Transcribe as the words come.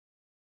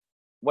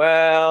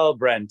Well,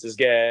 Brent is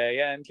gay,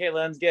 and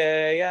Caitlin's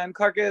gay, and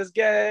Clark is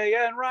gay,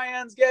 and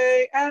Ryan's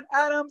gay, and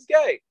Adam's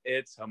gay.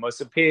 It's Homo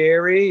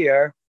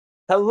Superior.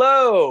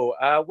 Hello,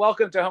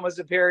 welcome to Homo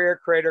Superior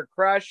Creator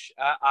Crush.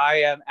 I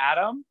am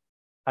Adam,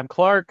 I'm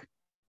Clark.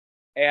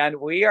 and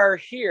we are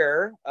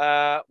here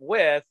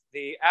with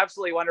the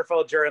absolutely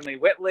wonderful Jeremy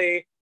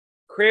Whitley.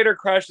 Creator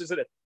Crush is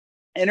an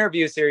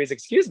interview series,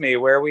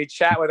 where we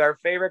chat with our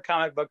favorite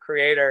comic book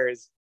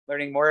creators,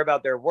 learning more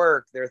about their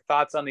work, their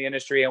thoughts on the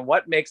industry, and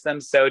what makes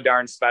them so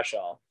darn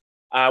special.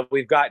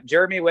 We've got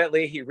Jeremy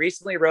Whitley. He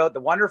recently wrote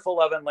the wonderful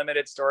Love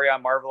Unlimited story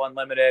on Marvel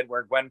Unlimited,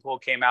 where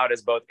Gwenpool came out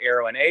as both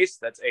Arrow and Ace,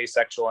 that's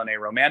asexual and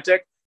aromantic,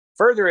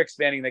 further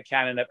expanding the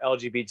canon of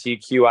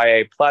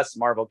LGBTQIA plus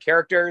Marvel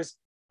characters.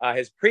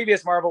 His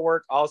previous Marvel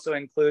work also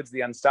includes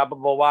The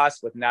Unstoppable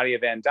Wasp with Nadia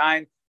Van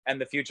Dyne and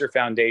the Future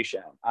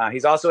Foundation.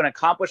 He's also an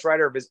accomplished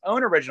writer of his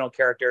own original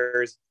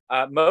characters.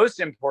 Most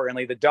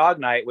importantly, The Dog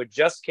Knight, which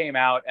just came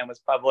out and was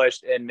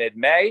published in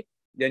mid-May.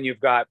 Then you've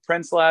got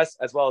Princeless,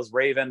 as well as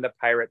Raven, the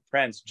Pirate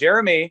Prince.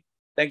 Jeremy,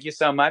 thank you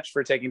so much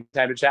for taking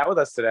time to chat with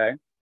us today.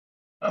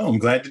 Oh, I'm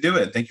glad to do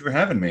it. Thank you for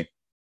having me.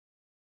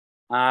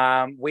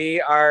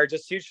 We are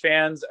just huge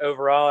fans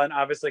overall, and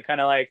obviously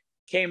kind of like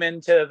came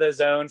into the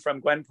zone from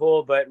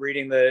Gwenpool, but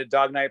reading The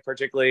Dog Knight,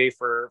 particularly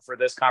for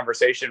this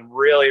conversation,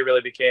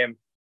 really became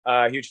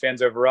huge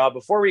fans overall.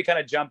 Before we kind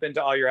of jump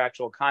into all your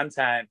actual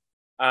content,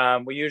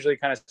 we usually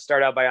kind of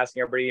start out by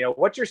asking everybody,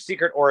 what's your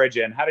secret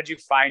origin? How did you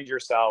find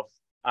yourself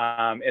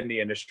in the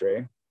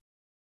industry?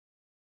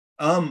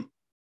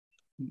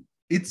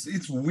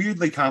 It's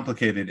weirdly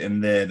complicated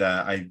in that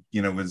I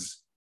was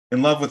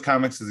in love with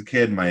comics as a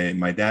kid.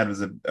 My dad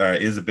was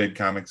is a big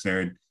comics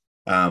nerd.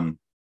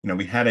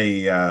 We had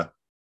a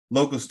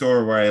local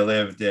store where I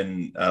lived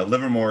in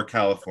Livermore,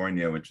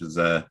 California, which is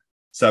a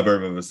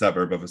suburb of a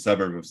suburb of a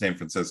suburb of San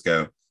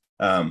Francisco.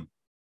 And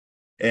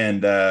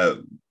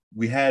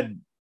we had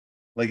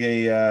like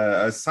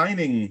a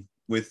signing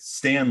with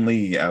Stan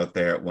Lee out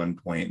there at one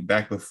point,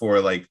 back before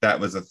like that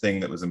was a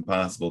thing that was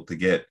impossible to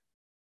get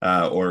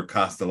or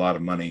cost a lot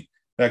of money.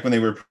 Back when they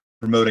were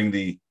promoting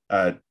the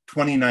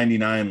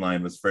 2099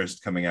 line was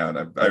first coming out.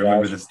 I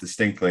remember this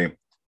distinctly.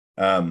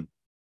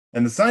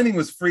 And the signing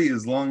was free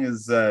as long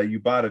as you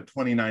bought a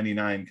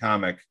 2099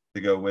 comic to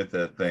go with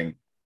the thing.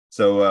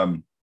 So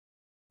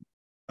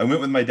I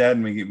went with my dad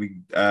and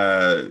we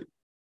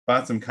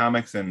bought some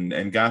comics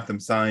and got them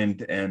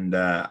signed. And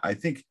I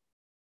think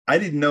I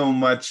didn't know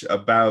much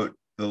about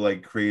the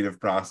like creative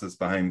process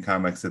behind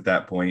comics at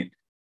that point.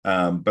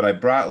 But I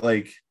brought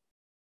like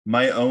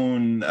my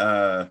own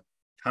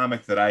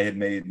comic that I had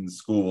made in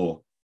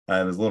school.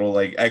 It was a little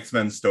like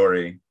X-Men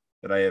story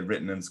that I had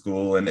written in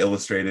school and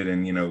illustrated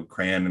in,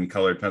 crayon and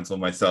colored pencil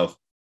myself.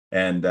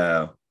 And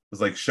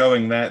was like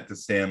showing that to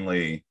Stan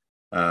Lee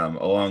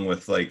along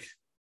with like,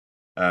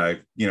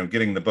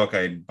 getting the book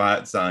I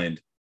bought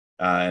signed.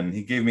 And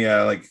he gave me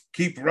a like,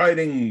 keep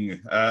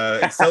writing,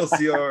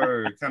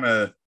 Excelsior kind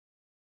of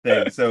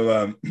thing.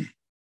 So,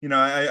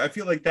 I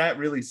feel like that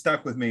really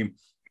stuck with me.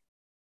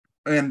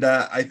 And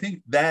I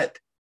think that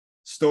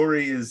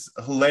story is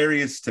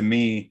hilarious to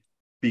me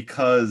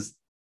because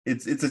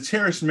it's a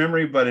cherished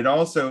memory, but it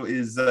also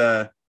is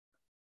the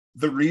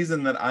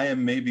reason that I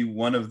am maybe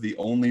one of the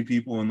only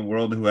people in the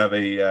world who have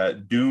a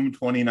Doom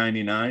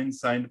 2099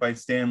 signed by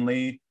Stan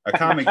Lee, a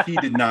comic he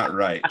did not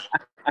write.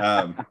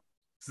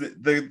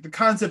 The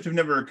concept have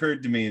never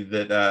occurred to me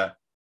that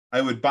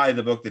I would buy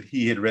the book that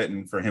he had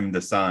written for him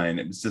to sign.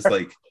 It was just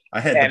like I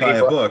had to buy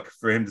a book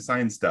for him to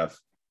sign stuff.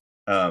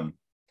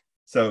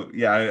 So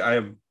yeah, I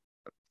have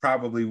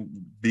probably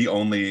the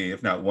only,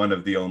 if not one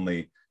of the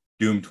only,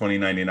 Doom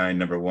 2099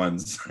 number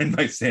ones signed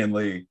by Stan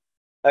Lee.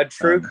 A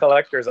true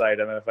collector's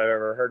item, if I've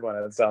ever heard one,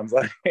 it sounds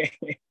like.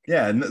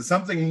 Yeah,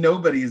 something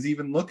nobody is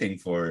even looking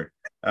for.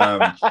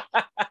 But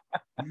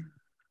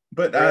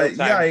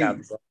yeah,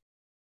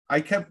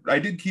 I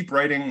did keep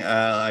writing.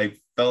 I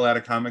fell out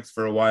of comics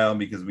for a while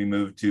because we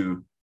moved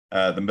to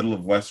the middle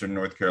of Western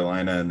North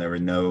Carolina, and there were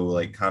no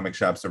like comic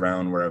shops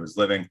around where I was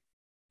living.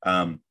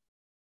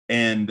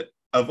 And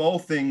of all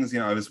things,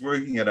 I was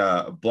working at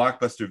a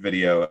Blockbuster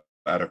Video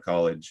out of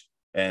college,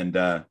 and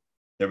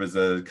there was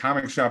a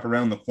comic shop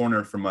around the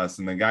corner from us,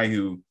 and the guy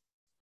who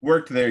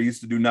worked there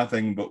used to do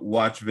nothing but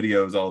watch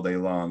videos all day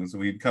long. So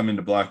we'd come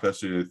into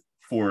Blockbuster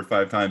 4 or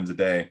 5 times a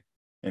day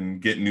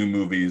and get new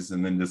movies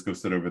and then just go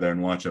sit over there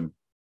and watch them.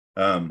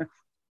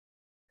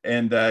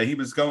 And he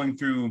was going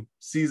through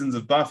seasons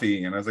of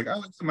Buffy, and I was like,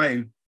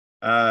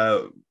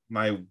 oh,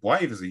 my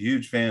wife is a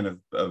huge fan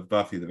of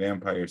Buffy the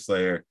Vampire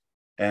Slayer.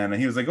 And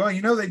he was like,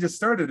 well, they just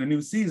started a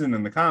new season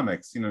in the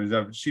comics.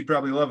 She'd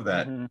probably love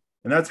that. Mm-hmm.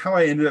 And that's how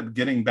I ended up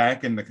getting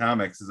back into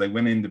comics, as I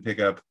went in to pick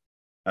up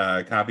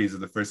copies of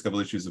the first couple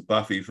issues of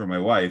Buffy for my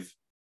wife.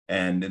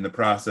 And in the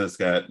process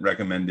got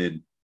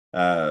recommended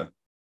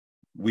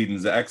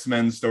Whedon's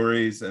X-Men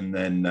stories. And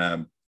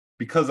then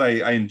because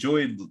I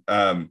enjoyed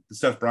the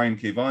stuff Brian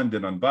K. Vaughan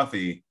did on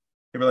Buffy,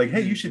 they were like,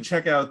 hey, you should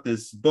check out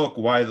this book,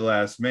 Why the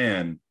Last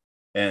Man.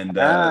 And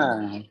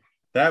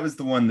that was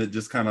the one that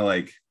just kind of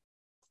like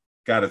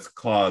got its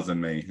claws in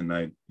me, and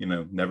I,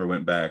 never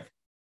went back.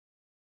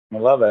 I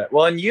love it.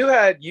 Well, and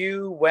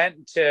you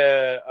went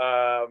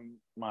to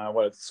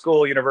what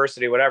school,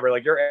 university, whatever.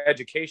 Like your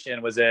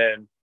education was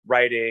in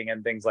writing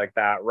and things like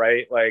that,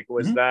 right? Like,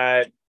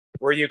 Mhm.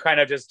 were you kind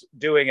of just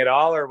doing it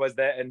all, or was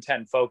the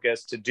intent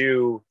focused to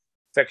do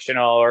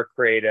fictional or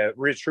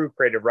true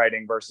creative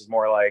writing versus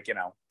more like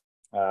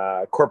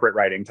corporate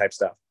writing type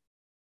stuff?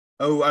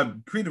 Oh,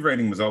 creative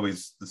writing was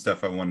always the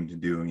stuff I wanted to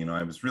do.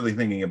 I was really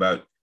thinking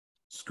about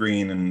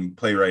screen and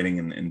playwriting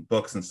and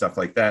books and stuff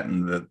like that.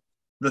 And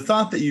the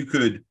thought that you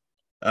could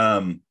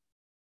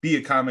be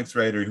a comics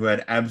writer who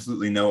had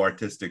absolutely no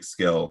artistic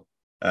skill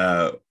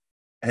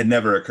had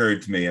never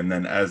occurred to me. And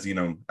then as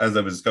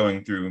I was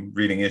going through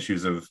reading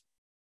issues of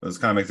those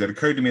comics, it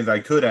occurred to me that I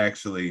could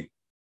actually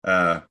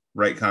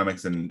write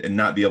comics and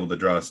not be able to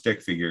draw a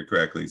stick figure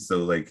correctly. So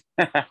like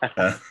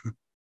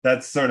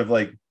that's sort of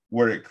like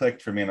where it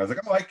clicked for me, and I was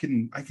like, oh, I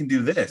can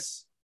do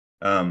this.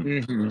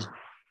 Mm-hmm.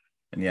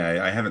 And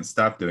yeah, I haven't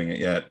stopped doing it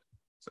yet.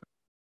 So.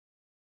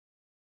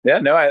 Yeah,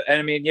 no,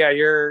 I mean, yeah,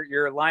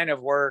 your line of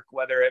work,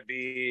 whether it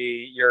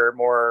be your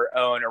more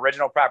own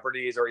original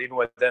properties or even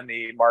within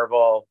the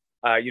Marvel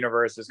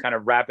universe, is kind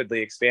of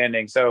rapidly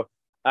expanding. So,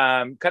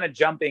 kind of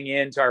jumping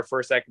into our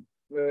first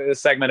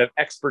segment of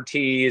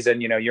expertise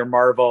and your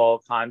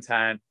Marvel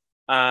content.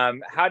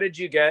 How did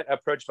you get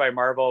approached by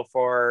Marvel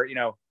for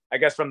I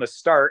guess from the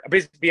start,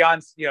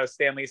 beyond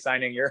Stan Lee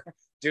signing your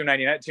Doom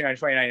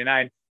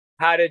 2099?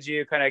 How did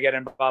you kind of get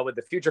involved with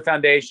the Future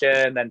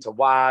Foundation, then to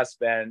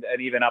Wasp, and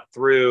even up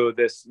through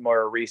this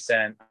more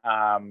recent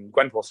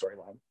Gwenpool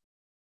storyline?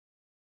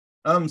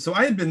 So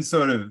I had been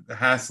sort of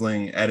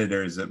hassling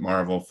editors at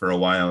Marvel for a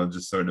while,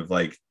 just sort of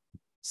like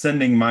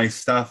sending my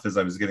stuff as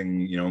I was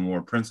getting,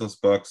 more Princess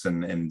books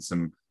and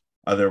some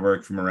other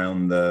work from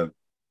around the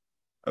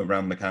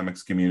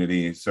comics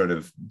community, sort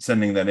of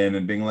sending that in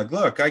and being like,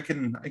 look, I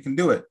can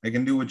do it. I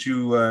can do what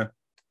you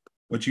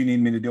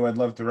need me to do. I'd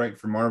love to write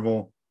for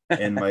Marvel.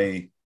 And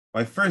my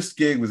first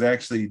gig was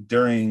actually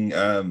during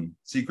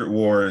Secret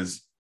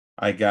Wars.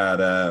 I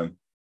got an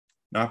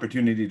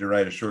opportunity to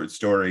write a short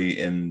story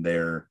in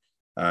their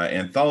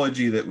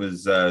anthology that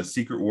was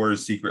Secret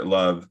Wars, Secret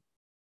Love.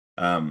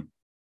 And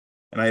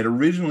I had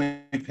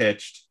originally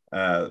pitched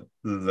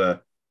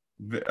the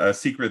a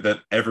secret that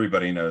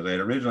everybody knows. I had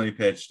originally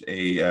pitched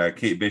a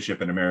Kate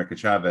Bishop and America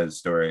Chavez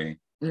story,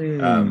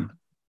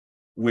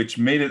 which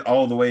made it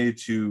all the way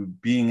to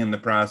being in the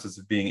process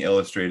of being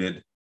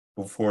illustrated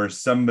before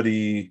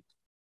somebody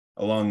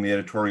along the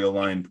editorial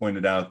line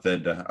pointed out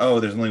that,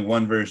 there's only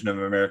one version of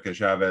America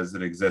Chavez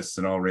that exists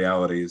in all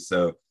realities.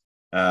 So,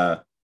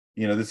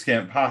 this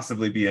can't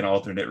possibly be an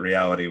alternate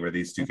reality where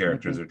these two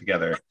characters are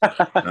together.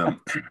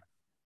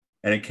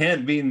 And it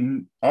can't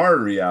be our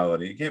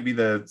reality. It can't be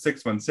the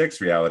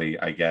 616 reality,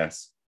 I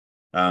guess.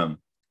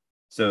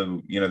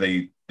 So,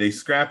 they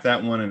scrapped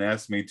that one and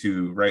asked me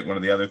to write one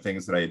of the other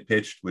things that I had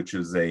pitched, which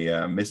is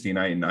a Misty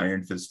Knight and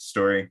Iron Fist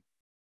story.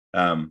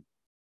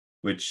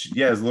 Which,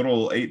 is a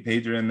little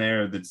 8-pager in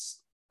there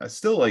that's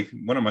still like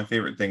one of my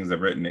favorite things I've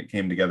written. It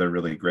came together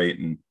really great,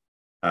 and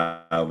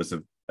was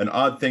an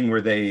odd thing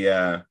where they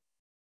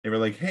were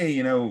like,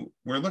 hey,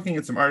 we're looking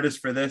at some artists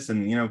for this,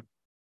 and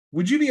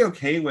would you be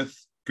okay with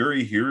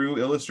Guri Hiru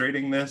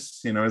illustrating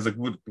this? I was like,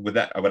 would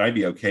I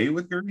be okay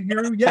with Guri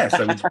Hiru? Yes,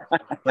 I would.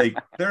 Like,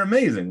 they're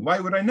amazing.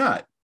 Why would I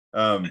not?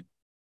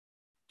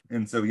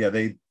 And so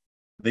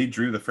they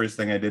drew the first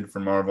thing I did for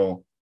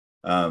Marvel.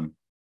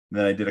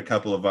 Then I did a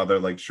couple of other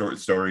like short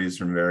stories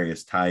from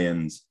various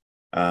tie-ins.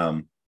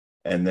 And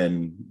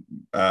then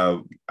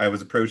I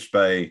was approached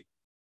by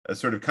a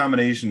sort of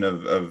combination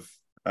of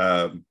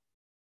Tom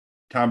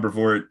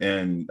Brevoort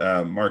and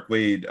Mark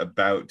Waid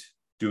about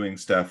doing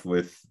stuff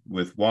with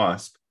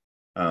Wasp,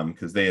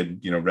 because they had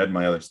read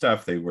my other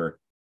stuff. They were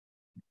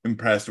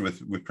impressed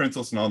with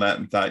Princess and all that,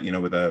 and thought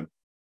with a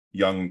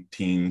young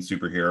teen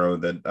superhero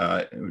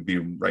that it would be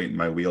right in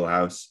my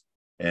wheelhouse.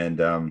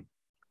 And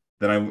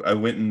then I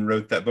went and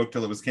wrote that book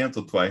till it was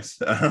canceled twice.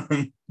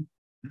 And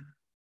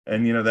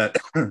that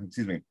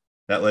excuse me,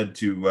 that led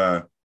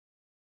to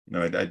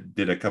I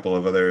did a couple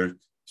of other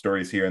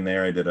stories here and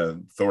there. I did a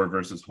Thor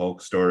versus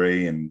Hulk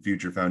story and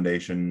Future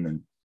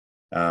Foundation,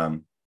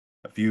 and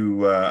a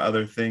few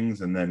other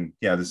things. And then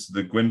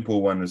the Gwenpool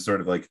one is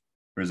sort of like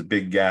there's a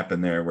big gap in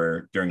there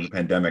where during the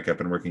pandemic I've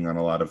been working on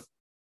a lot of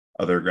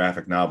other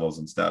graphic novels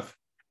and stuff.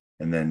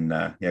 And then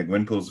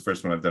Gwenpool is the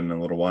first one I've done in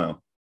a little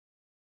while.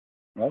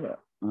 Love it.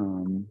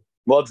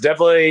 Well, it's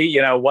definitely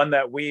one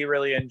that we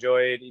really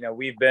enjoyed.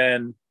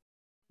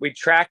 We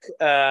track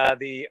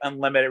the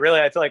Unlimited. Really,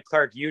 I feel like,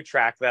 Clark, you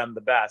track them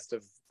the best.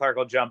 If Clark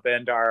will jump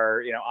into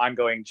our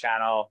ongoing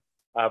channel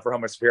for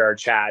Homo Superior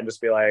chat and just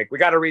be like, we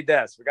got to read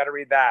this, we got to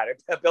read that.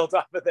 It built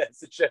off of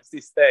this. It shows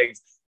these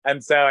things.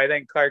 And so I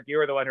think, Clark, you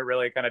were the one who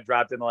really kind of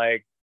dropped in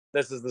like,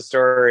 this is the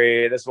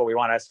story. This is what we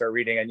want to start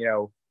reading. And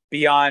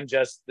beyond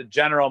just the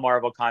general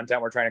Marvel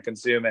content we're trying to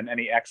consume and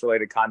any X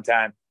related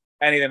content,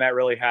 anything that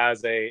really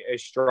has a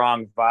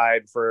strong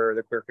vibe for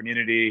the queer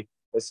community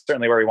is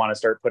certainly where we want to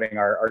start putting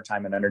our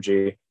time and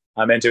energy.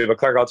 I'm into. But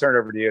Clark, I'll turn it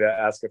over to you to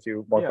ask a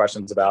few more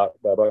questions about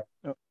the book.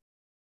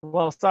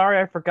 Well, sorry,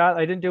 I forgot.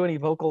 I didn't do any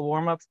vocal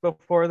warm-ups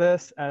before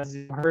this. As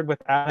you heard with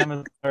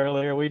Adam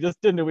earlier, we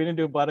didn't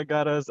do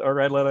Butterguttas or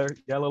Red Leather,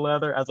 Yellow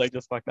Leather, as I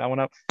just fucked that one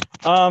up.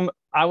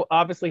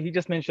 Obviously he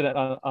just mentioned it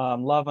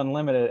on Love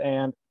Unlimited,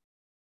 and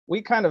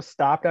we kind of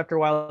stopped after a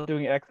while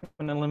doing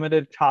X-Men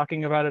Unlimited,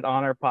 talking about it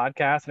on our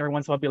podcast, and every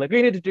once in a while be like,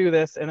 we need to do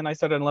this. And then I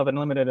started on Love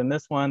Unlimited, and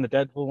this one, the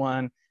Deadpool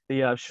one,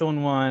 the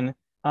Shun one,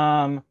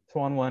 Swan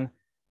one,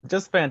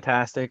 just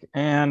fantastic.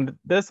 And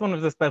this one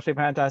was especially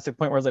fantastic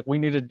point where I was like, we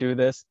need to do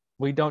this.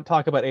 We don't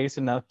talk about Ace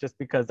enough just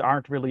because there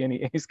aren't really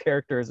any Ace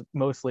characters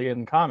mostly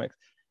in comics.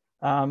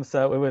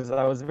 So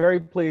I was very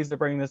pleased to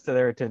bring this to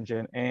their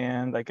attention,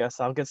 and I guess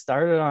I'll get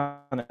started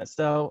on it.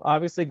 So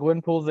obviously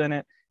Gwenpool's in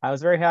it. I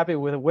was very happy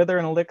with Wither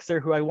and Elixir,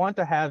 who I want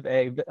to have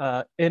a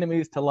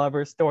enemies to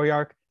lovers story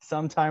arc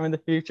sometime in the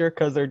future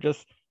because they're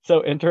just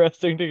so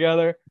interesting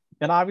together.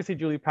 And obviously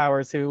Julie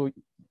Powers, who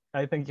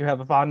I think you have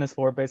a fondness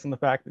for based on the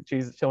fact that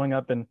she's showing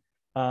up in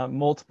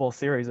multiple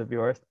series of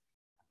yours.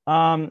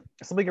 So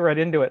we get right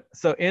into it.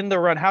 So in the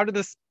run, how did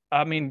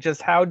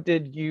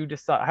you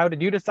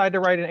decide to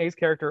write an Ace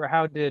character, or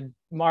how did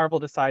Marvel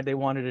decide they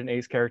wanted an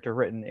Ace character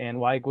written, and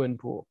why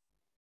Gwenpool?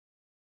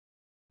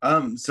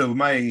 So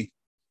my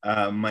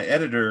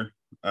editor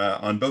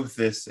on both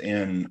this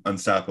and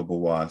Unstoppable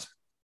Wasp,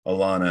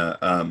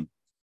 Alana,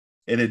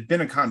 it had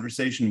been a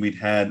conversation we'd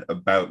had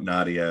about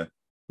Nadia.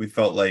 We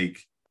felt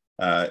like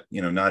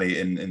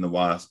Nadia in the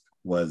Wasp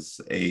was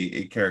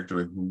a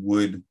character who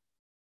would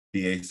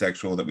be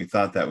asexual, that we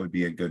thought that would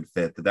be a good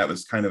fit, that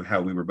was kind of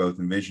how we were both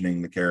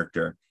envisioning the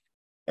character.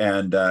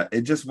 And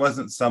it just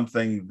wasn't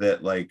something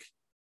that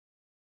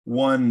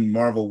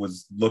Marvel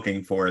was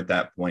looking for at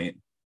that point.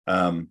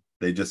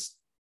 They just,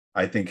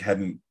 I think,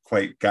 hadn't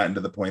quite gotten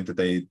to the point that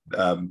they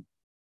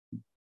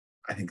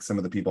I think some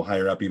of the people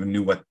higher up even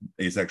knew what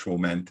asexual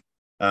meant,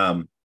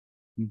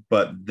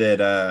 but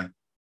that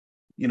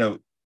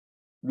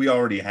we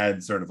already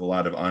had sort of a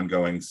lot of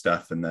ongoing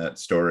stuff in that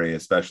story,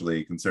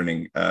 especially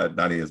concerning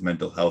Nadia's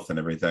mental health and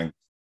everything,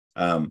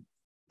 that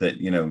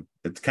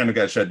it kind of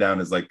got shut down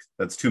as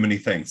that's too many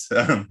things.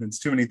 It's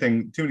too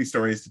many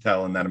stories to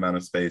tell in that amount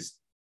of space.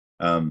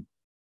 So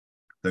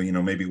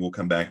maybe we'll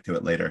come back to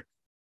it later.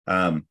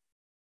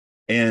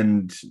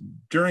 And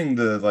during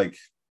the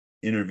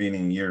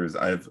intervening years,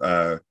 I've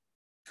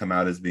come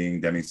out as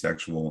being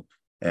demisexual,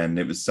 and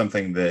it was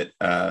something that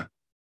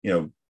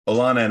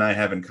Alana and I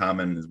have in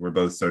common is we're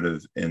both sort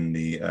of in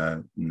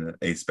the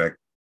spectrum.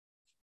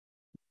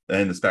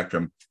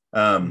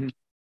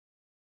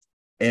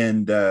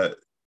 And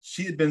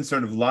she had been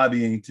sort of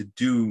lobbying to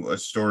do a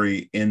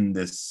story in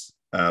this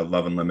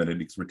Love Unlimited,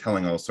 because we're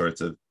telling all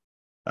sorts of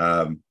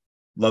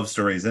love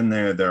stories in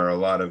there. There are a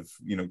lot of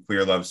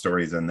queer love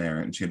stories in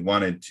there, and she had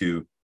wanted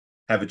to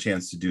have a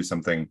chance to do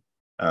something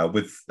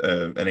with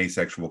an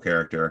asexual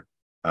character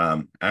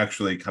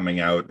actually coming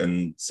out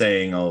and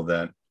saying all of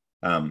that,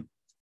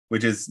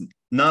 which is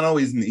not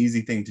always an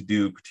easy thing to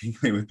do,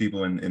 particularly with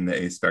people in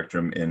the ace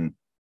spectrum in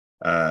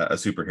a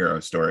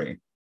superhero story,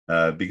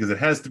 because it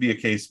has to be a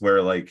case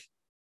where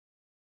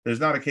there's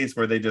not a case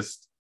where they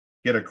just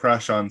get a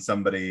crush on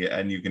somebody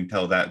and you can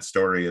tell that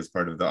story as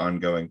part of the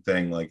ongoing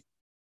thing.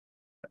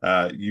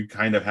 You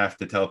kind of have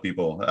to tell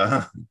people.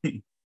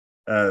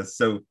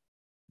 So,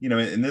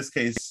 in this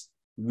case,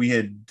 we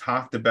had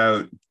talked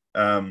about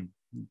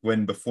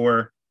Gwen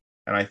before,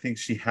 and I think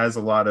she has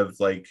a lot of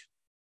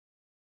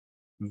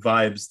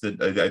vibes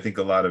that I think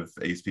a lot of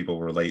ace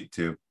people relate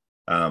to.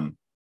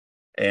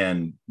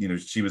 And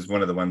she was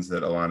one of the ones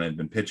that Alana had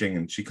been pitching,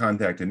 and she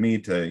contacted me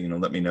to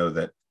let me know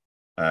that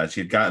she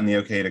had gotten the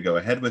okay to go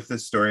ahead with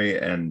this story,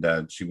 and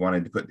she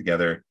wanted to put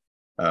together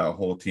a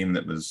whole team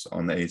that was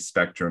on the ace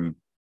spectrum.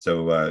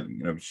 So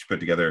she put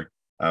together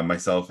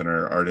myself and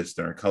our artist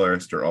and our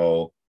colorist are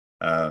all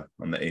on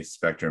the ace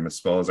spectrum,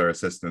 as well as our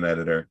assistant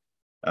editor.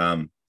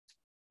 And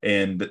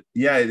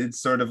yeah, it's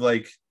sort of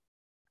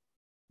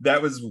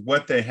that was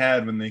what they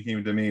had when they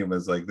came to me. It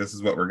was this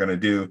is what we're going to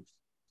do.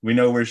 We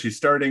know where she's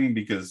starting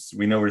because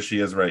we know where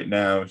she is right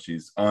now.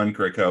 She's on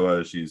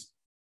Krakoa. She's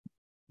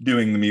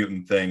doing the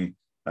mutant thing.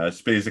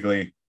 It's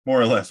basically more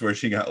or less where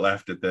she got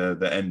left at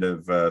the end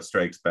of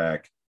Strikes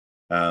Back.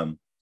 And,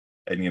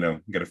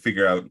 got to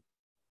figure out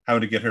how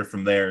to get her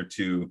from there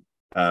to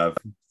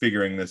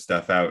figuring this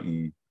stuff out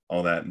and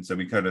all that. And so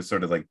we kind of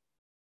sort of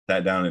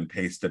sat down and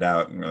paced it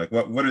out. And we're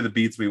what are the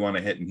beats we want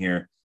to hit in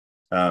here?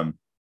 And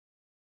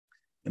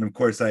of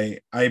course,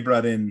 I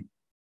brought in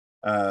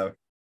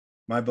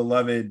my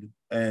beloved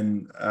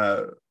and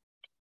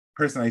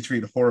person I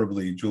treat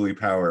horribly, Julie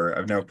Power.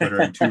 I've now put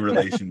her in 2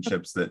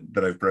 relationships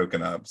that I've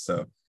broken up.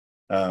 So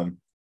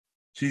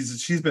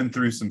she's been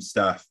through some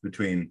stuff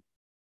between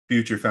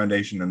Future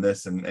Foundation and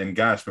this, and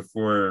gosh,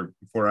 before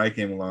I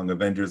came along,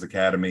 Avengers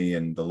Academy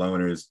and the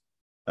Loners,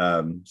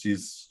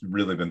 she's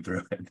really been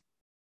through it.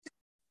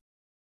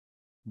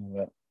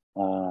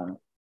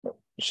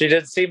 She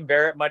did seem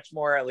very much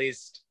more, at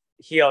least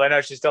healed. I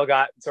know she still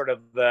got sort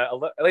of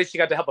at least she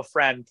got to help a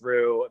friend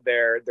through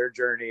their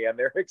journey and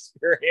their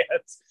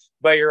experience.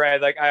 But you're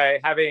right, like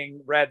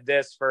having read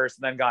this first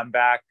and then gone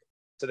back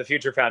to the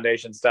Future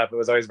Foundation stuff, it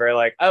was always very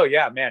like, oh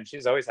yeah, man,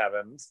 she's always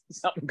having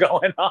something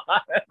going on.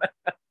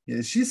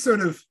 Yeah, she's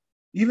sort of,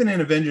 even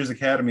in Avengers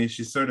Academy,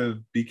 she sort of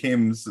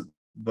became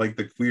like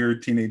the queer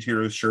teenage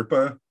hero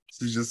Sherpa.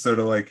 She's just sort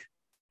of like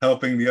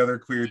helping the other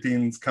queer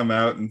teens come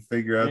out and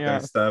figure out their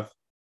stuff.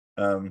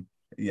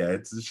 Yeah,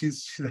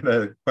 she's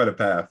had quite a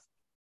path.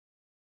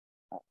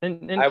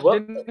 And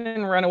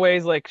in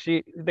Runaways, like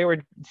she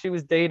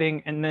was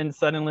dating, and then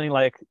suddenly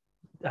like,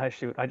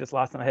 shoot, I just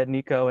lost my head.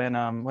 Nico and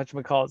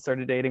whatchamacallit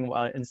started dating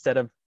instead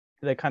of,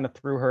 they kind of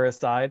threw her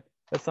aside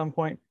at some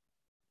point.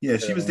 Yeah,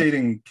 she was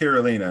dating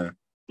Carolina.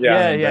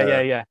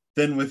 Yeah.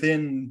 Then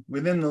within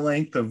the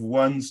length of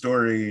one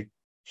story,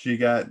 she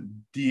got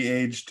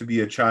de-aged to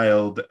be a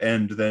child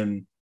and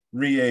then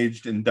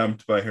re-aged and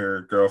dumped by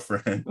her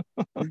girlfriend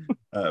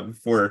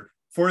for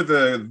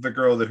the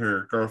girl that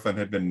her girlfriend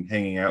had been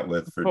hanging out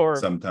with for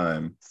some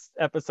time.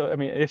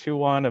 Issue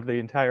 1 of the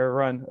entire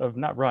run of,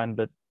 not run,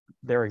 but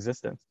their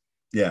existence.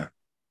 Yeah.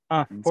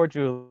 Poor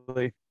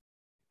Julie.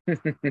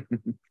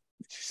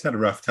 She's had a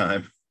rough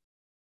time.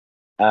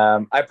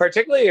 I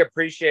particularly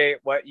appreciate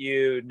what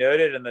you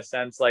noted in the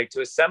sense, like,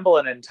 to assemble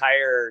an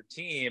entire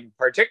team,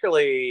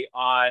 particularly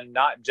on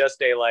not just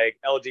a like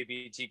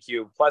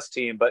LGBTQ plus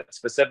team, but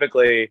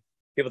specifically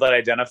people that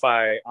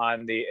identify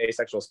on the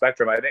asexual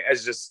spectrum. I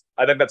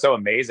think that's so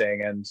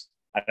amazing. And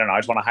I don't know, I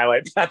just want to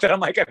highlight that I'm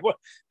like,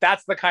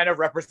 that's the kind of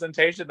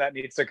representation that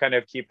needs to kind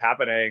of keep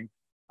happening.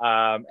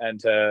 And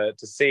to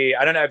see,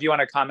 I don't know if you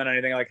want to comment on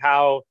anything, like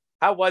how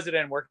was it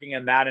in working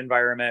in that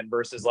environment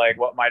versus like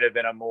what might have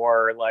been a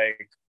more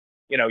like,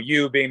 you know,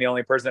 you being the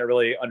only person that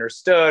really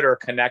understood or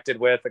connected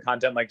with the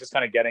content, like just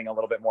kind of getting a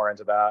little bit more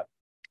into that.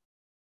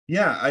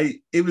 Yeah,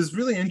 it was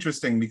really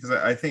interesting because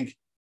I think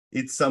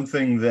it's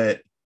something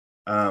that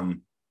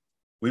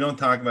we don't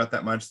talk about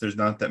that much. There's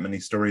not that many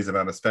stories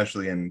about,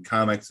 especially in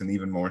comics and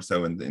even more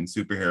so in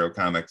superhero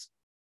comics.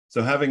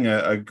 So having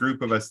a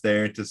group of us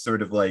there to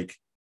sort of like,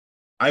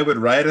 I would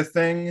write a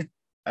thing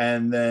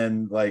and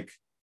then like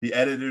the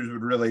editors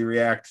would really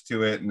react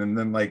to it. And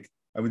then like,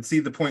 I would see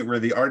the point where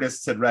the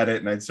artists had read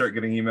it and I'd start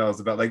getting emails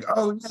about like,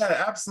 oh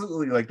yeah,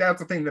 absolutely. Like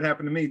that's the thing that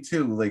happened to me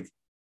too. Like,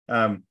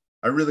 I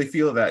really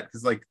feel that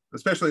because like,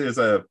 especially there's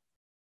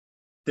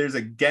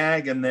a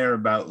gag in there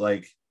about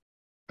like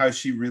how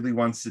she really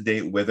wants to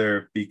date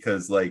Wither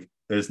because like,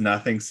 there's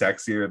nothing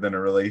sexier than a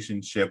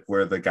relationship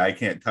where the guy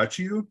can't touch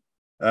you,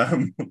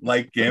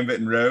 like Gambit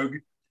and Rogue.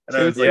 And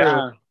I was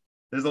like,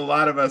 there's a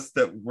lot of us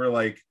that were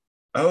like,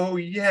 oh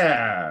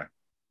yeah,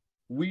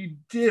 we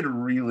did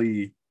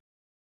really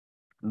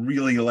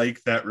like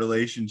that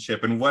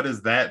relationship. And what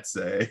does that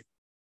say?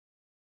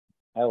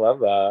 I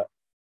love that.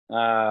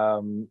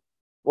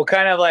 Well,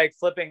 kind of like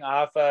flipping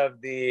off of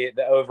the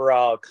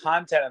overall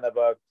content in the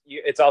book,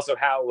 it's also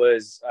how it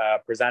was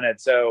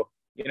presented. So,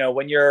 you know,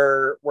 when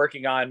you're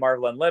working on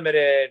Marvel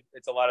Unlimited,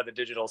 it's a lot of the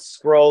digital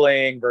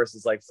scrolling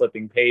versus like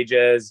flipping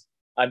pages.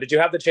 Did you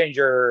have to change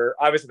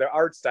obviously the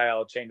art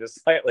style changes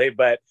slightly,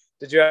 but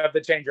did you have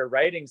to change your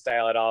writing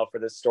style at all for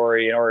this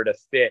story in order to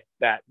fit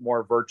that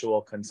more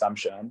virtual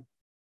consumption?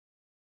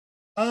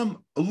 A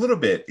little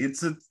bit.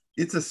 It's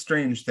a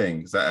strange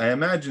thing. I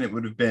imagine it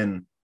would have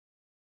been,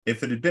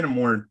 if it had been a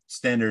more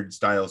standard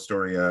style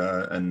story,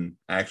 an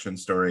action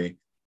story,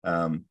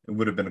 it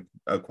would have been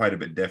quite a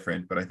bit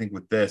different. But I think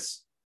with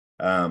this,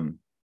 you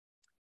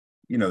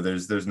know,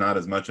 there's not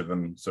as much of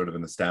an sort of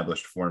an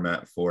established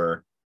format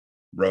for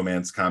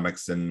romance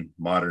comics in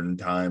modern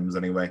times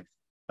anyway.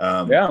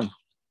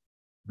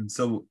 And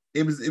so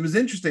it was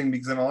interesting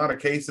because in a lot of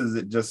cases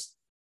it just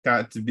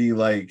got to be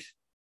like,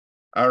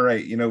 all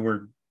right, you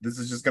know, this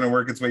is just going to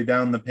work its way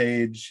down the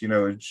page. You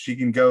know, she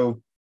can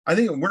go. I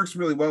think it works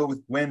really well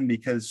with Gwen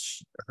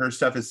because her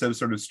stuff is so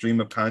sort of stream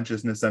of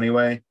consciousness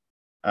anyway,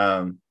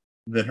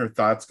 that her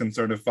thoughts can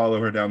sort of follow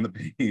her down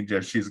the page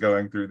as she's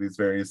going through these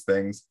various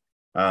things.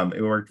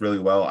 It worked really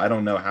well. I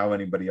don't know how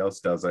anybody else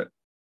does it,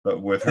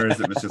 but with hers,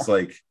 it was just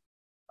like,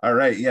 all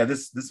right, yeah,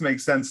 this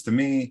makes sense to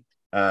me.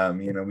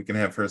 You know, we can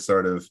have her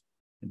sort of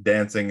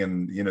dancing,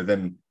 and you know,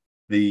 then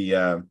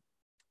the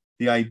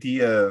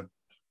idea.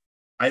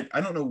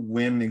 I don't know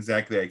when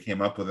exactly I came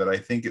up with it. I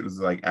think it was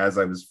like as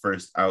I was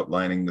first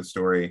outlining the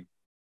story,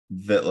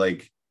 that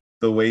like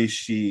the way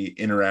she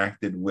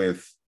interacted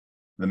with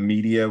the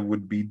media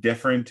would be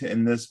different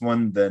in this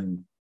one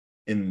than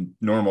in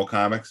normal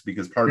comics,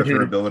 because part of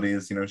her ability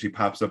is, you know, she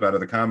pops up out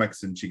of the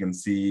comics and she can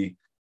see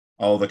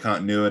all the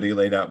continuity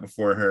laid out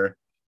before her,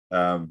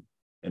 and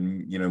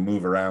you know,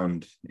 move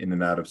around in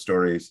and out of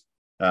stories.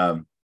 But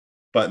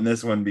in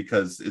this one,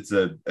 because it's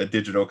a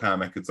digital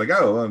comic, it's like,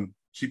 oh,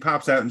 she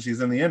pops out and she's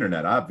in the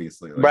internet,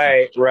 obviously.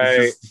 Like,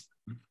 right.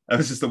 That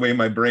was just the way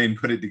my brain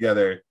put it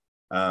together.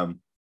 And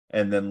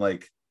then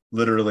like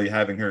literally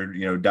having her,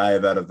 you know,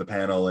 dive out of the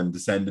panel and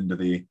descend into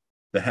the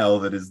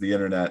hell that is the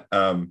internet,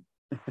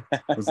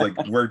 was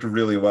like worked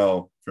really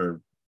well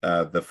for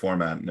the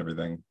format and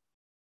everything.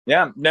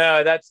 Yeah,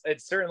 no,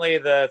 it's certainly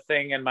the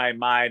thing in my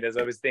mind as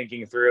I was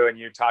thinking through, and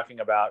you're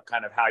talking about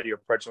kind of how you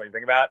approach what you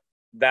think about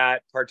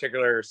that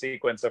particular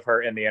sequence of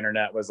her in the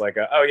internet was like,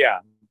 oh yeah,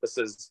 this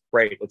is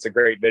great. It's a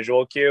great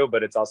visual cue,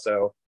 but it's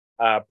also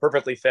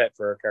perfectly fit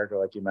for a character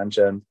like you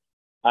mentioned.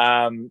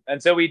 And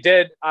so we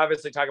did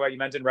obviously talk about, you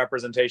mentioned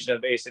representation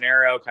of Ace and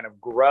Arrow kind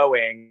of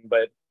growing,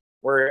 but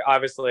we're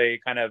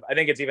obviously kind of, I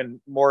think it's even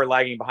more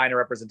lagging behind a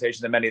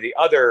representation than many of the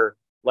other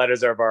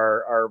letters of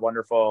our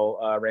wonderful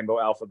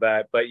rainbow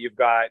alphabet. But you've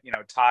got,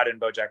 Todd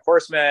and BoJack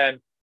Horseman,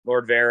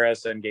 Lord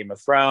Varys and Game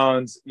of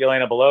Thrones,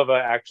 Yelena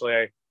Belova,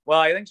 actually. Well,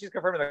 I think she's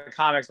confirmed in the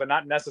comics, but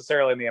not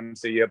necessarily in the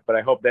MCU. But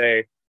I hope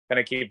they kind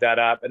of keep that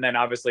up. And then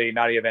obviously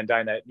Nadia Van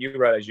Dyne that you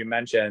wrote, as you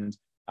mentioned.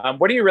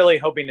 What are you really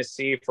hoping to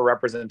see for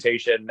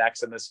representation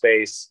next in the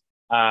space?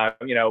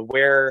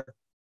 Where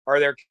are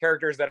there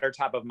characters that are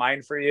top of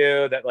mind for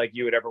you that like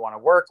you would ever want to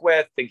work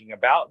with, thinking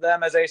about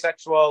them as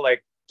asexual?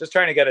 Like just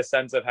trying to get a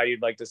sense of how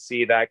you'd like to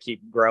see that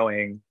keep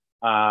growing.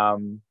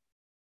 That's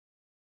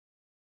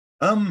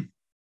an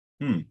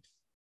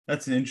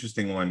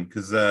interesting one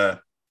because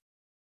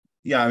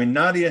yeah, I mean,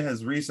 Nadia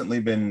has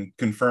recently been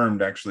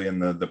confirmed actually in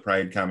the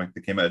Pride comic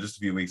that came out just a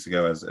few weeks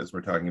ago, as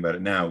we're talking about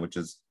it now, which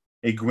is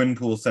a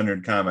Gwenpool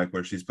centered comic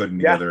where she's putting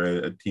together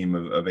a team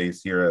of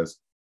ace heroes.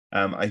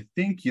 I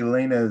think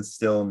Yelena is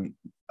still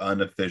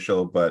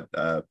unofficial, but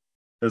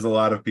there's a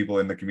lot of people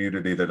in the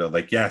community that are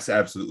like, yes,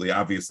 absolutely,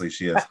 obviously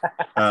she is.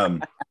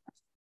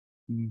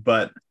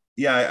 But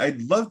yeah,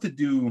 I'd love to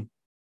do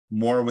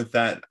more with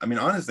that. I mean,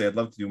 honestly, I'd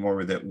love to do more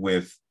with it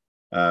with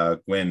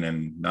Gwen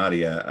and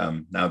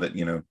Nadia. Now that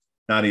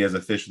Nadia is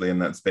officially in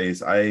that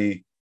space,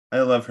 I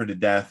love her to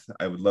death.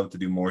 I would love to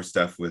do more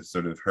stuff with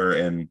sort of her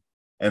and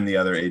the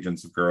other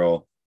agents of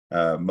Girl,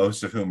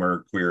 most of whom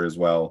are queer as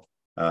well.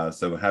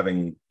 So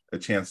having a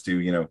chance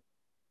to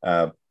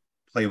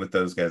play with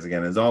those guys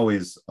again is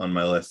always on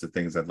my list of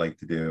things I'd like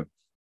to do.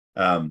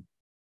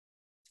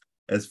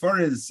 As far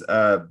as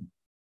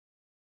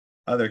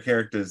other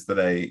characters that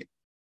I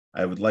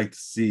would like to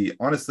see,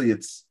 honestly,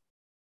 it's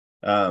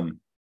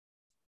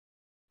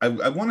I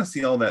want to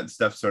see all that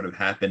stuff sort of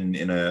happen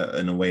in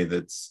a way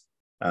that's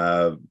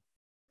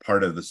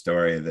part of the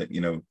story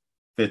that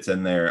fits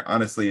in there.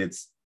 Honestly,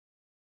 it's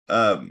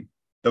the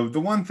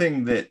one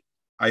thing that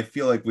I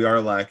feel like we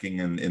are lacking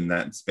in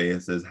that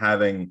space is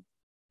having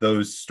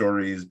those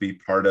stories be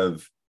part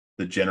of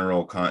the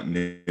general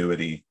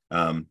continuity,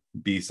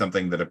 be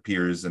something that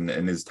appears and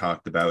is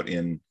talked about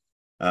in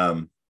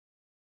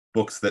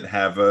books that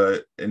have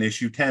an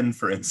issue 10,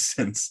 for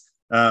instance.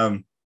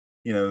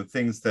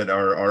 Things that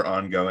are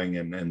ongoing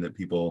and that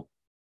people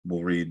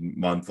will read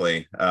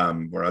monthly,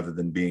 rather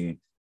than being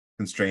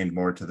constrained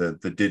more to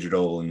the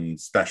digital and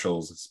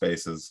specials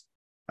spaces.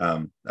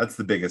 That's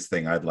the biggest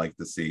thing I'd like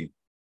to see,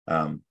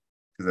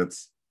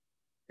 because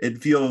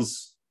it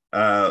feels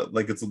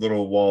like it's a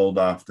little walled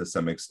off to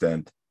some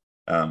extent.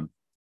 I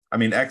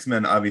mean,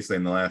 X-Men obviously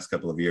in the last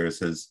couple of years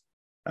has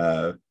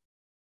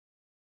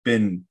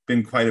been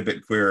quite a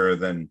bit queerer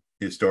than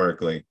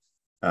historically.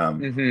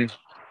 But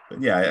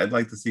yeah, I'd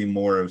like to see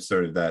more of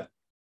sort of that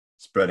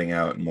spreading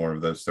out and more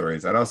of those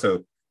stories. I'd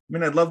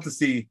love to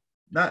see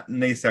not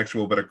an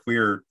asexual but a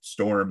queer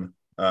Storm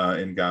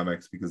in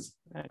comics, because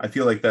I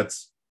feel like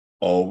that's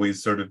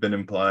always sort of been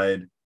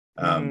implied.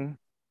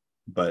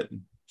 But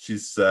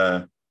she's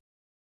a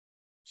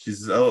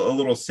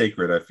little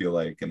sacred, I feel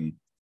like, and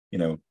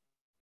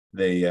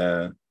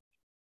they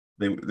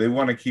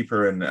want to keep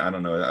her in, I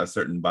don't know, a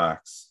certain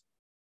box.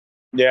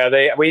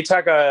 Yeah, we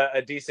talk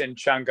a decent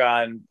chunk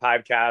on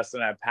podcasts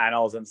and at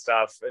panels and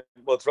stuff.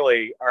 Well, it's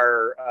really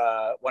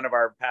our one of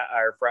our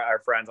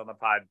friends on the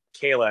pod,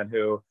 Kaylin,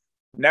 who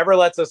never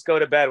lets us go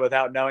to bed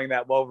without knowing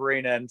that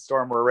Wolverine and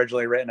Storm were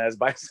originally written as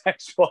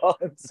bisexual,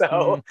 and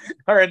so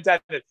are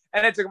intended.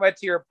 And it's, but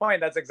to your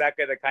point, that's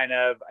exactly the kind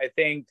of, I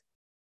think,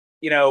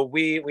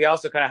 we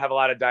also kind of have a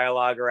lot of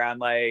dialogue around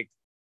like,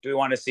 do we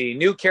want to see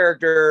new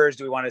characters?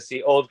 Do we want to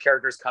see old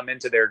characters come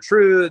into their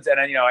truths? And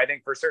I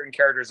think for certain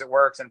characters it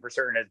works, and for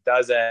certain it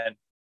doesn't.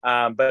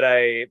 But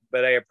I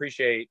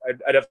appreciate,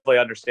 I definitely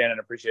understand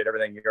and appreciate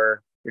everything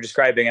you're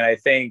describing. And I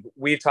think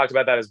we've talked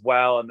about that as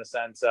well, in the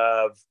sense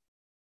of,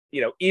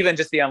 even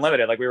just the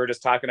unlimited, like we were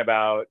just talking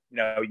about,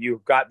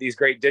 you've got these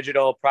great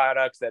digital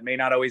products that may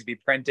not always be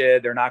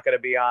printed. They're not going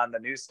to be on the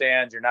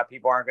newsstands.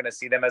 People aren't going to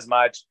see them as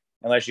much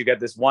unless you get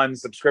this one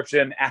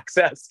subscription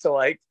access to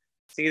like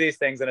see these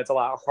things, and it's a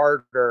lot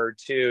harder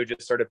to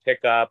just sort of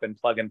pick up and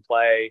plug and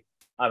play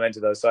into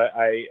those. So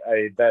I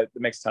that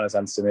makes a ton of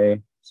sense to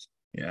me.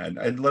 Yeah,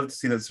 I'd love to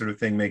see that sort of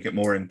thing make it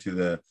more into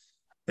the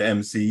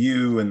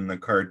MCU and the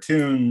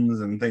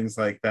cartoons and things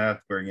like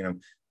that, where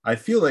I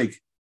feel like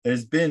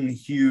there's been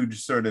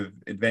huge sort of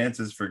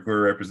advances for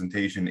queer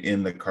representation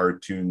in the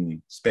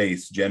cartoon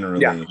space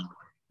generally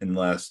in the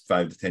last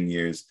 5 to 10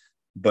 years,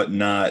 but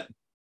not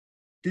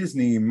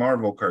Disney,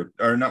 Marvel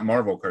or not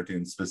Marvel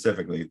cartoons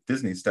specifically.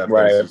 Disney stuff,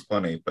 right, there's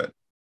plenty, but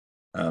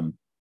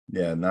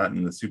not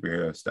in the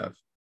superhero stuff.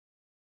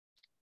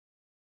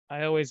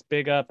 I always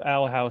big up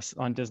Owl House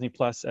on Disney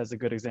Plus as a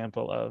good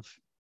example of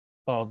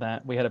all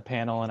that. We had a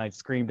panel and I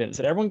screamed it and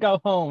said, everyone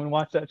go home and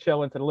watch that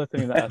show instead of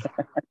listening to us.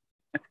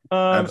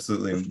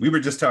 Absolutely. We were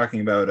just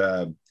talking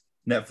about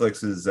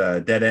Netflix's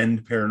Dead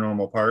End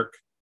Paranormal Park.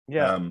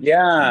 Yeah.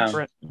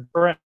 Yeah.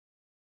 Brent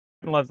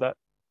loves that.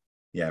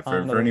 Yeah,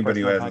 for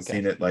anybody who hasn't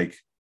seen it, like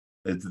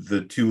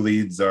the two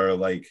leads are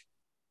like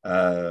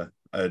a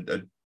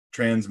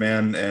trans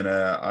man and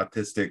a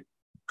autistic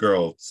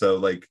girl. So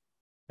like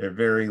they're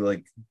very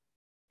like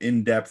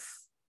in-depth,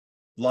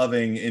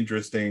 loving,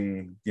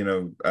 interesting,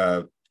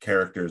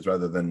 characters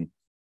rather than,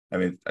 I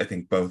mean, I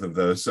think both of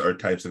those are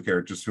types of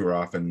characters who are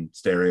often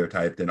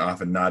stereotyped and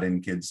often not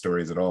in kids'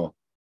 stories at all.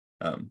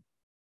 And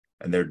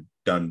they're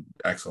done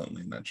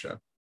excellently in that show.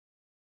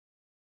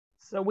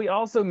 So we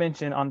also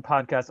mentioned on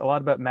podcasts a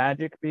lot about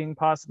magic being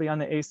possibly on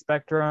the A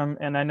spectrum.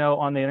 And I know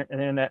on the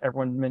internet,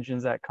 everyone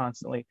mentions that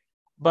constantly.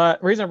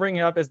 But the reason I'm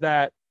bringing it up is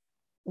that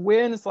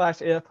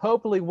when/if,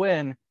 hopefully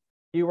when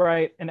you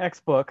write an X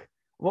book,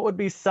 what would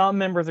be some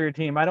members of your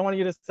team? I don't want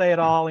you to say it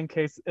all in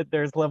case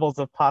there's levels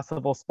of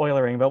possible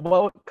spoilering, but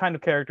what kind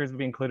of characters would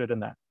be included in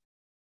that?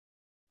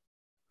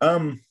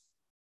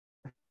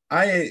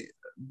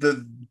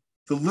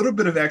 The little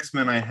bit of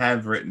X-Men I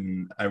have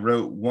written, I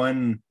wrote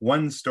one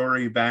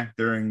story back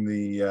during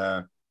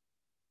the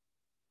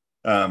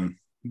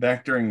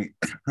back during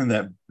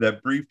that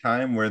brief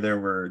time where there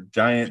were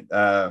giant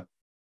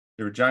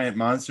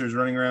monsters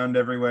running around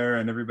everywhere,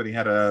 and everybody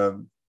had a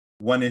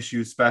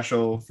one-issue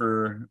special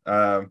for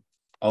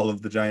all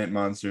of the giant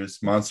monsters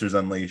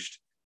Unleashed.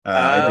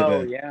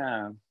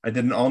 I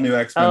did an all-new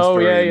X-Men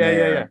story in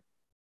there.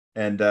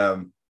 And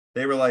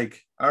they were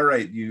like, all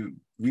right,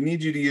 we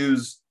need you to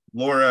use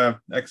Laura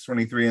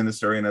X-23 in the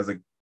story. And I was like,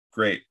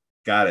 great,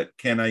 got it.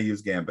 Can I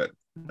use Gambit?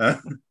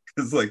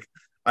 Because like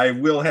I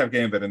will have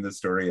Gambit in this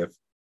story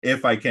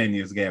if I can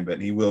use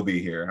Gambit. He will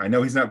be here. I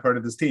know he's not part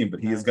of this team, but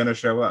he is going to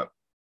show up.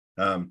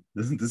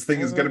 This thing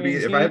is going to be,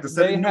 if I have to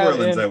set it in New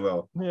Orleans, I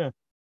will. Yeah.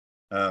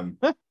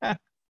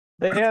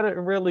 They had a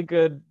really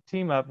good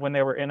team up when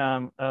they were in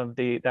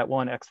that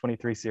one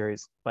X-23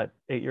 series, but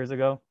 8 years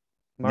ago.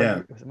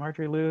 Was it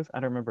Marjorie Lewis? I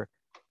don't remember.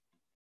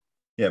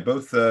 Yeah,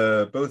 both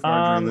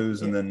Marjorie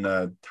Lewis and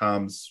then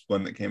Tom's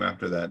one that came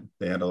after that.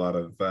 They had a lot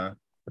of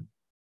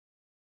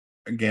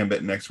Gambit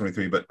and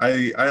X-23, but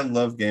I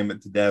love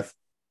Gambit to death.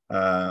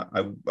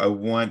 I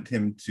want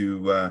him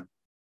to.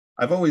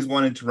 I've always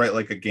wanted to write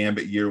like a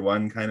Gambit year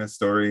one kind of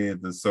story.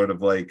 The sort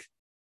of like,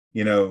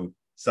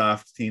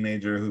 soft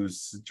teenager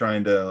who's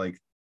trying to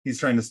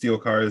steal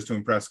cars to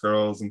impress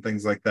girls and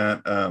things like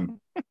that.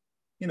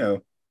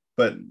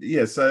 But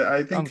yes, I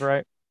think. Sounds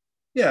right.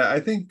 Yeah,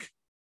 I think.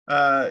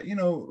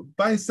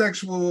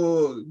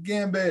 Bisexual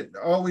Gambit,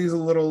 always a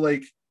little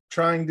like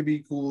trying to be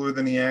cooler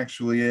than he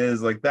actually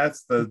is. Like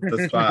that's the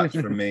spot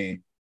for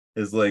me,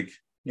 is like,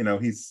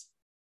 he's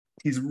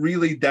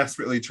really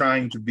desperately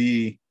trying to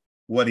be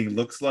what he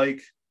looks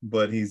like,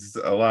 but he's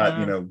a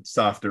lot,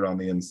 softer on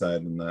the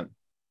inside than that.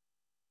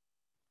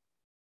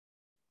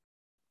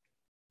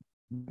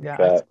 Yeah,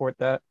 I support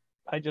that.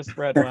 I just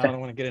read, well, I don't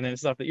want to get into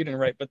stuff that you didn't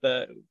write, but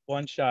the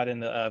one shot in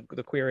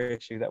the queer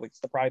issue that was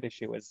the Pride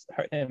issue was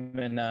him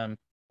and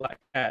Black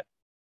Cat,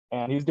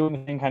 and he's doing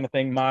the same kind of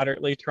thing,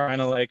 moderately trying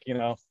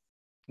to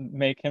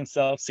make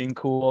himself seem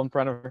cool in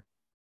front of her.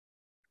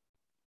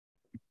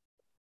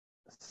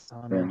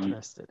 So I'm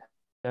interested,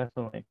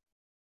 definitely.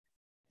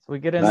 So we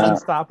get into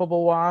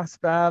Unstoppable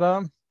Wasp,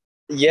 Adam.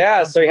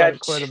 Yeah, so we had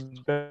quite a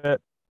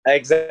bit.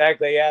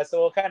 Exactly, yeah.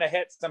 So we'll kind of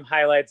hit some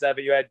highlights of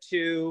it. You had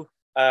two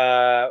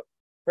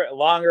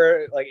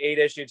longer, like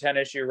 8-issue,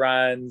 10-issue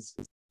runs.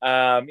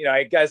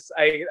 I guess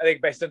I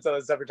think based on some of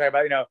the stuff we're talking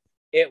about,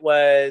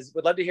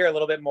 would love to hear a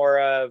little bit more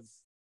of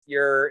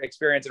your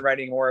experience in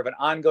writing more of an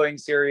ongoing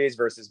series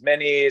versus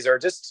minis, or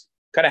just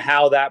kind of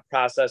how that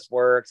process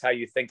works, how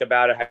you think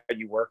about it, how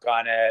you work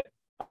on it.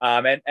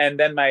 And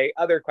then my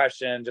other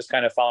question, just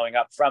kind of following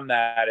up from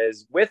that,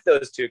 is with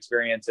those two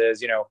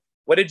experiences,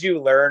 what did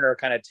you learn or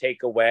kind of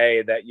take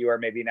away that you are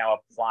maybe now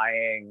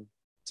applying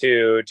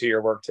to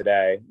your work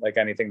today? Like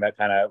anything that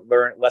kind of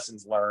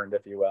lessons learned,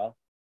 if you will.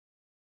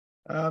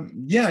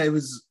 It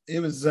was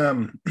it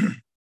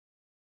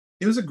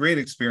was a great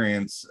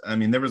experience. I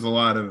mean, there's a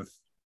lot of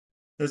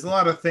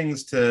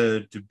things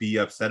to be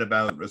upset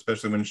about,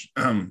 especially when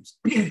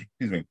excuse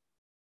me,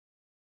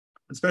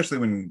 especially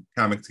when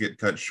comics get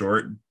cut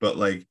short. But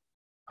like,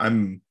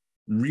 I'm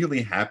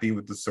really happy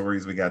with the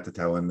stories we got to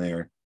tell in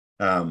there.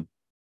 I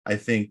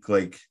think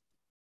like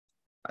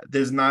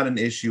there's not an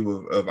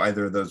issue of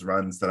either of those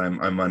runs that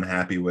I'm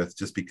unhappy with,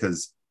 just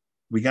because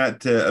we got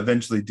to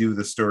eventually do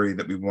the story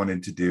that we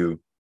wanted to do.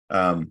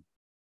 I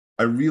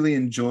really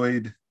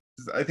enjoyed,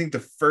 I think the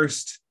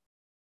first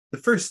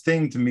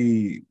thing to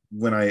me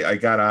when I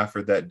got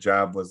offered that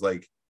job was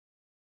like,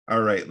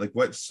 all right, like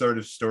what sort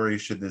of story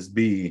should this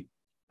be?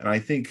 And I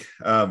think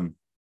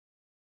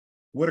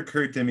what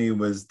occurred to me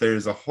was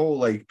there's a whole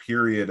like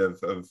period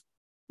of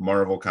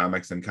Marvel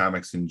comics and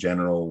comics in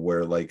general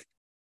where like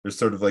there's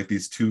sort of like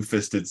these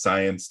two-fisted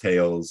science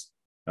tales,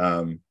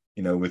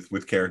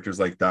 with characters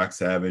like Doc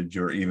Savage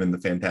or even the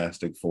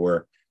Fantastic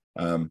Four,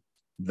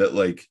 that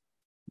like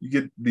you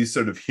get these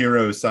sort of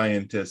hero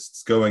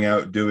scientists going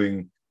out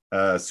doing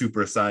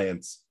super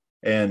science,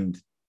 and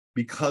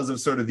because of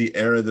sort of the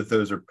era that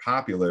those are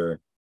popular,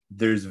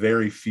 there's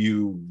very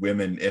few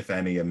women, if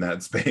any, in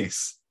that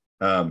space.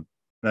 And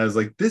I was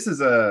like, this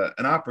is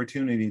an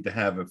opportunity to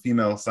have a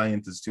female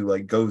scientist who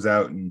like goes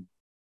out and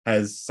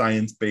has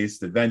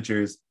science-based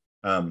adventures.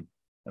 And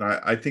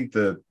I think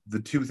the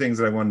two things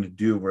that I wanted to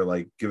do were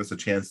like give us a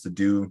chance to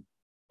do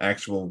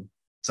actual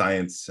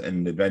science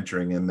and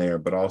adventuring in there,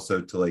 but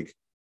also to like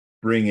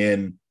bring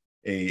in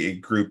a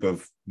group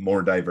of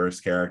more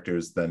diverse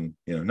characters than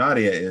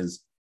Nadia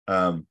is.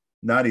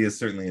 Nadia is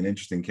certainly an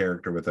interesting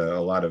character with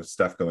a lot of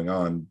stuff going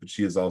on, but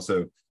she is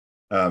also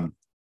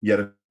yet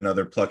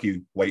another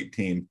plucky white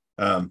teen.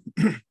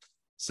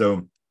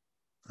 So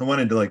I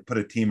wanted to like put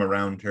a team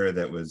around her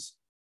that was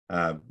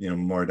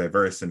more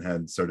diverse and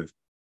had sort of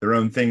their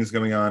own things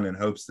going on in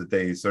hopes that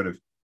they sort of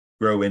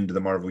grow into the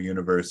Marvel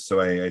universe. So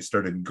I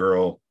started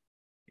Girl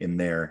in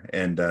there,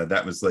 and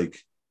that was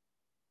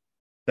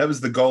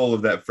the goal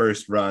of that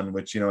first run,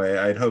 which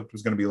I'd hoped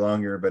was going to be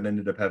longer, but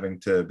ended up having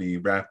to be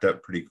wrapped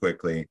up pretty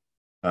quickly.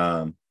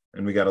 And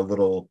we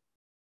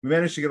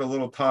managed to get a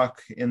little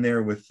talk in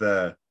there with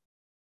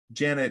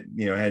Janet.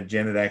 Had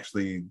Janet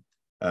actually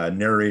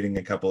narrating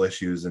a couple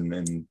issues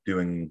and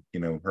doing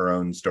her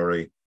own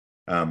story.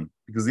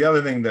 Because the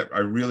other thing that I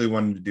really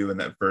wanted to do in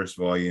that first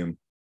volume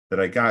that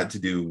I got to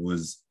do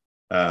was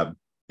it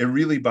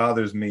really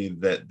bothers me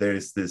that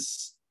there's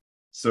this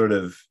sort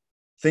of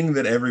thing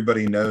that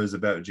everybody knows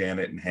about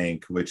Janet and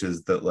Hank, which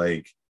is that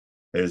like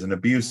there's an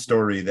abuse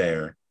story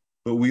there,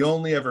 but we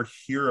only ever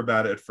hear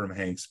about it from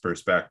Hank's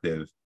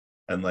perspective.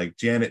 And like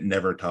Janet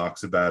never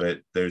talks about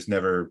it. Janet's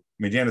never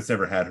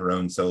had her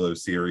own solo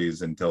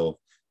series until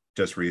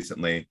just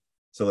recently.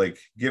 So like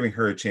giving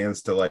her a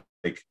chance to like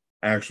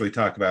actually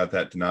talk about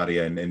that to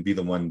Nadia and be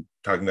the one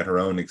talking about her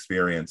own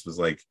experience was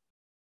like,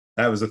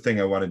 that was a thing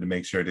I wanted to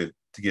make sure to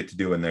get to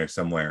do in there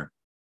somewhere.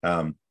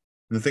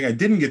 The thing I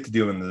didn't get to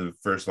do in the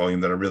first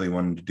volume that I really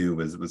wanted to do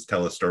was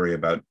tell a story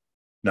about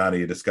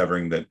Nadia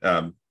discovering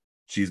that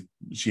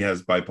she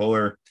has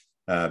bipolar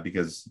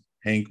because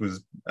Hank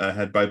has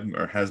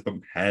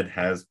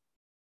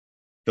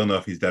don't know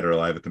if he's dead or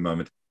alive at the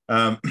moment.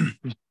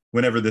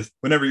 Whenever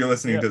you're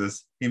listening to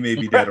this, he may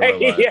be dead or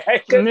alive. Yeah,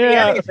 it could be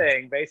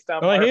anything based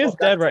on. Well, he is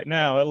dead right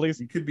now. At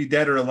least he could be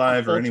dead or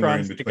alive or anywhere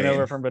in between.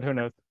 Over from, but who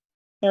knows?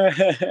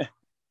 Yeah.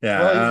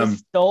 Well, you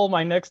just stole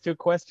my next two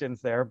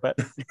questions there, but.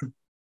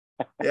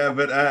 Yeah,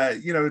 but I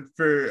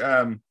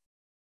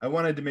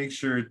wanted to make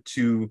sure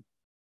to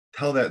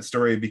tell that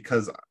story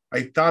because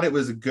I thought it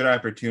was a good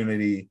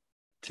opportunity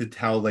to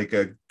tell like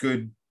a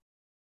good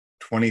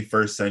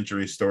 21st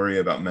century story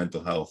about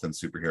mental health and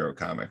superhero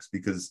comics,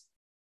 because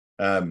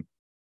the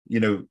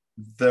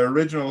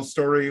original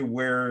story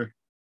where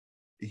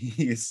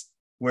he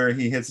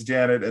hits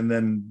Janet and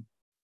then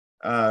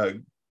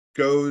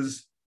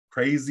goes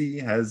crazy,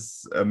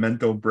 has a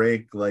mental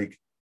break, like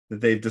that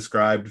they've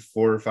described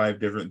 4 or 5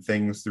 different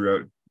things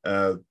throughout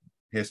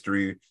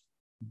history,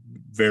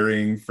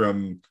 varying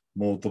from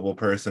multiple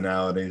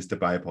personalities to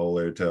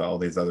bipolar to all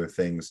these other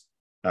things,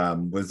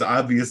 was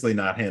obviously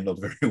not handled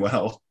very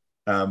well.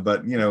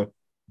 But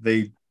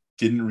they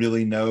didn't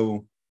really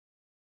know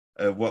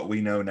what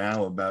we know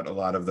now about a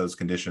lot of those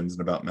conditions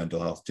and about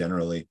mental health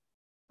generally.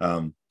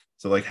 So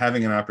like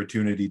having an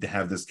opportunity to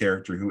have this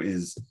character who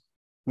is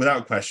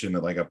without question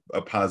like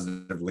a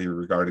positively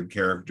regarded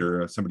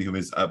character, somebody who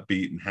is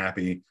upbeat and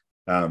happy,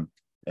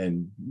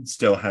 and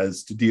still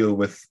has to deal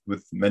with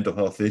mental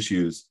health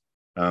issues,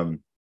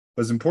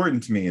 was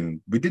important to me.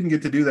 And we didn't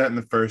get to do that in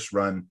the first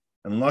run.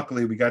 And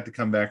luckily we got to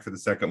come back for the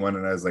second one.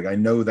 And I was like, I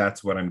know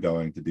that's what I'm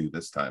going to do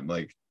this time.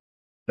 Like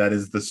that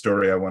is the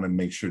story I want to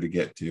make sure to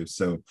get to.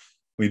 So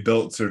we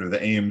built sort of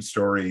the AIM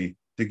story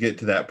to get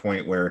to that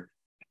point where,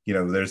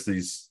 there's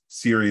these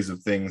series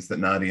of things that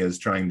Nadia is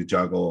trying to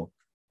juggle.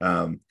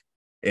 And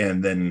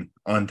then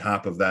on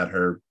top of that,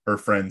 her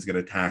friends get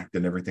attacked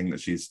and everything that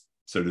she's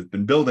sort of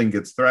been building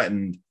gets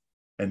threatened.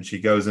 And she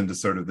goes into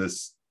sort of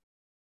this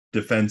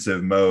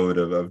defensive mode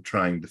of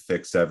trying to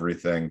fix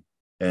everything.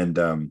 And,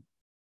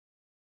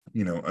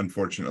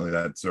 unfortunately,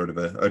 that's sort of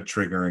a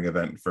triggering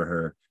event for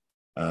her,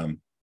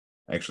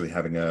 actually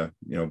having a,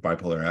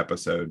 bipolar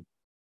episode.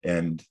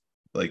 And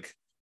like,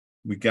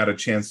 we got a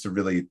chance to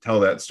really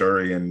tell that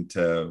story and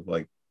to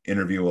like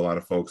interview a lot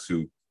of folks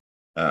who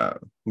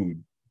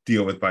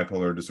deal with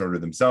bipolar disorder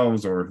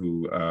themselves, or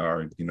who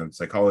are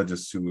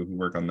psychologists who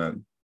work on that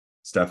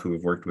stuff, who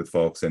have worked with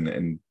folks,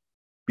 and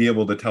be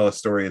able to tell a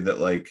story that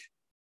like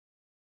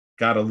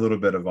got a little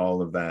bit of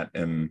all of that,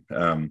 and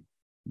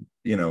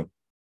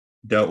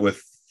dealt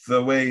with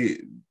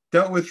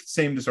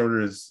same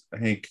disorders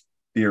Hank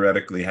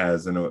theoretically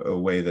has in a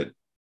way that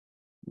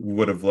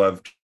would have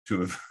loved to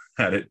have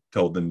had it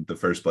told in the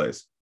first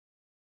place.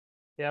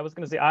 Yeah, I was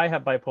going to say I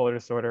have bipolar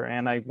disorder,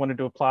 and I wanted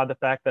to applaud the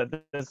fact that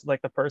this is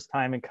like the first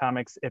time in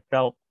comics it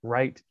felt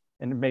right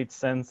and it made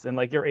sense. And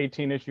like your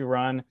 18-issue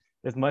run,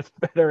 is much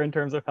better in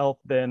terms of health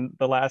than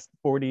the last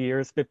 40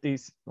 years, 50,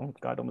 oh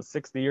God, almost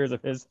 60 years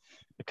of his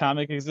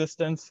comic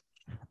existence.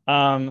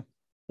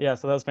 Yeah,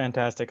 so that was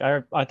fantastic.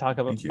 I talk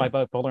about my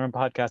bipolar in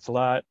podcast a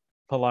lot.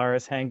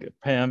 Polaris, Hank,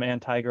 Pym,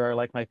 and Tiger are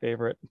like my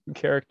favorite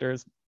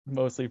characters,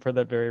 mostly for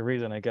that very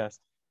reason, I guess.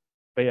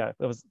 But yeah,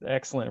 it was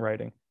excellent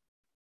writing.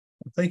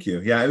 Thank you.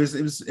 Yeah, it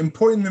was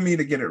important to me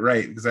to get it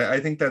right, because I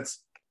think that's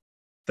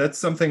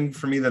something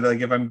for me that,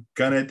 like, if I'm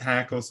gonna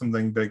tackle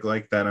something big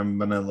like that, I'm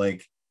gonna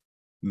like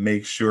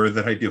make sure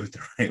that I do it the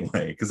right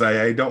way, because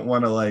I don't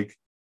want to like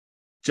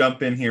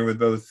jump in here with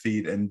both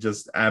feet and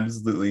just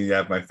absolutely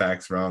have my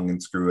facts wrong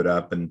and screw it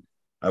up. And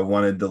I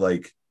wanted to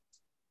like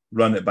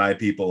run it by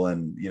people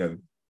and, you know,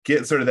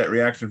 get sort of that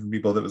reaction from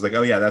people that was like,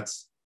 oh yeah,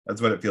 that's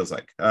what it feels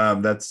like.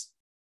 That's,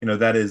 you know,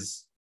 that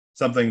is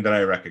something that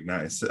I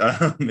recognize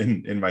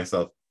in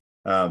myself.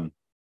 You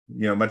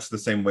know, much the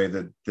same way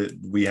that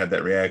we had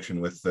that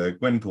reaction with the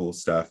Gwenpool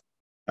stuff,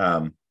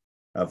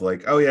 of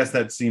like, oh yes,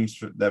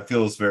 that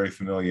feels very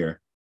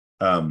familiar.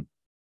 And,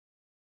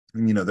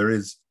 you know, there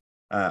is,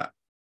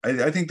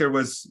 I think there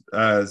was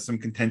some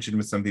contention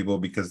with some people,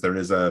 because there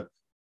is a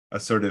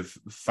sort of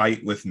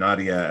fight with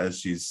Nadia as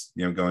she's,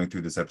 you know, going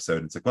through this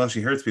episode. It's like, well, she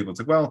hurts people. It's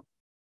like, well,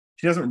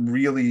 she doesn't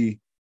really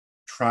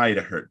try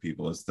to hurt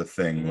people is the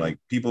thing. Mm-hmm. Like,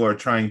 people are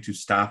trying to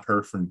stop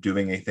her from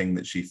doing a thing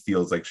that she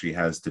feels like she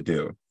has to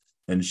do,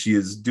 and she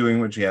is doing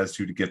what she has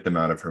to get them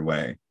out of her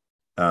way.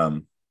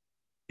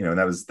 You know, and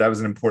that was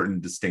an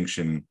important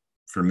distinction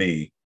for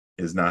me,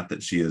 is not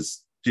that she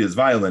is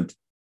violent,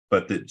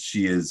 but that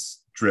she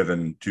is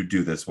driven to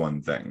do this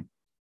one thing,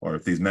 or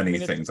these many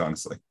things,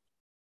 honestly.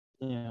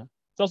 Yeah.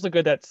 It's also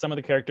good that some of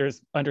the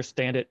characters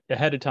understand it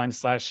ahead of time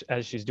 /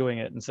 as she's doing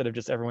it, instead of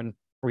just everyone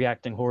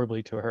reacting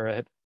horribly to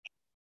her,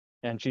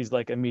 and she's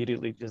like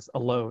immediately just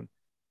alone.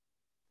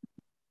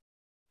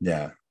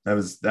 Yeah, that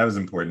was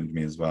important to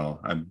me as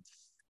well.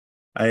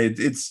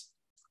 It's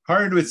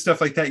hard with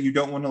stuff like that. You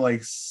don't want to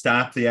like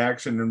stop the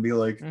action and be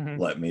like,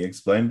 let me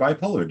explain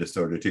bipolar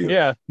disorder to you.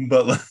 Yeah.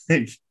 But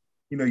like,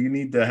 you know, you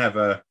need to have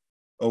a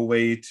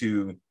way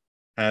to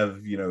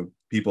have, you know,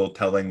 people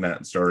telling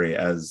that story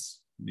as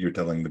you're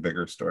telling the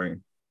bigger story.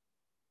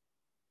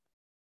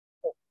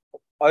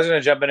 I was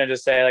going to jump in and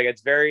just say, like,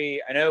 it's very,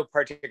 I know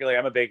particularly,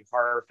 I'm a big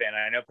horror fan,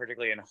 and I know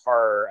particularly in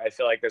horror, I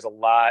feel like there's a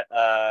lot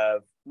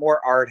of more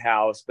art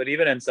house, but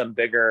even in some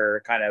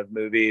bigger kind of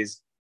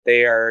movies,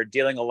 they are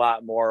dealing a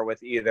lot more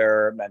with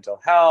either mental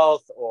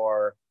health,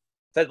 or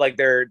that like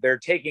they're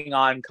taking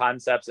on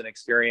concepts and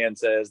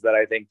experiences that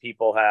I think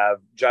people have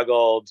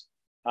juggled,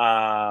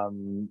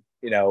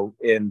 you know,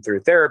 through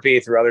therapy,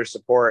 through other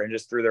support, and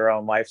just through their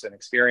own lives and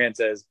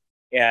experiences,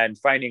 and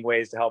finding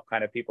ways to help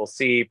kind of people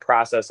see,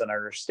 process, and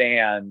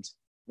understand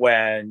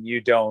when you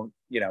don't,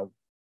 you know,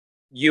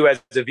 you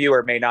as a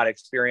viewer may not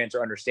experience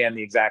or understand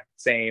the exact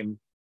same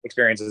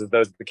experiences as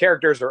those the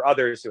characters or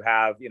others who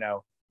have, you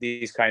know,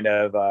 these kind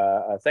of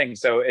things.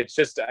 So it's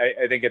just,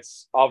 I think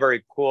it's all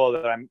very cool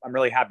that I'm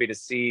really happy to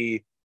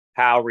see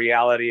how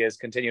reality is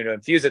continuing to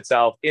infuse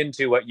itself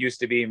into what used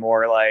to be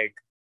more like,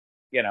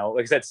 you know,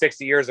 like I said,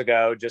 60 years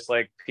ago, just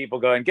like people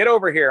going, get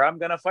over here, I'm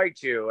going to fight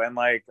you. And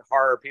like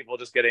horror people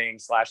just getting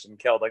slashed and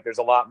killed. Like there's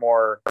a lot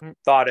more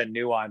thought and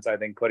nuance, I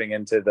think, putting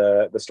into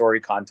the story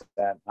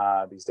content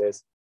these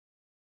days.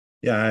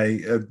 Yeah,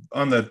 I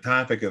on the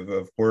topic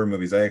of horror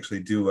movies, I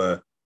actually do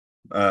a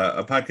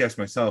podcast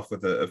myself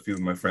with a few of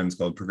my friends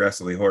called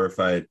Progressively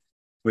Horrified,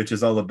 which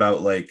is all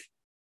about like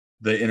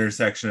the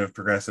intersection of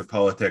progressive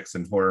politics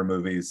and horror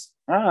movies.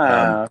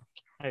 Nice.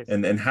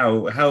 And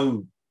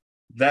how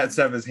that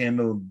stuff is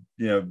handled,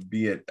 you know,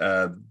 be it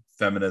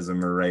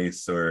feminism or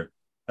race or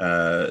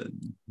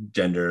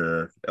gender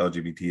or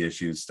LGBT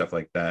issues, stuff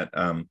like that.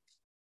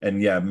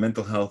 And yeah,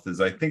 mental health is,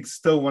 I think,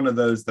 still one of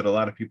those that a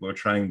lot of people are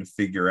trying to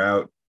figure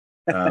out.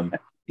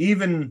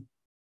 Even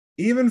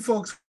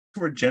folks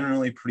who are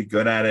generally pretty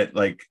good at it,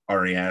 like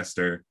Ari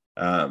Aster.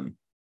 You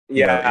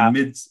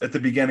know, at the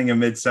beginning of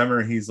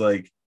Midsummer, he's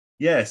like,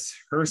 yes,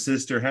 her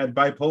sister had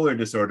bipolar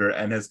disorder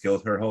and has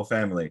killed her whole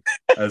family.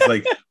 I was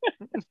like,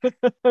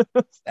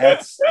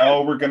 that's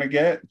all we're gonna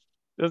get?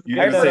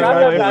 I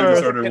forgot that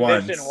disorder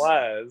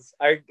once.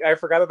 I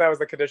forgot that was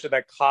the condition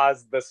that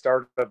caused the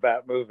start of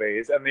that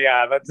movie. And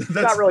yeah, that's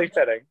not really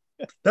fitting.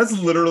 That's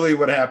literally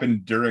what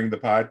happened during the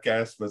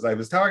podcast. Was I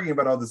was talking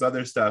about all this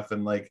other stuff,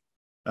 and like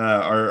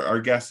our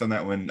guest on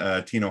that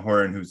one, Tina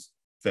Horan, who's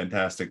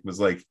fantastic, was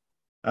like,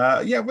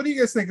 yeah, what do you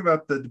guys think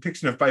about the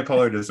depiction of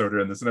bipolar disorder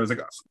in this? And I was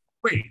like, oh,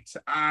 wait,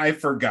 I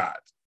forgot.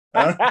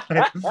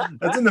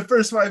 That's in the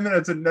first 5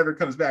 minutes and never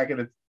comes back, and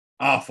it's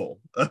awful.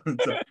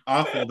 It's an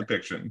awful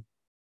depiction.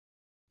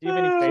 Do you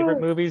have any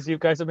favorite movies you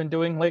guys have been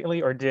doing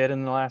lately, or did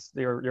in the last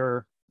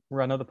your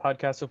run of the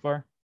podcast so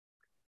far?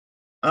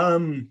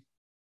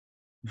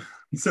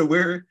 So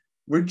we're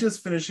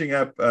just finishing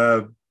up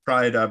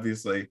Pride,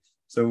 obviously.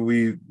 So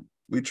we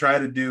try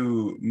to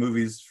do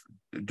movies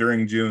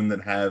during June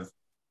that have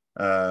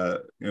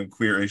you know,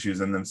 queer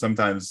issues in them.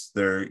 Sometimes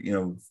they're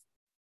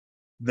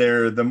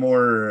the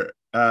more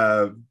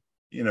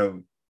you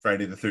know,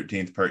 Friday the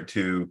 13th Part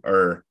 2,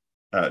 or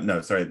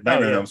No, sorry,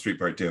 Nightmare on Elm Street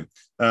Part 2.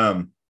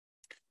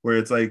 Where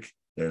it's like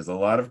there's a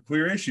lot of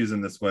queer issues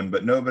in this one,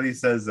 but nobody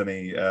says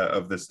any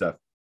of this stuff.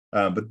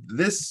 But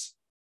this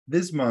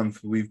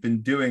month we've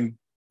been doing,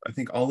 I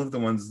think all of the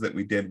ones that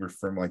we did were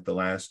from like the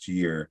last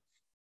year.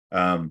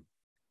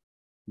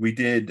 We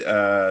did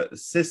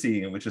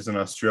Sissy, which is an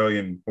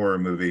Australian horror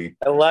movie.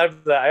 I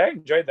loved that. I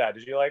enjoyed that.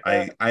 Did you like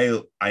that?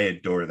 I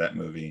adore that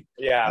movie.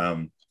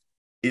 Yeah.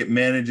 It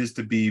manages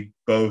to be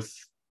both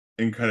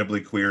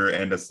incredibly queer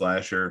and a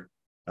slasher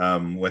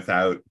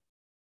without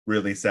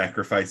really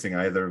sacrificing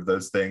either of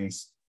those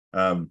things.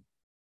 And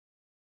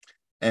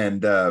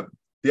the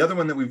other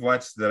one that we've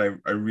watched that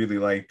I really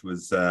liked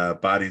was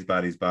Bodies,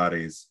 Bodies,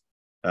 Bodies,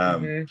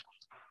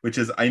 which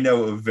is, I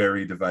know, a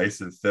very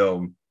divisive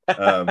film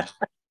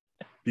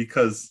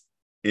because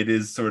it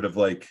is sort of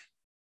like,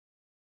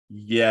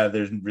 yeah,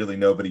 there's really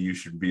nobody you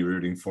should be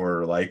rooting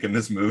for or like in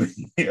this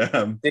movie.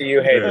 Do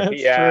you hate it?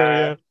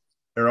 Yeah.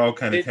 They're all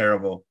kind of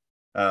terrible.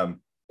 But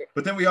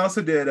then we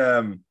also did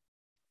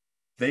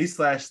They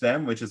 /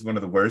 Them, which is one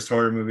of the worst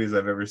horror movies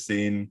I've ever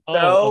seen.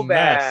 So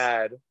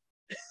bad.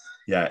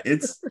 Yeah,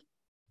 it's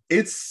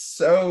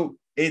so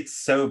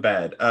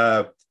bad.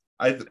 I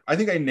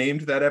think I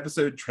named that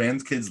episode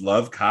 "Trans Kids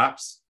Love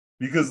Cops"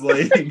 because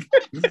like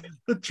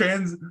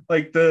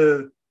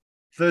the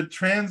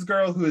trans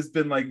girl who has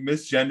been like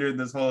misgendered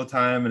this whole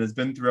time and has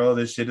been through all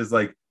this shit is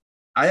like,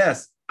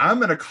 I'm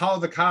gonna call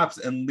the cops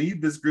and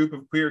lead this group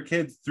of queer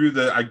kids through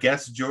the, I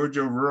guess,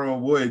 Georgia rural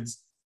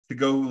woods to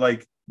go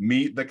like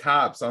meet the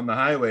cops on the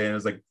highway. And I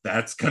was like,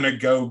 that's gonna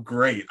go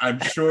great.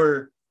 I'm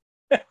sure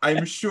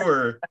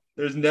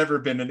there's never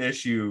been an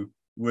issue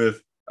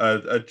with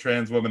a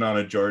trans woman on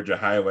a Georgia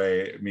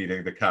highway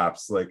meeting the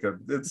cops. Like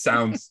it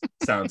sounds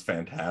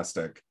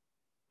fantastic.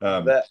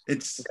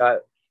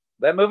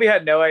 That movie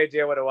had no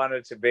idea what it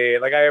wanted to be.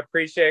 Like, I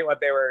appreciate what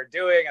they were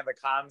doing and the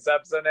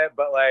concepts in it,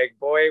 but like,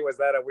 boy, was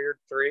that a weird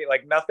three.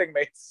 Like, nothing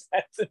made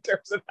sense in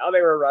terms of how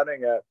they were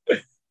running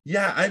it.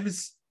 Yeah,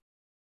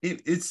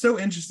 it's so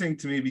interesting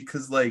to me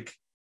because like,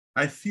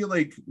 I feel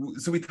like,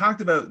 so we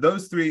talked about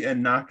those three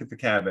and Knock at the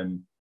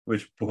Cabin,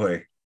 which,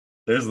 boy,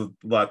 there's a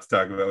lot to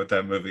talk about with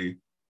that movie.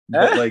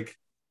 But like,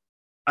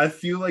 I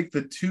feel like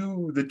the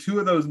two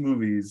of those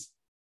movies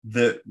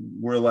that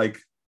were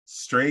like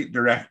straight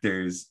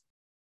directors,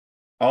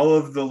 all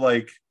of the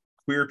like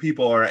queer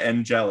people are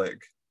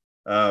angelic.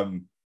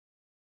 And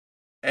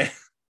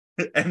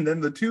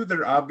then the two that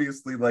are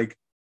obviously like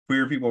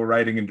queer people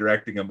writing and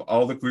directing them,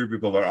 all the queer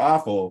people are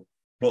awful,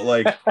 but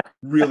like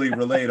really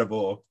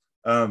relatable.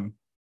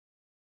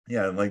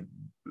 Yeah, like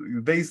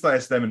They /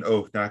 Them and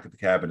Knock at the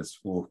Cabin is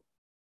cool.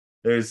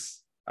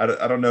 I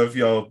don't know if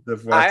y'all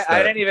have watched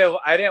that.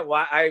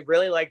 I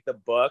really like the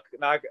book,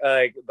 not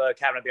like the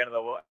Cabin at the End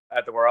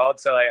of the World.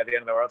 So like at the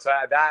end of the world. So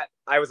that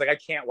I was like, I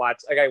can't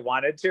watch. Like I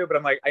wanted to, but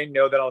I'm like, I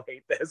know that I'll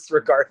hate this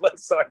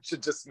regardless. So I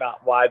should just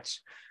not watch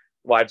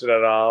it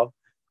at all.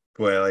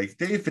 Boy, like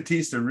Dave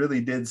Bautista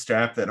really did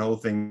strap that whole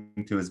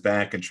thing to his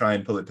back and try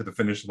and pull it to the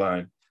finish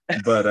line,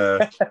 but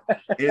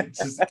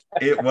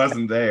it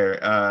wasn't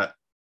there.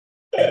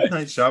 M.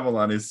 Night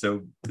Shyamalan is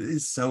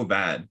so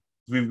bad.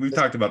 We've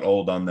talked about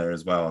Old on there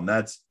as well, and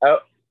that's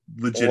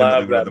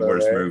legitimately one of the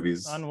worst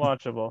movies.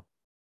 Unwatchable.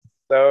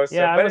 So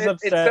yeah, but I was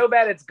upset. It's so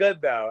bad it's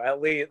good though.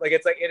 At least like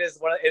it's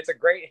a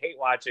great hate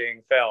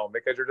watching film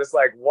because you're just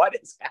like, what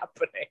is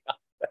happening?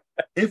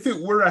 If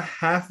it were a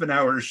half an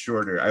hour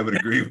shorter, I would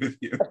agree with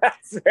you.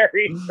 That's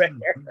very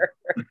fair.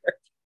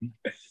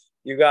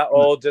 You got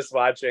old just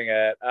watching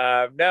it.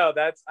 No,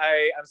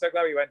 I'm so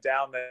glad we went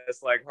down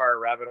this like horror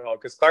rabbit hole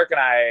because Clark and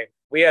I,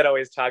 we had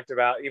always talked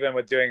about, even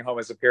with doing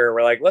Homo Superior,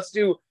 we're like, let's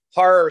do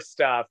horror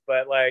stuff,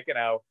 but like, you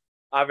know,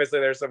 obviously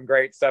there's some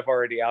great stuff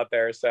already out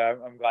there, so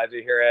I'm glad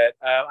to hear it.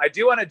 I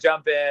do want to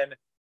jump in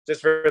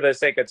just for the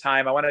sake of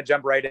time. I want to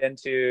jump right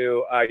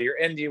into your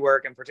indie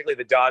work and particularly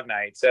the Dog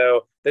Night.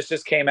 So this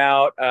just came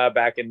out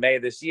back in May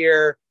this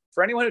year.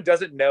 For anyone who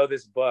doesn't know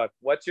this book,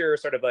 what's your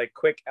sort of like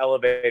quick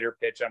elevator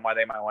pitch on why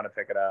they might want to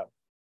pick it up?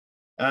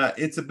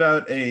 It's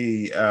about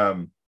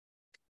a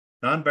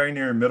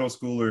non-binary middle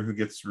schooler who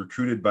gets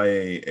recruited by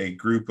a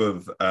group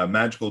of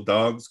magical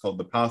dogs called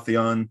the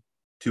Pantheon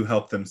to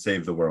help them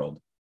save the world.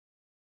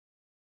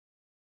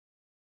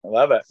 I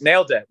love it.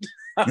 Nailed it.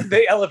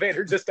 The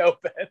elevator just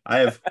opened.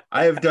 I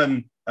have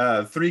done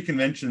 3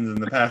 conventions in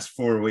the past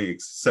 4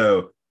 weeks,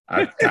 so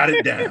I've got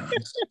it down.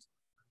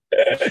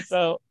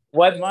 So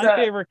what's my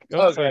favorite?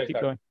 Sorry, keep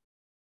going.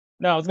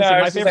 No, I was gonna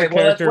say my favorite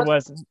character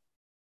was.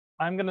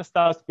 I'm gonna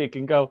stop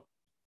speaking. Go.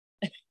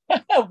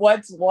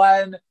 What's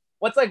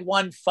like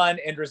one fun,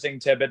 interesting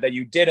tidbit that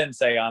you didn't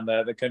say on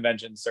the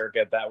convention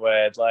circuit that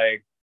would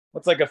like?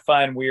 What's like a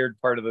fun, weird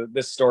part of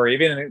this story,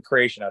 even in the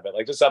creation of it,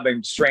 like just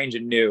something strange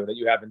and new that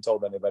you haven't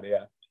told anybody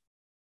yet?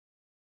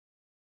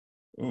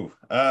 Ooh,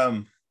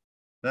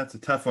 that's a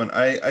tough one.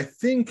 I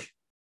think,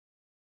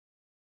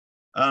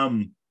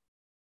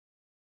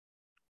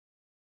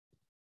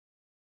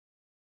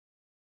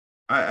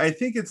 I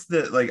think it's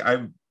that like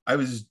I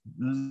was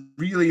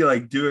really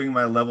like doing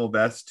my level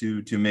best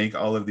to make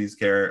all of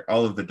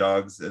the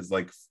dogs as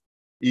like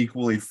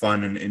equally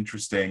fun and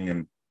interesting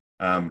and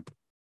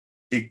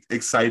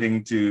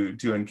exciting to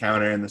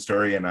encounter in the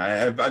story. And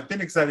I've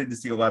been excited to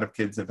see a lot of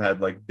kids have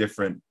had like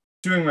different,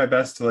 doing my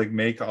best to like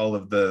make all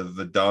of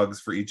the dogs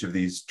for each of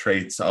these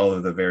traits, all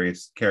of the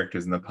various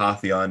characters in the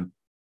Pantheon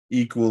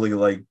equally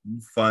like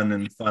fun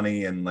and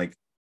funny and like,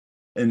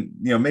 and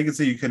make it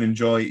so you can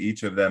enjoy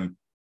each of them.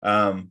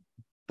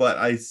 But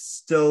I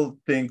still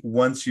think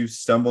once you've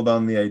stumbled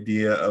on the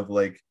idea of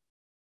like,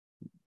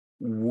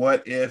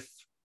 what if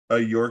a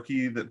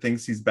Yorkie that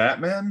thinks he's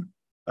Batman?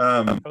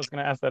 I was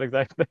going to ask that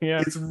exact thing.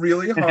 Yeah, it's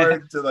really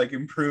hard to like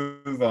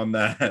improve on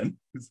that.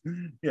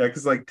 Yeah,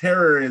 because like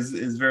Terror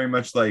is very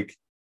much like,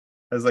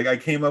 as like I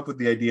came up with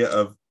the idea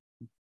of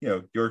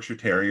Yorkshire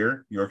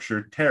Terrier,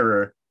 Yorkshire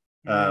Terror.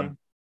 I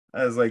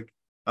was like,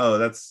 oh,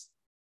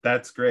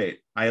 that's great.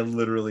 I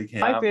literally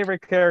can't. My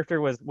favorite character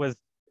was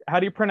how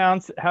do you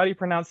pronounce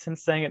him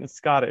saying it in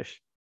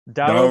Scottish?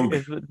 Dog.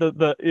 Is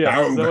the yeah.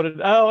 Dog. Is that what it,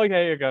 oh,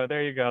 okay,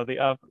 there you go.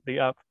 The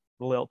up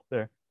lilt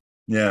there.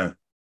 Yeah.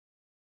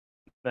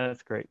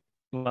 That's great.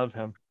 Love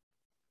him.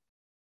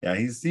 Yeah,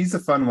 he's a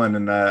fun one,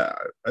 and I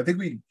think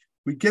we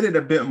get it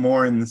a bit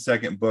more in the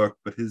second book,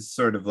 but his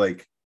sort of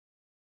like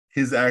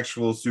his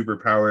actual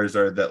superpowers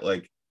are that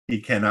like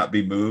he cannot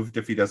be moved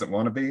if he doesn't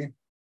want to be.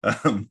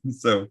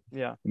 So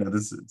yeah,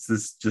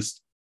 this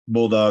just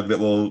bulldog that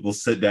will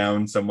sit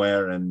down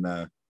somewhere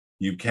and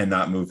you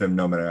cannot move him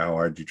no matter how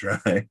hard you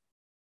try.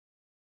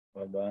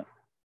 Love that.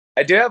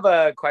 I do have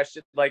a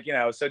question, like,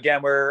 so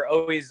again, we're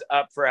always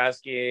up for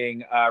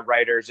asking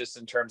writers just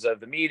in terms of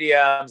the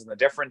mediums and the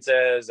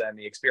differences and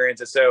the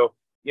experiences. So,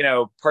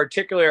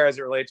 particularly as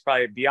it relates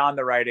probably beyond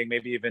the writing,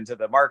 maybe even to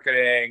the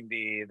marketing,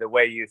 the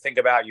way you think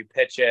about, you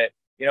pitch it,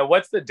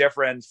 what's the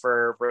difference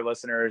for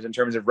listeners in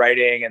terms of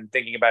writing and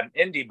thinking about an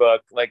indie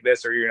book like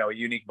this, or, a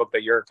unique book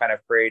that you're kind of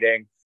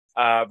creating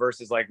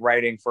versus like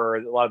writing for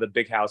a lot of the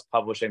big house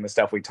publishing, the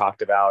stuff we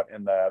talked about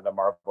in the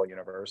Marvel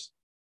universe?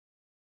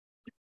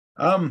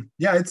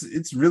 Yeah,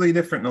 it's really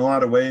different in a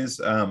lot of ways.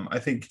 I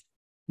think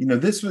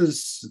this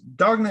was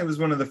Dog Night was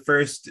one of the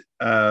first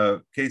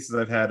cases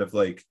I've had of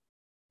like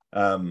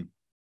a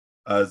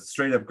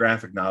straight up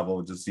graphic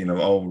novel, just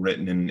all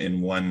written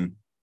in one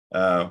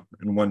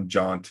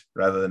jaunt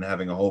rather than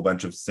having a whole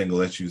bunch of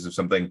single issues of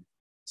something.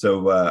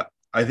 So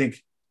I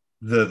think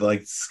the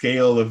like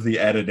scale of the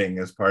editing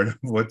is part of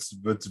what's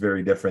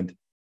very different,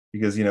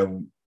 because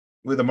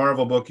with a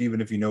Marvel book, even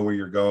if you know where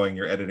you're going,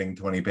 you're editing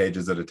 20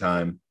 pages at a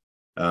time.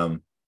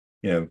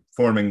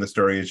 Forming the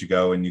story as you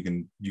go, and you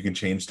can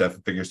change stuff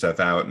and figure stuff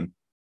out. And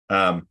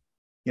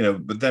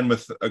but then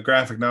with a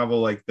graphic novel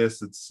like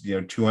this, it's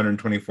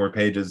 224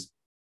 pages.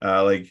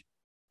 Like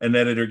an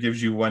editor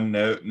gives you one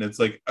note, and it's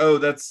like, oh,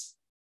 that's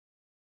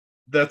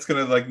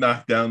gonna like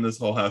knock down this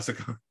whole house of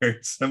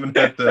cards. I'm gonna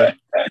have to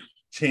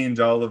change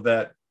all of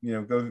that.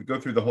 Go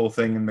through the whole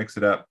thing and mix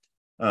it up.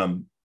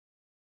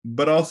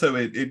 But also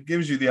it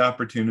gives you the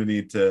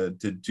opportunity to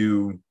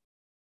do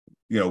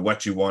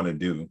what you want to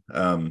do.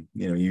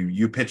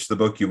 You pitch the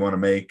book you want to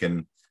make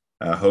and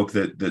hope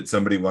that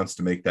somebody wants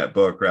to make that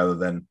book, rather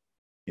than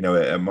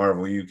at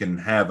Marvel you can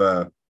have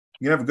a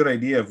good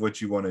idea of what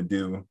you want to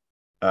do.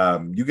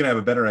 You can have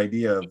a better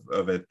idea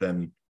of it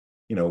than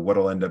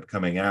what'll end up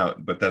coming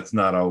out, but that's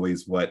not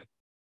always what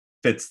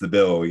fits the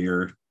bill.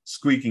 You're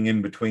squeaking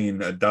in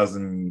between a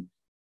dozen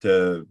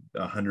to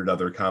 100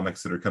 other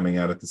comics that are coming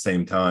out at the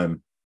same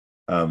time,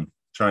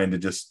 trying to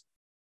just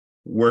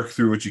work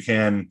through what you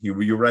can.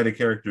 You write a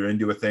character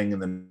into a thing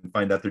and then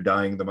find out they're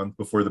dying the month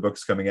before the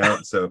book's coming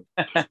out, so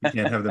you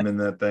can't have them in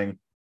that thing,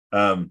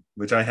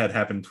 which I had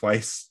happen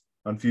twice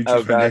on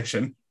Future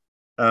Foundation.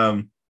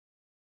 Yeah,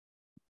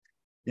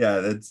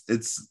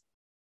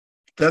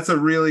 that's a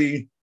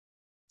really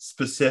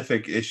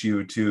specific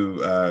issue to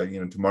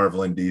to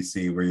Marvel and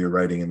DC, where you're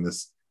writing in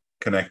this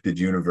connected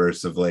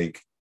universe of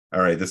like,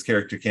 all right, this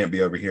character can't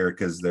be over here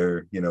because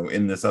they're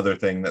in this other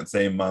thing that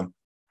same month.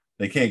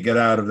 They can't get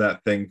out of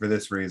that thing for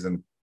this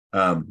reason.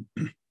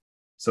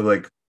 So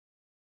like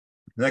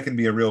that can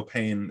be a real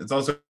pain. It's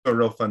also a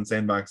real fun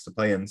sandbox to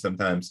play in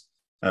sometimes.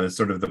 It's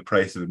sort of the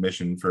price of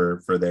admission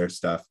for their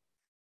stuff.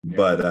 Yeah.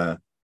 But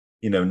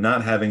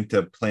not having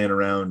to plan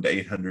around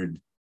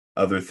 800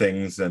 other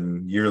things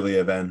and yearly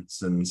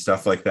events and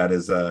stuff like that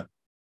is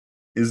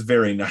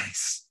very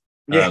nice.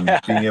 Yeah.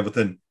 Being able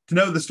to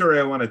know the story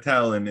I want to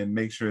tell and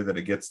make sure that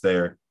it gets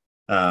there.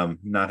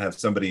 Not have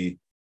somebody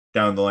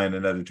down the line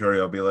in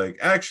editorial be like,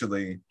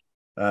 actually,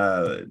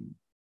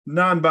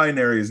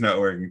 non-binary is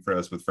not working for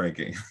us with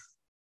Frankie.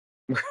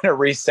 We're gonna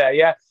reset.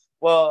 Yeah.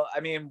 Well,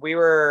 I mean, we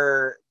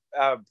were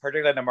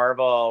particularly in the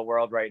Marvel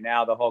world right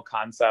now, the whole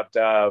concept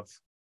of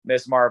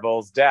Miss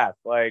Marvel's death,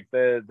 like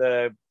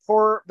the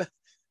poor,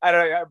 I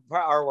don't know,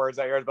 our words,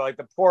 not yours, but like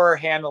the poor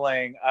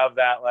handling of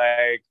that.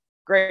 Like,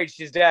 great,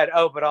 she's dead.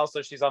 Oh, but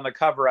also she's on the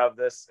cover of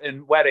this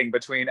in wedding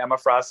between Emma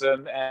Frost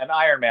and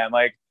Iron Man.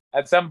 Like,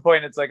 at some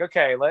point, it's like,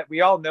 okay,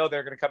 we all know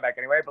they're going to come back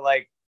anyway, but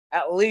like,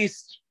 at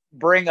least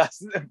bring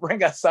us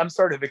some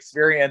sort of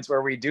experience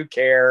where we do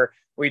care,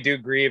 we do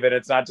grieve, and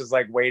it's not just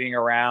like waiting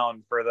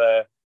around for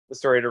the the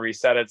story to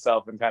reset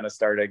itself and kind of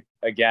start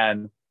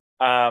again.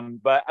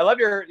 But I love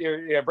your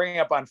bringing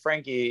up on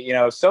Frankie.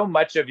 So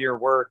much of your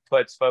work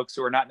puts folks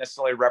who are not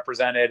necessarily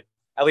represented,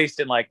 at least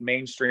in like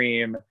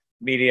mainstream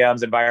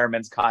mediums,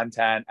 environments,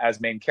 content,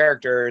 as main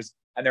characters,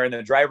 and they're in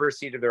the driver's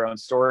seat of their own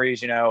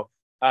stories.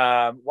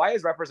 Why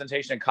is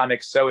representation in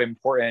comics so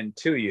important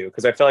to you?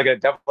 Because I feel like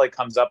it definitely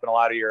comes up in a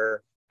lot of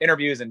your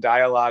interviews and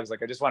dialogues.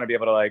 Like, I just want to be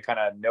able to like kind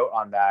of note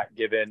on that,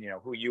 given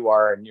who you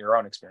are and your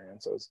own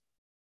experiences.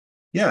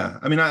 Yeah,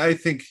 I mean, I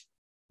think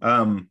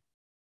one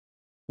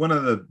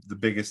of the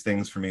biggest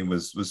things for me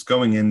was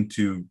going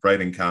into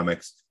writing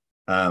comics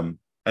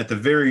at the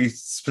very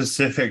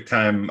specific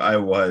time I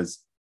was.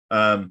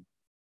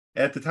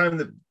 At the time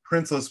that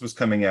Princeless was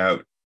coming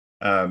out,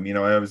 I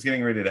was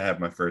getting ready to have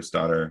my first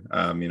daughter.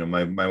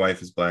 My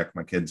wife is Black,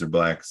 my kids are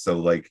Black, so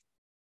like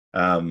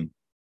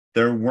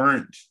there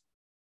weren't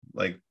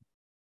like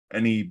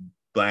any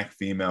Black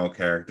female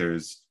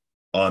characters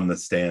on the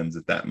stands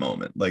at that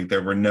moment. Like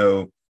there were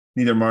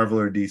neither Marvel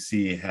or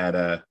DC had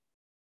a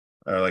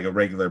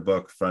regular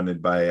book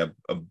fronted by a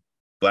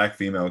Black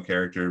female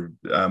character.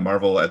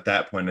 Marvel at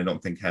that point, I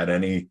don't think had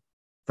any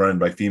fronted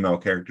by female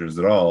characters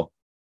at all.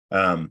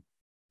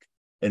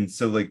 And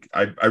so like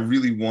I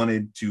really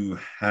wanted to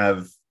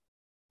have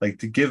like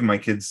to give my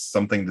kids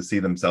something to see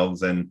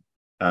themselves in,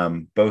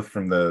 both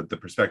from the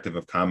perspective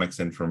of comics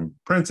and from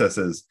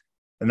princesses.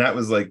 And that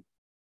was like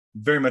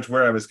very much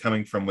where I was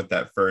coming from with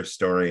that first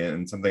story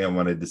and something I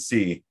wanted to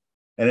see.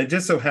 And it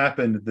just so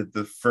happened that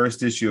the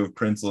first issue of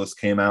Princeless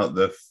came out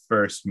the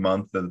first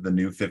month of the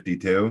New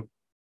 52,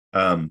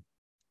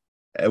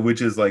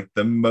 which is like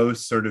the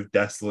most sort of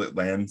desolate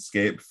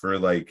landscape for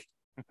like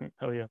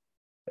oh yeah,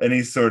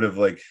 any sort of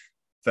like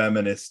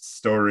feminist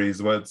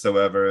stories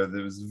whatsoever.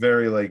 It was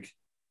very like,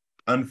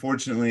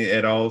 unfortunately,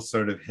 it all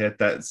sort of hit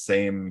that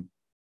same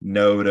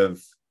note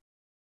of,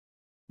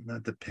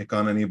 not to pick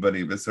on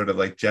anybody, but sort of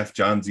like Jeff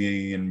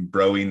Johnsy and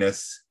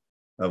broiness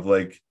of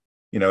like,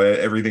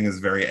 everything is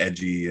very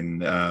edgy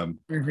and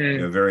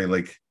very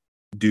like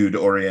dude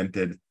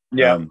oriented.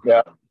 Yeah. And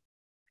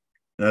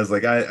I was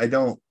like, I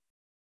don't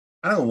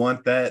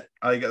want that.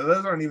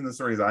 Those aren't even the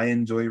stories I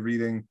enjoy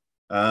reading.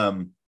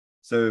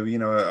 So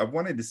I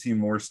wanted to see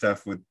more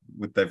stuff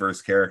with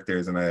diverse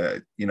characters, and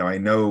I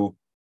know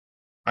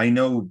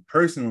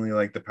personally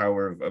like the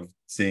power of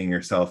seeing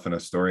yourself in a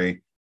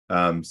story.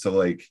 So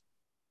like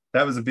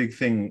that was a big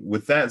thing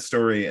with that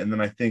story. And then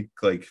I think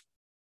like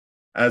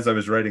as I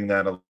was writing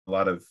that, a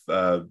lot of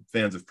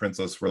fans of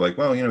Princeless were like,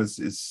 well,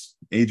 is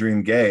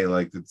Adrian gay?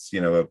 Like it's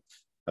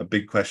a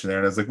big question there.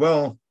 And I was like,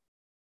 well,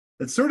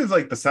 it's sort of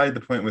like beside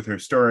the point with her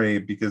story,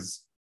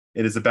 because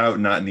it is about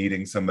not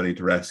needing somebody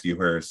to rescue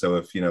her. So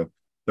if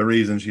the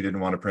reason she didn't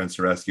want a prince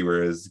to rescue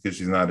her is because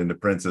she's not into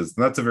princes,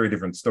 that's a very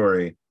different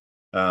story.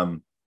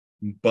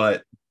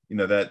 But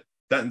that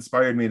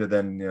inspired me to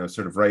then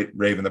sort of write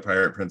Raven the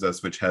Pirate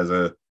Princess, which has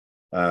a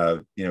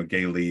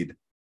gay lead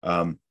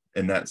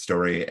in that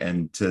story,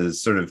 and to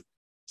sort of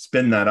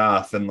spin that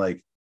off. And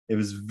like it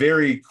was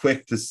very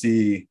quick to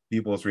see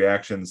people's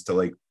reactions to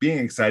like being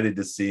excited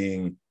to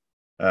seeing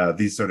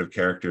these sort of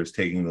characters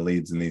taking the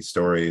leads in these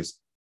stories.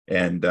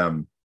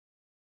 And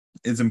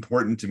it's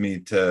important to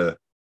me to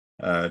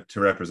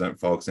represent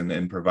folks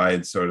and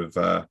provide sort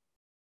of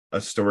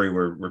a story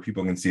where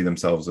people can see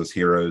themselves as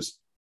heroes.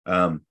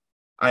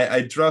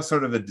 I draw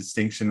sort of a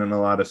distinction in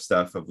a lot of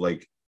stuff of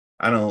like,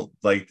 I don't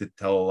like to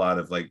tell a lot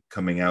of like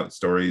coming out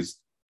stories,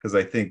 because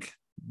I think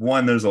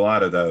one, there's a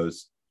lot of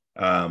those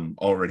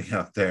already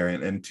out there,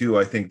 and two,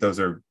 I think those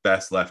are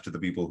best left to the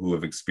people who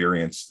have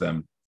experienced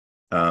them.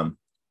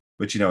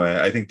 Which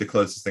I think the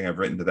closest thing I've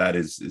written to that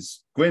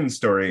is Gwen's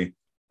story,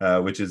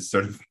 which is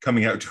sort of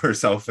coming out to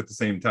herself at the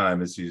same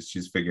time as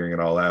she's figuring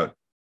it all out,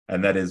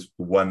 and that is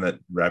one that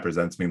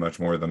represents me much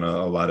more than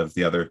a lot of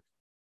the other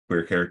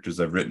queer characters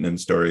I've written in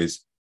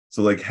stories.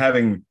 So like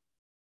having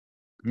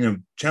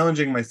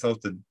challenging myself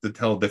to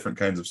tell different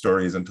kinds of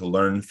stories and to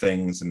learn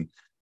things, and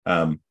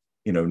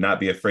not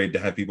be afraid to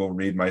have people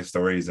read my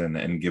stories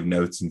and give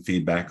notes and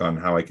feedback on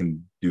how I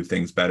can do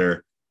things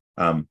better,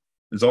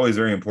 is always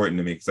very important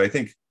to me, because I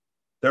think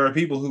there are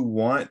people who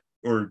want,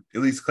 or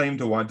at least claim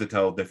to want, to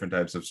tell different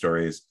types of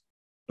stories,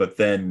 but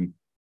then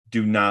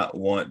do not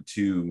want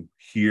to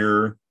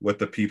hear what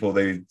the people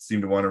they seem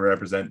to want to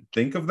represent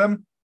think of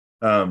them.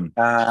 And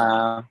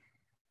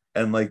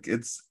like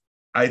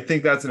I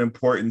think that's an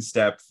important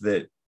step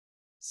that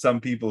some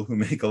people who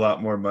make a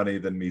lot more money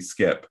than me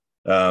skip.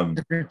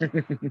 And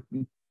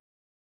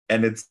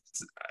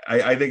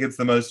I think it's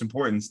the most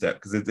important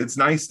step, because it's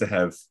nice to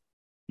have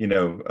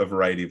a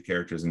variety of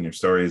characters in your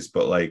stories,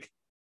 but like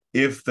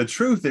if the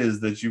truth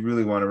is that you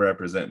really want to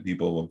represent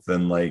people,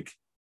 then like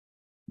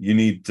you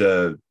need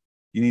to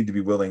be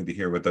willing to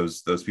hear what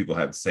those people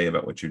have to say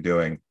about what you're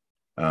doing,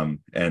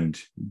 and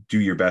do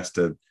your best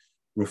to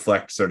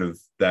reflect sort of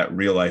that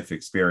real life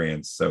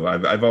experience. So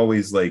I've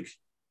always like,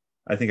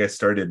 I think I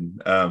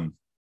started from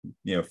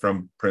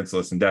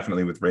Princeless, and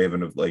definitely with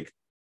Raven, of like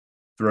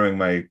throwing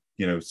my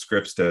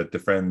scripts to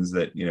friends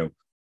that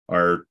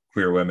are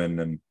queer women,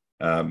 and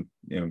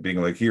being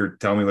like, here,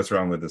 tell me what's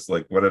wrong with this.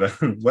 Like, what did I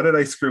what did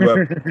I screw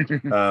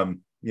up?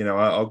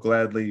 I'll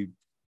gladly,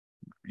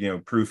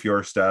 proof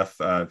your stuff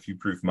if you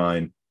proof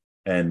mine.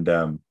 And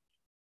and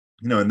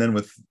then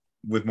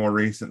with more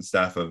recent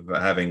stuff of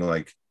having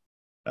like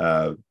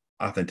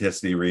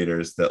authenticity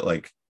readers that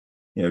like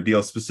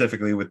deal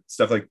specifically with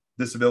stuff like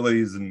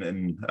disabilities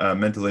and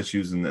mental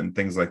issues and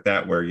things like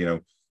that,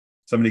 where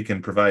somebody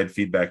can provide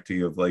feedback to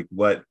you of like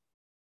what,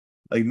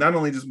 like not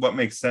only just what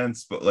makes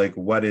sense, but like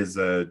what is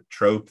a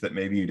trope that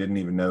maybe you didn't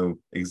even know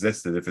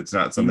existed, if it's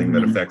not something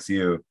that affects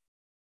you.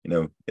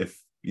 If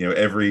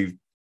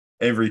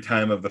every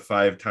time of the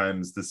 5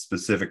 times the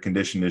specific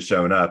condition has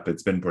shown up,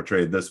 it's been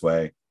portrayed this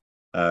way.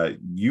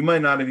 You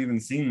might not have even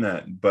seen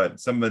that, but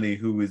somebody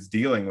who is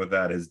dealing with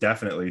that has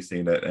definitely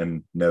seen it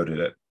and noted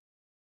it.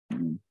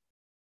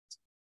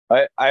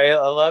 I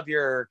love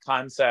your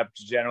concept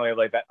generally of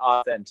like that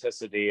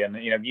authenticity, and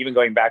even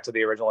going back to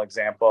the original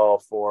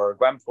example for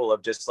Gwenpool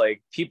of just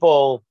like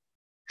people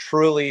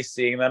truly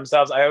seeing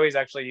themselves. I always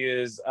actually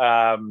use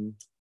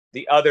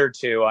the other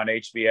 2 on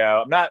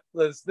HBO. I'm not,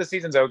 this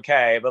season's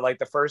okay, but like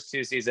the first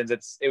 2 seasons,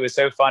 it was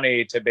so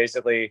funny to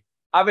basically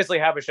obviously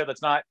have a show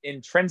that's not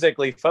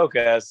intrinsically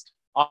focused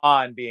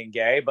on being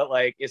gay, but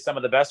like is some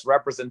of the best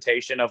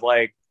representation of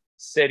like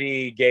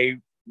city gay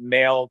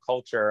male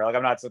culture. Like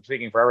I'm not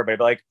speaking for everybody,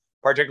 but like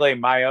particularly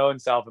my own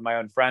self and my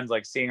own friends,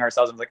 like seeing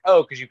ourselves and like,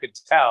 oh, because you could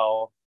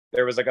tell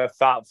there was like a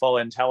thoughtful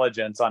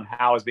intelligence on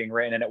how it was being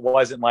written. And it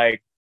wasn't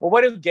like, well,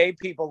 what do gay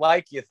people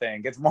like, you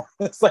think? It's more,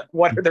 it's like,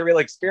 what are the real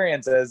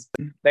experiences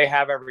they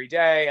have every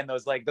day? And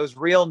those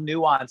real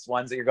nuanced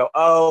ones that you go,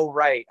 oh,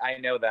 right, I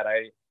know that.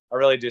 I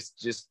really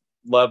just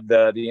love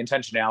the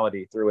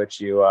intentionality through which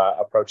you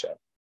approach it.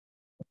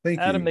 Thank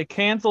you. Adam, they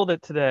canceled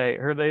it today.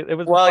 It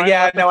was well,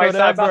 yeah, no, I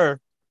saw.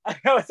 I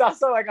know it's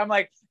also like, I'm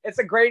like, it's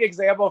a great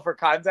example for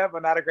concept,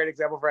 but not a great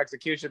example for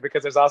execution,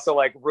 because there's also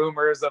like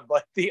rumors of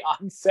like the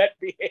on-set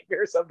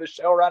behaviors of the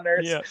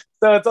showrunners. Yeah.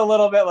 So it's a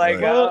little bit like,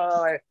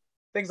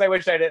 things I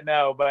wish I didn't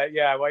know. But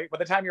yeah, by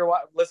the time you're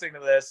listening to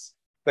this,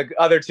 the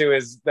other 2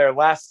 their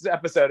last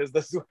episode is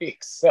this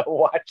week. So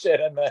watch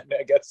it and then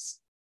I guess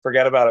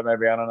forget about it.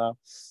 Maybe, I don't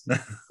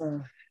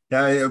know.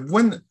 Yeah,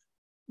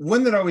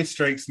 one that always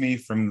strikes me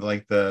from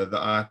like the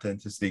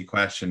authenticity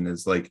question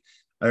is like,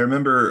 I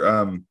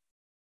remember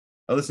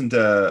I listened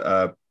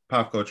to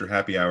Pop Culture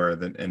Happy Hour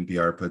that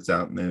NPR puts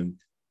out, and then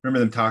remember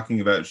them talking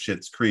about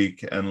Schitt's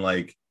Creek, and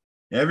like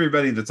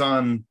everybody that's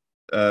on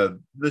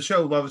the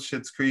show loves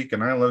Schitt's Creek,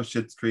 and I love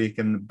Schitt's Creek,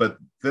 but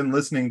then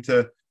listening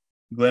to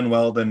Glenn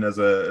Weldon as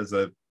a as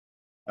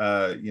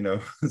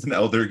an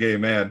elder gay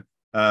man,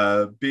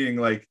 being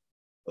like,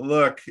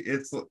 look,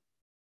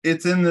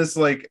 it's in this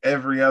like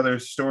every other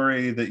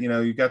story that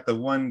you got the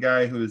one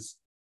guy who's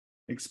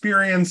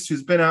experienced,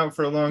 who's been out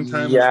for a long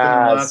time, who's been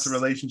in lots of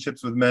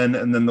relationships with men,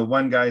 and then the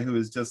one guy who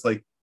is just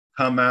like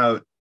come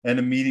out and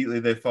immediately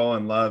they fall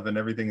in love and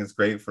everything is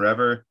great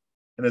forever.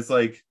 And it's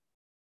like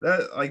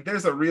that, like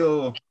there's a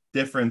real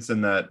difference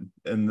in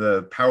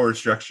the power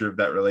structure of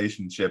that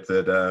relationship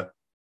that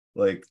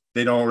like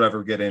they don't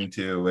ever get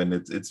into, and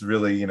it's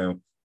really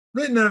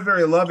written in a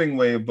very loving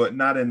way, but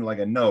not in like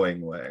a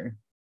knowing way.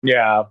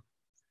 Yeah,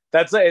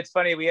 it's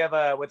funny, we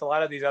have with a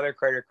lot of these other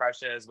creator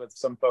crushes with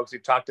some folks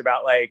we've talked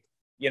about like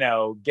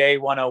gay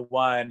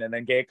 101, and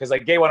then gay, because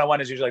like gay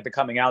 101 is usually like the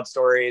coming out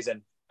stories,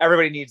 and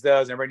everybody needs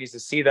those, and everybody needs to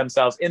see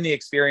themselves in the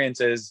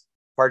experiences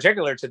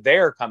particular to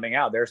their coming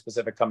out, their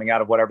specific coming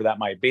out of whatever that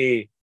might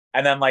be.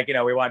 And then like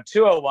we want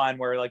 201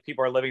 where like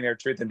people are living their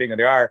truth and being who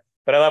they are.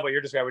 But I love what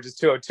you're describing, which is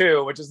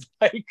 202, which is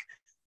like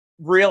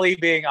really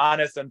being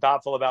honest and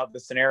thoughtful about the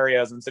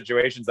scenarios and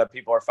situations that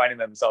people are finding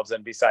themselves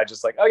in, besides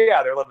just like, oh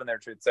yeah, they're living their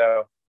truth.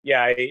 So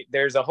yeah,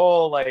 there's a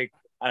whole like,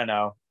 I don't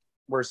know,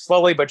 we're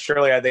slowly but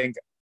surely, I think,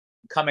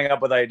 coming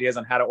up with ideas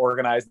on how to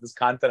organize this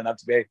content enough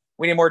to be,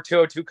 we need more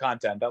 202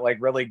 content that like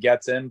really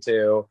gets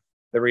into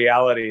the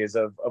realities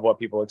of what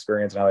people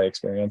experience and how they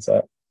experience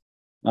it.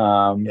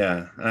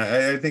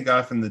 I think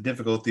often the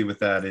difficulty with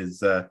that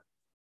is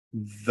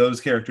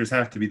those characters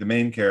have to be the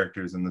main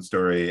characters in the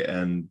story,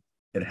 and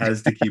it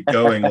has to keep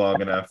going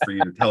long enough for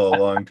you to tell a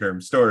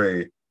long-term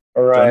story.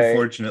 Right.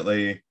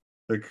 Unfortunately,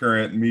 the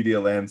current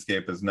media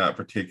landscape is not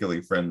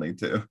particularly friendly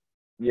to.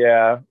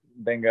 Yeah,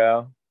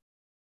 bingo.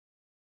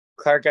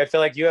 Clark, I feel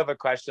like you have a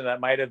question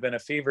that might have been a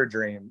fever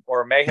dream,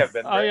 or may have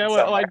been. Oh yeah,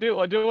 well, I do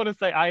want to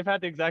say I've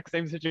had the exact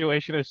same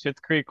situation as Schitt's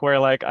Creek, where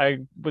like I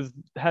was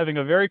having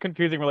a very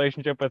confusing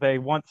relationship with a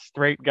once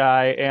straight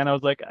guy, and I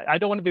was like, I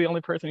don't want to be the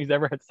only person he's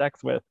ever had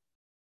sex with.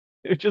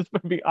 It just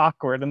would be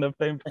awkward in the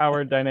same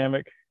power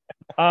dynamic.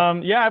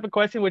 Yeah, I have a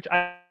question which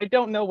I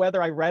don't know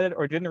whether I read it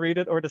or didn't read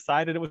it or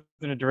decided it was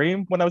in a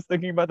dream when I was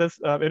thinking about this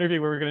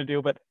interview we were going to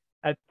do, but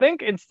I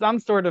think in some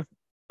sort of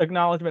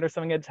acknowledgement or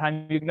something at the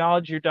time, you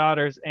acknowledge your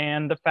daughters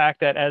and the fact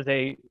that as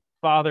a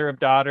father of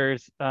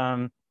daughters,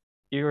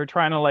 you were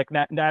trying to like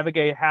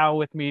navigate how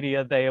with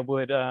media they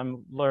would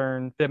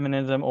learn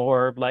feminism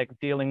or like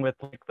dealing with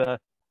like the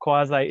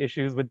quasi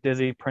issues with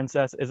Disney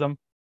princessism.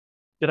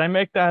 Did I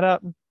make that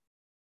up?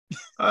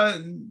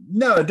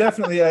 No,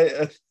 definitely.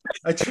 I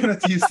try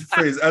not to use the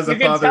phrase as a You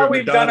can father tell and a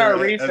we've done daughter our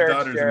as research,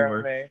 daughters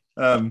anymore.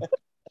 Jeremy.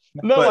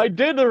 No, But- I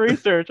did the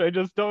research. I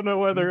just don't know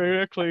whether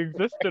it actually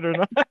existed or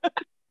not.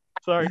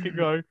 Sorry, keep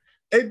going.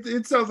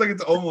 It sounds like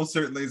it's almost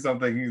certainly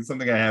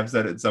something I have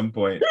said at some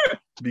point,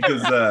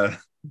 because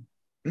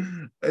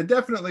it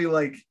definitely,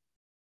 like,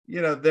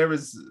 there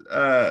was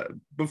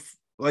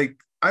like,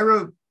 I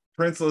wrote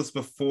Princeless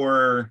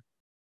before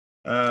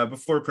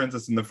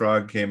Princess and the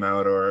Frog came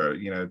out, or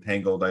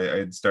Tangled. I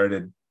had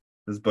started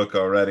this book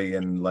already,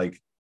 and like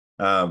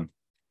there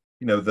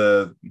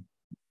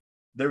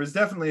was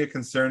definitely a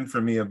concern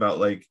for me about,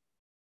 like,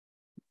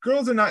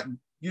 girls are not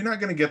you're not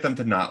going to get them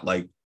to not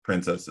like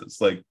princesses.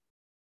 Like,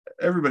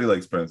 everybody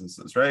likes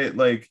princesses, right?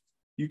 Like,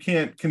 you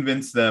can't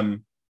convince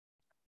them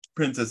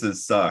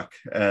princesses suck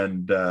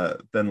and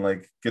then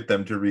like get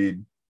them to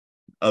read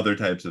other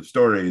types of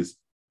stories.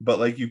 But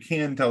like, you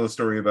can tell a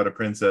story about a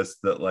princess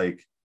that,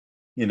 like,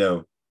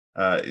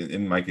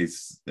 in my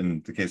case,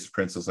 in the case of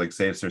Princess, like,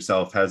 saves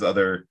herself, has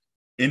other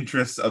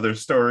interests, other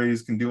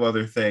stories, can do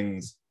other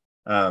things.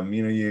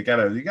 You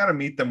gotta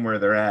meet them where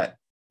they're at.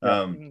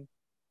 And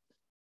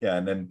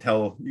then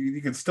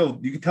you can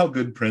tell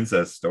good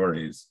princess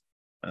stories.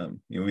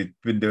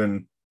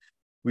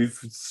 We've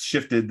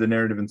shifted the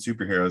narrative in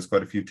superheroes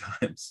quite a few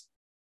times.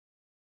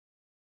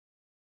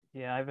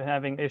 Yeah, I've been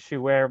having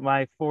issue where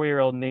my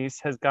 4-year-old niece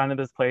has gone to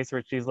this place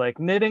where she's like,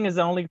 knitting is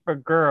only for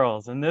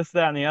girls and this,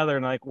 that, and the other.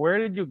 And like, where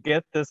did you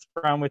get this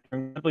from with your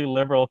incredibly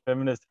liberal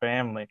feminist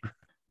family?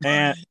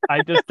 And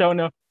I just don't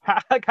know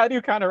how do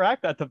you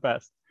counteract that the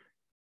best?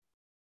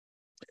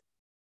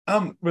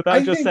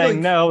 Without just saying,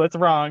 like, no, that's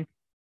wrong.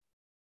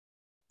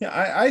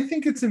 Yeah, I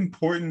think it's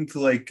important to,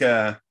 like,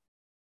 I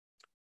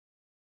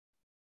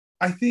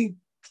think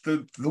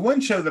the one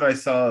show that I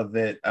saw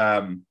that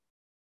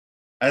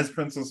as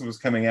Princess was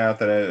coming out,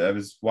 that I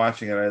was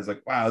watching it, I was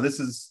like, wow, this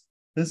is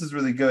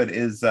really good,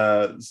 is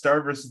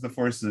Star versus the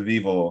Forces of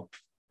Evil.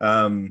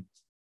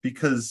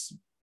 Because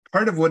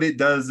part of what it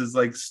does is,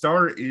 like,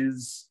 Star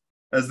is,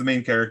 as the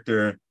main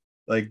character,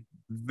 like,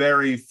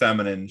 very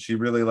feminine. She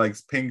really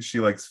likes pink, she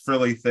likes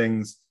frilly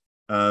things.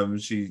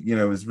 She,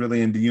 is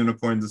really into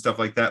unicorns and stuff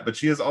like that. But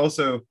she is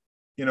also,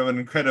 an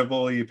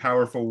incredibly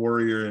powerful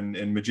warrior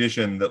and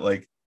magician that,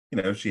 like,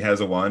 she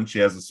has a wand, she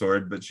has a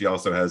sword, but she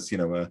also has,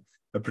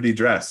 a pretty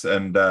dress.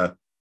 And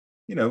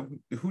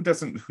who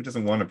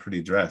doesn't want a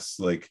pretty dress?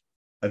 Like,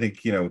 I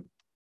think,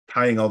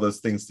 tying all those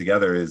things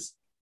together is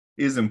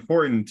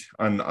important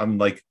on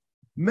like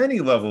many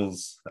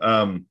levels.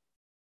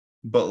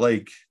 But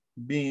like,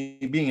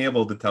 being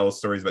able to tell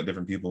stories about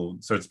different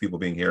sorts of people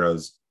being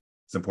heroes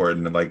is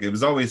important. And like, it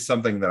was always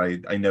something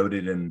that I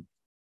noted in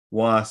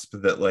Wasp,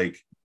 that like,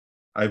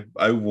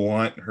 I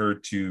want her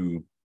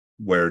to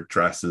wear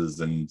dresses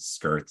and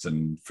skirts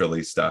and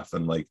frilly stuff,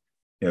 and like,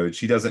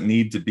 she doesn't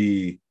need to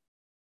be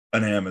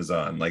an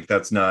Amazon. Like,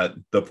 that's not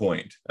the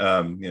point.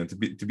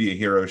 To be a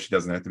hero, she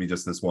doesn't have to be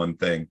just this one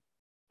thing,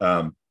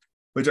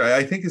 which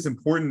I think is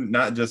important,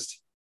 not just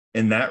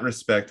in that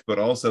respect, but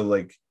also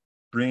like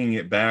bringing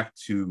it back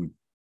to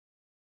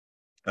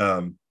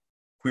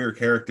queer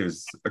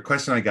characters. A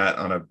question I got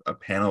on a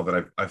panel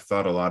that I've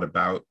thought a lot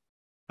about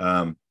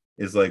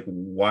is like,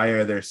 why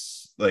are there,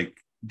 like,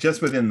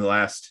 just within the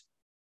last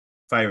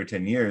 5 or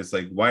 10 years,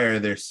 like, why are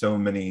there so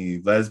many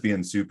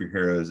lesbian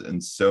superheroes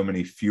and so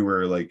many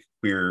fewer like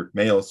queer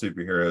male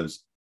superheroes?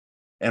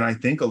 And I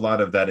think a lot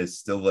of that is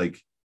still,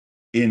 like,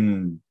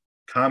 in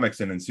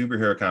comics and in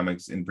superhero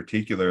comics in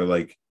particular,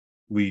 like,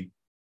 we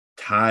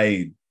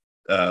tie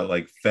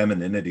like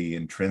femininity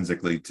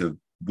intrinsically to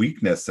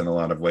weakness in a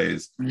lot of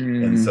ways.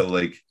 And so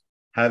like,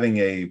 having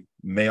a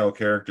male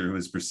character who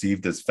is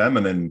perceived as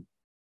feminine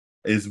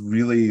is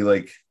really,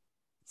 like,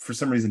 for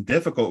some reason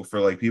difficult for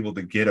like people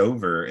to get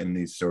over in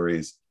these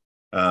stories,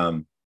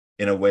 in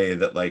a way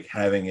that like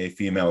having a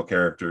female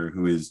character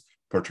who is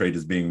portrayed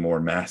as being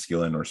more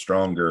masculine or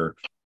stronger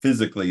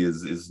physically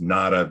is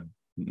not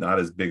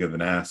as big of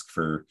an ask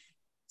for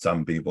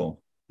some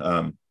people.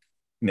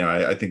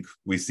 I think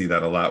we see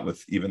that a lot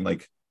with even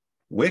like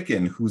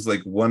Wiccan, who's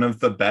like one of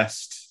the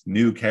best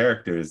new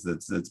characters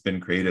that's been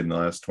created in the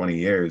last 20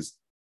 years,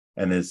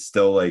 and is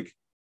still like,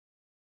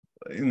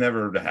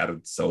 never had a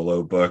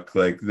solo book.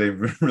 Like, they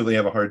really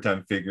have a hard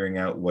time figuring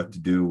out what to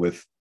do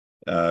with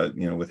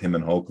with him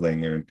and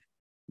Hulkling, or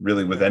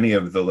really with any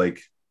of the like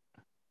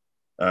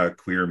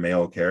queer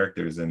male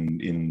characters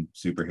in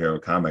superhero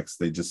comics.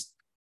 They're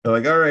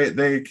like, all right,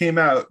 they came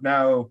out,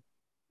 now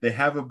they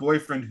have a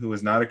boyfriend who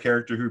is not a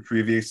character who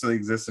previously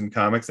exists in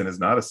comics and is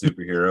not a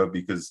superhero,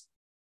 because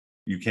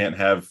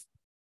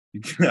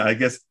I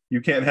guess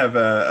you can't have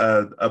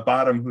a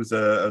bottom who's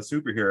a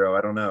superhero.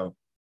 I don't know.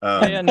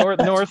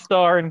 North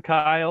Star and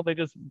Kyle, they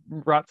just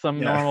brought some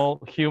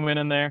normal human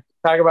in there.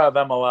 Talk about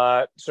them a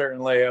lot,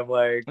 certainly, of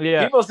like,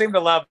 people seem to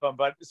love them,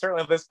 but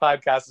certainly this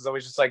podcast is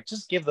always just like,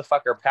 just give the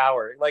fucker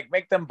power, like,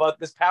 make them both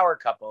this power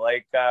couple.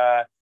 Like,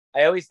 I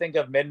always think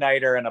of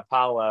Midnighter and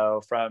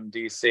Apollo from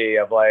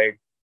DC, of like,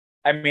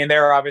 I mean,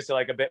 they're obviously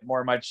like a bit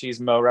more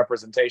machismo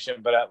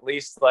representation, but at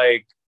least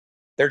like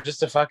they're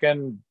just a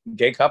fucking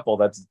gay couple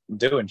that's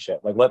doing shit.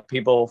 Like, let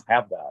people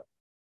have that.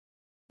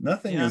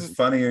 Nothing is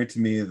funnier to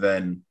me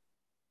than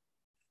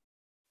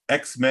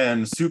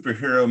X-Men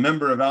superhero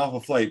member of Alpha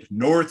Flight,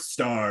 North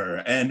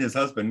Star, and his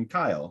husband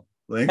Kyle.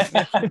 Like,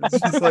 it's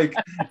just like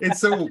it's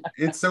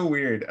so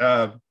weird.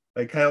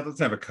 Like, Kyle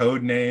doesn't have a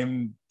code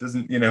name,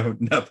 doesn't,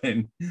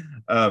 nothing.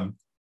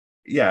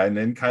 Yeah, and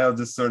then Kyle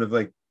just sort of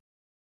like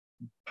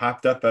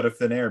popped up out of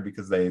thin air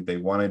because they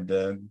wanted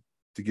to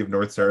give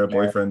North Star a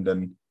boyfriend,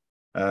 and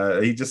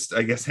he just,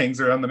 I guess, hangs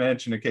around the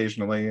mansion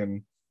occasionally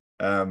and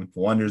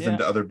wanders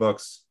into other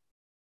books.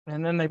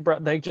 And then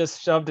they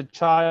just shoved a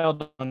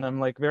child on them,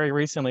 like, very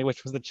recently,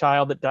 which was the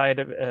child that died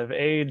of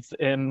AIDS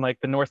in, like,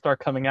 the North Star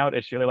coming out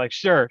issue. They're like,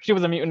 sure, she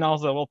was a mutant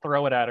also, we'll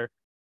throw it at her.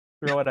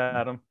 Throw it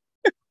at him.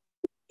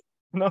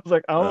 And I was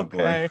like, oh, okay.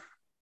 Boy.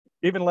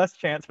 Even less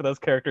chance for those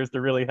characters to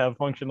really have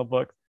functional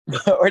books.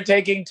 We're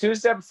taking 2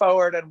 steps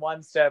forward and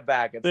 1 step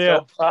back. It's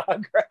still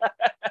progress.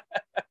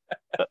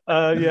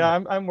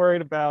 I'm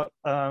worried about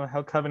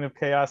how Coven of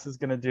Chaos is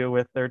going to do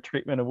with their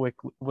treatment of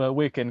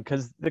Wiccan,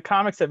 because the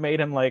comics have made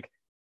him like,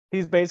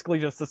 he's basically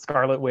just a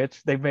Scarlet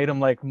Witch. They've made him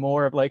like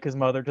more of like his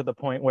mother, to the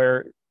point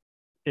where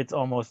it's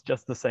almost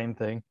just the same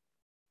thing.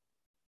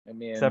 I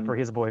mean, except for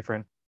his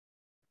boyfriend.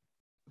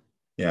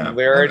 Yeah,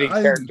 we're already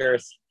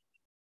characters.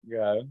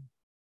 Yeah,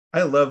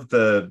 I love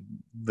the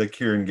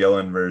Kieran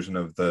Gillen version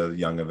of the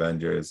Young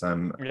Avengers.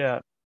 I'm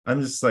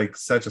just like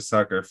such a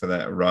sucker for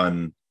that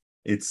run.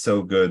 It's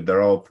so good.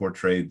 They're all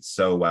portrayed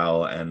so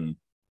well, and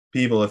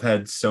people have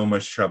had so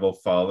much trouble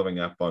following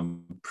up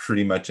on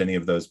pretty much any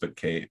of those but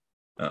Kate.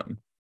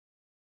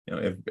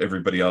 If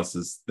everybody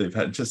else they've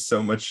had just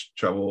so much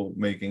trouble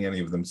making any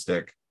of them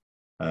stick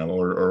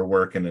or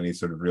work in any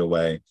sort of real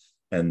way,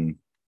 and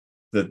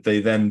that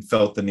they then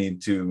felt the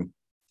need to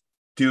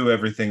do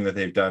everything that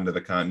they've done to the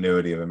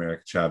continuity of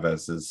America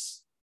Chavez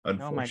is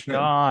unfortunate. Oh my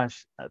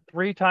gosh,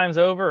 3 times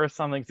over or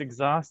something's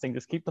exhausting.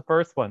 Just keep the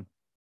first one.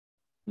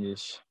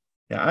 Yeesh.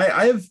 Yeah,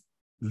 I have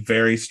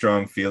very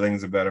strong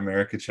feelings about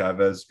America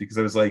Chavez, because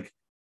I was like,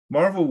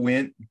 Marvel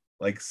went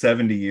like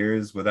 70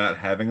 years without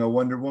having a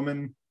Wonder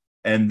Woman,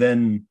 and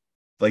then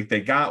like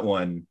they got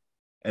one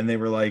and they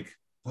were like,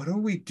 what do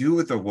we do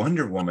with a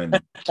Wonder Woman?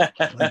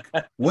 Like,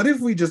 what if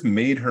we just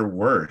made her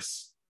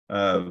worse?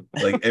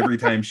 Like every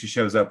time she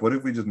shows up, what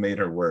if we just made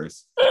her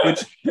worse?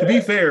 Which, to be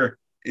fair,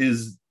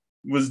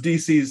 was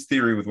DC's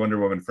theory with Wonder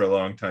Woman for a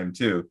long time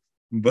too.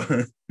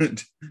 But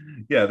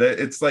yeah,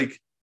 it's like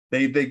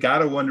they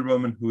got a Wonder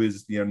Woman who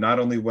is, not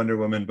only Wonder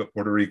Woman but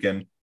Puerto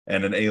Rican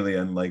and an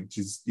alien. Like,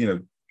 she's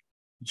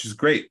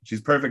great.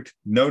 She's perfect.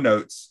 No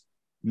notes,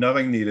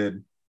 nothing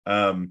needed.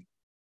 And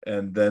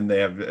then they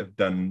have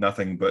done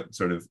nothing but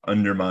sort of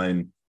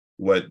undermine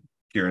what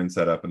Kieran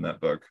set up in that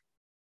book.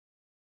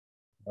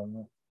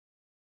 Oh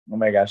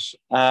my gosh.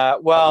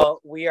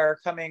 Well, we are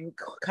coming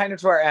kind of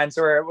to our end.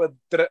 So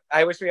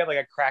I wish we had like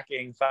a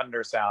cracking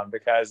thunder sound,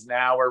 because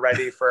now we're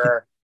ready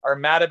for our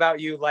Mad About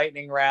You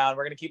lightning round.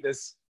 We're going to keep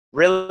this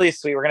really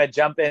sweet. We're going to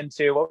jump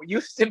into what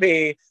used to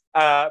be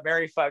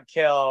Marry, Fuck,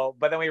 Kill,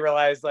 but then we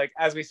realized, like,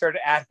 as we started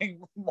adding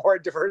more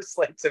diverse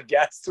slates of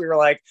guests, we were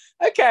like,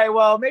 okay,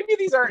 well, maybe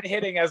these aren't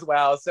hitting as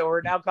well, so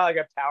we're now calling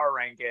it power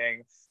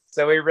ranking.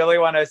 So we really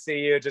want to see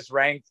you just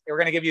rank. We're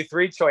going to give you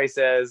 3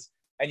 choices,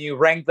 and you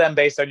rank them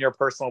based on your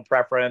personal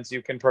preference.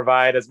 You can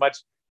provide as much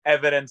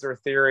evidence or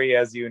theory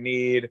as you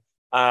need.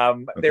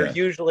 They're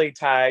usually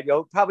tied.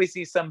 You'll probably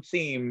see some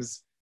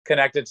themes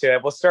connected to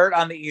it. We'll start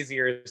on the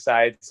easier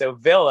side. So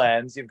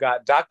villains, you've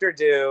got Dr.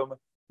 Doom,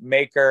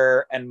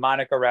 Maker, and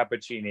Monica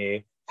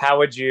Rappaccini. How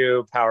would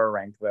you power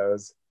rank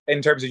those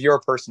in terms of your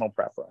personal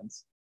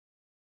preference?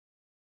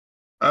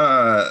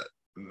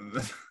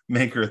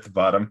 Maker at the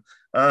bottom.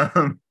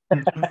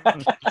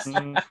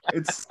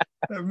 It's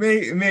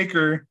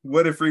Maker.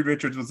 What if Reed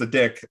Richards was a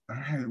dick?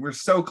 We're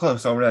so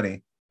close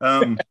already.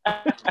 And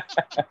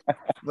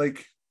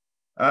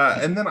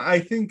then I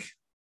think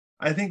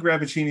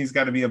Rappaccini's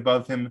got to be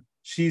above him.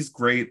 She's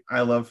great.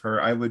 I love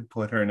her. I would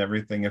put her in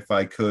everything if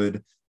I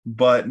could,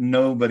 but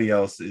nobody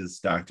else is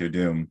Dr.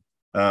 Doom.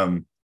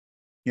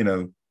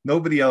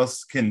 Nobody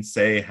else can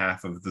say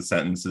half of the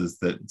sentences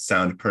that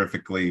sound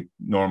perfectly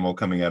normal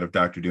coming out of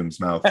Dr. Doom's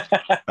mouth.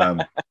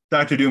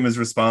 Dr. Doom is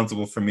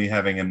responsible for me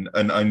having an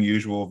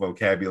unusual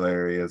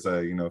vocabulary as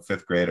a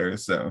 5th grader.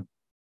 So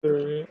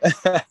I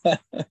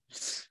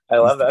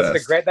love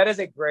that. That is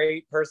a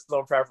great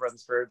personal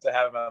preference to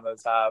have him on the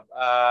top.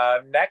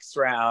 Next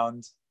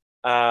round,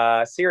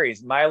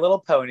 series: My Little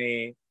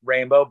Pony,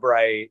 Rainbow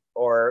Bright,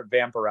 or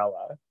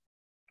Vampirella.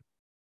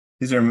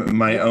 These are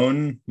my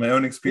own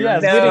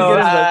experience.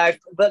 No,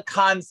 the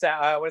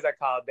concept. What is that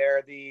called?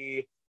 They're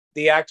the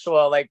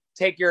actual, like,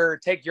 take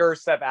your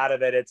stuff out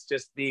of it. It's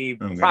just the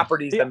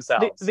properties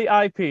themselves. The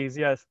IPs,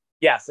 yes.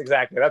 Yes,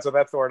 exactly. That's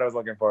the word I was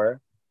looking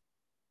for.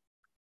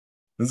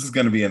 This is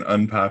going to be an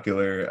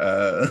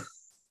unpopular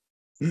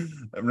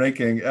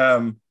ranking.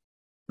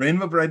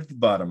 Rainbow Bright at the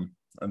bottom,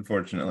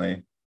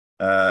 unfortunately.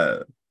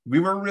 We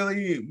were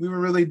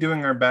really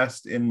doing our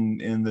best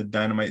in the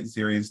Dynamite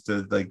series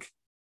to, like,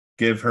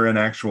 give her an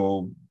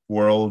actual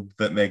world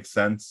that makes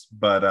sense.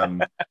 But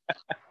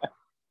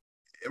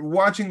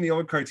watching the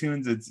old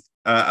cartoons, it's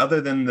other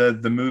than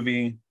the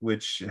movie,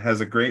 which has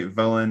a great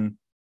villain,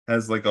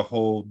 has like a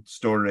whole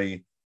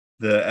story.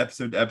 The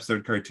episode to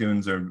episode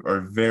cartoons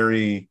are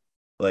very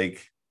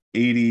like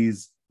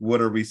 80s. What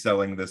are we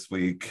selling this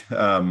week?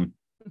 Good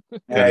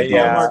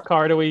ideas. Hallmark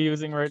card are we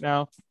using right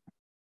now?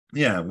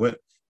 Yeah, what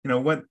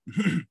what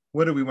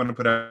do we want to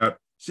put out?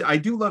 I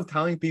do love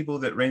telling people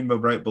that Rainbow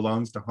Bright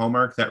belongs to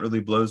Hallmark. That really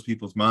blows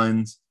people's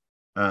minds.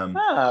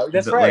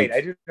 That's right. Like,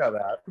 I do know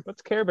that.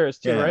 That's Care Bears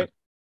too, right?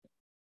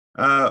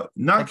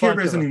 Not Care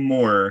Bears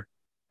anymore.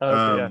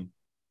 Okay, yeah.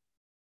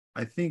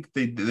 I think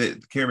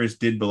the Care Bears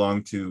did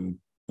belong to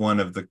one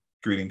of the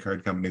greeting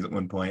card companies at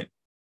one point,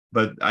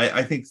 but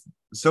I think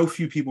so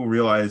few people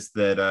realize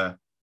that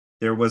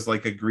there was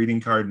like a greeting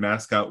card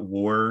mascot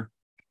war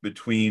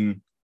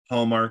between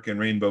Hallmark and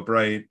Rainbow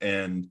Bright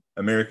and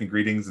American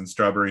Greetings and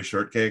Strawberry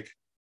Shortcake.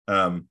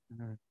 And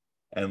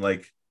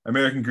like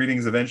American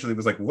Greetings eventually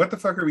was like, what the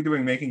fuck are we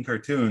doing making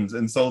cartoons,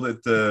 and sold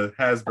it to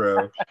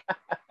Hasbro.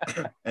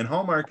 And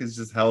Hallmark has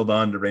just held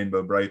on to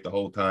Rainbow Bright the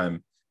whole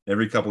time.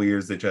 Every couple of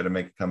years they try to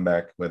make a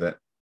comeback with it.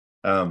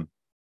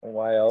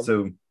 Wild.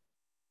 So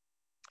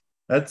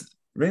that's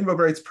Rainbow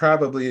Bright's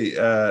probably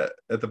at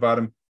the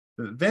bottom.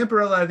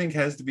 Vampirella I think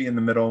has to be in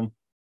the middle,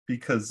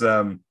 because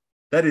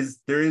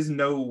there is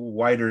no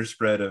wider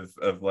spread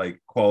of like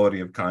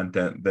quality of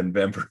content than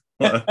Vampirella.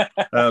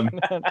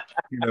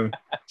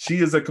 She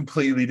is a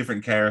completely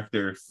different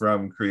character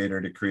from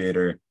creator to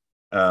creator.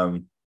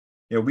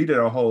 We did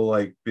a whole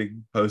like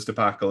big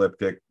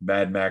post-apocalyptic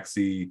Mad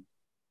Maxy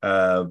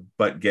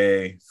but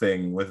gay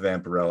thing with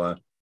Vampirella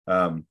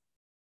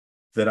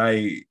that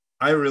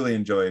I really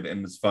enjoyed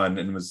and was fun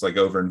and was like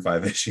over in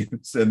 5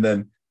 issues. And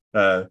then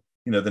the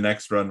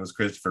next run was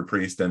Christopher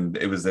Priest, and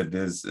it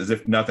is as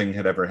if nothing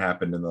had ever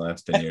happened in the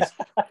last 10 years.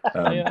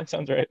 Yeah, that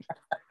sounds right.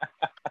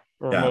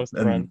 For most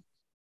run.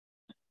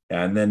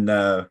 Yeah, and then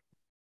I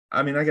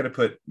got to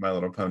put My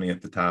Little Pony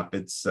at the top.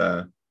 It's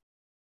that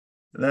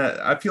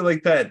I feel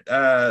like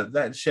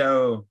that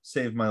show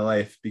saved my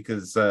life,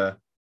 because I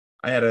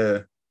had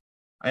a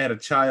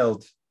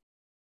child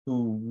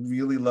who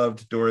really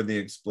loved Dora the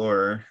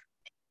Explorer,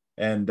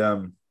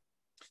 and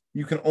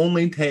you can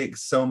only take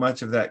so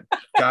much of that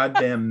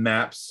goddamn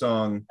map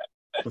song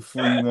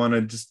before you want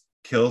to just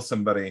kill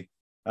somebody.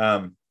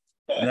 And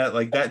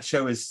that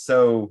show is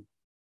so.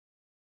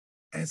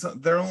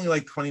 They're only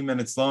like 20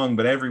 minutes long,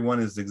 but everyone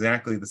is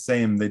exactly the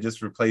same. They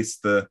just replace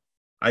the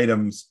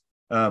items.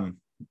 So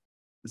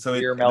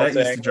that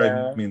used to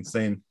drive me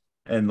insane.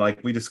 And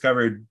like we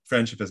discovered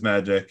Friendship is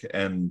Magic,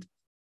 and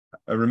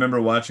I remember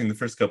watching the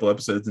first couple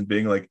episodes and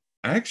being like,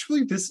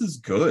 actually, this is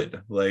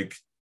good. Like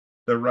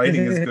the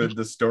writing is good,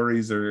 the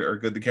stories are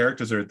good, the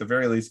characters are at the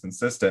very least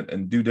consistent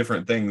and do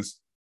different things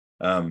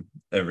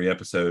every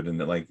episode, and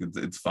like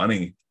it's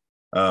funny.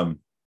 And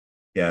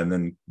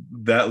then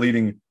that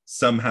leading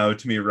somehow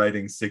to me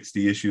writing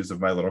 60 issues of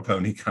My Little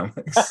Pony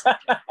comics.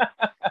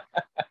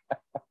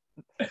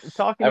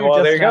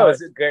 There you go.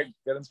 It's good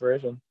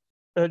inspiration.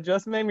 It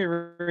just made me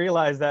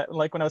realize that,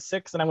 like, when I was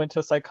 6 and I went to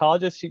a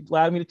psychologist, she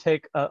allowed me to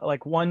take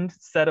like one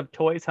set of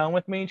toys home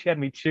with me. She had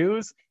me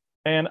choose,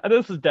 and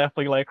this was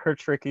definitely like her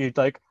tricky,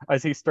 like,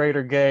 is he straight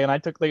or gay? And I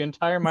took the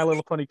entire My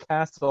Little Pony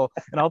castle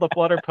and all the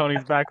Flutter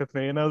ponies back with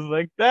me, and I was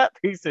like, that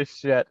piece of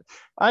shit.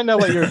 I know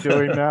what you're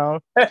doing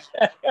now.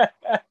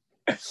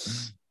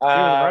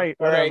 Right,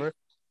 whatever. Right.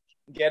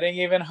 Getting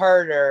even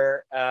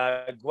harder.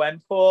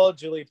 Gwenpool,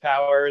 Julie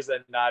Powers,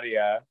 and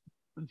Nadia.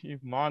 You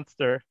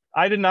monster.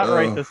 I did not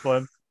write this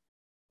one.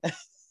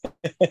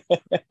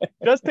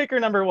 Just pick your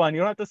number one.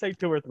 You don't have to say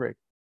 2 or 3.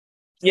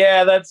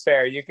 Yeah, that's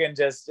fair. You can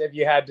just, if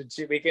you had to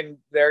choose, we can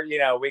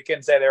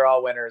say they're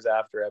all winners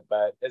after it,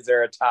 but is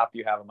there a top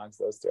you have amongst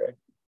those 3?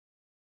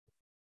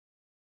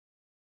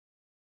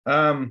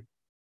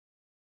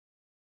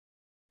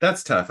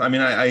 That's tough.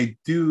 I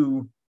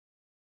do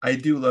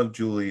love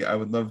Julie. I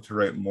would love to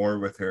write more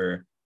with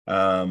her.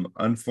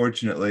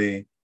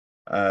 Unfortunately,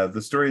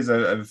 the stories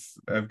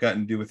I've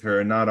gotten to do with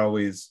her are not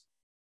always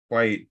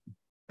quite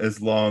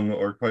as long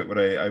or quite what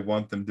I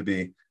want them to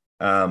be.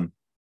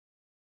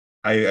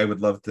 I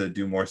would love to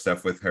do more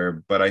stuff with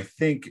her, but I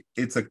think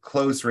it's a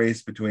close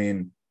race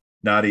between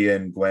Nadia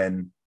and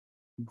Gwen.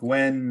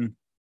 Gwen,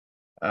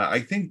 I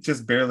think,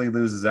 just barely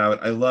loses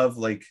out.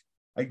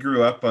 I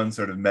grew up on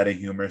sort of meta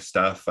humor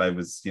stuff. I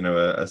was,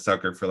 a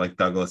sucker for like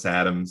Douglas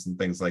Adams and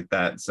things like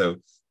that. So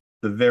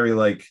the very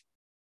like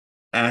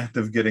act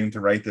of getting to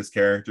write this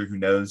character who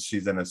knows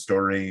she's in a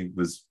story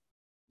was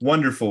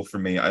wonderful for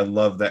me. I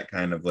love that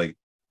kind of like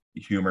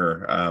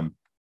humor.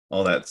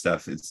 All that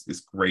stuff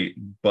is great.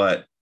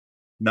 But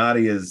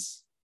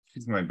she's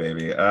my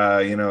baby.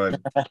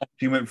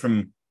 She went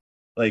from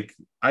like,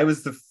 I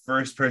was the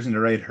first person to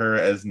write her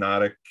as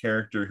not a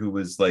character who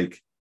was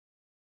like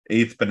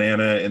 8th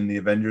banana in the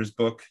Avengers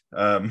book,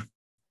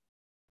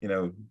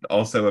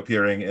 also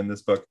appearing in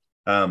this book.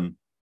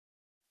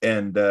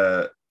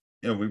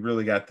 We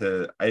really got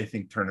to, I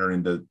think, turn her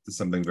into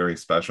something very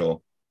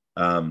special.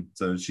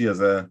 So she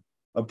has a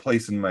a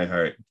place in my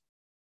heart.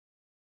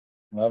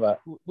 Love it.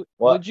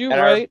 Would you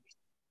write?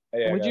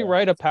 Yeah, would you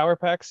write a Power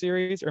Pack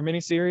series or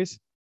miniseries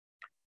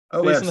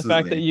Oh, based on the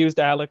fact that absolutely. you used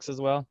Alex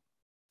as well?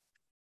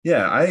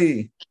 Yeah,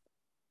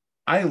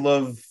 I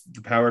love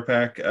the Power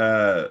Pack.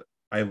 I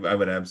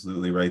would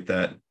absolutely write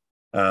that.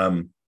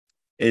 Um,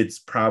 it's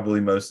probably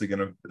mostly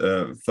going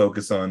to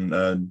focus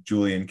on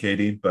Julie and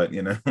Katie, but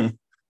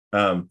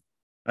um,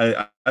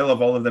 I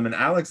love all of them. And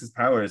Alex's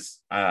powers,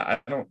 I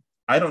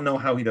don't know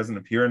how he doesn't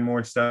appear in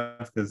more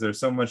stuff because there's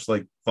so much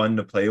like fun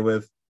to play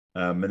with.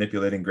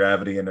 Manipulating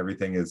gravity and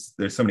everything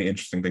there's so many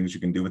interesting things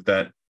you can do with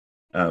that.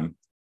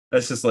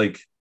 That's just like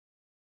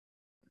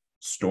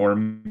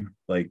Storm.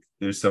 Like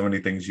there's so many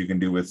things you can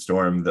do with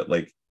Storm that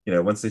like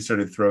once they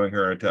started throwing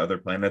her to other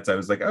planets, I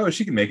was like, oh,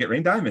 she can make it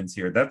rain diamonds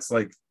here. That's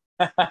like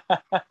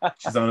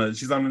she's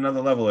on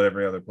another level at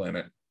every other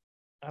planet.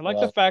 I like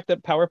the fact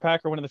that Power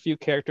Pack are one of the few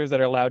characters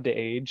that are allowed to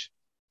age.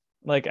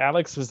 Like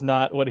Alex was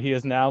not what he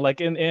is now.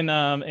 Like in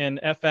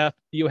FF,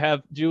 you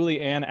have Julie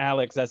and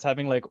Alex that's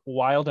having like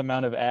wild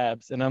amount of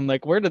abs, and I'm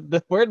like, where did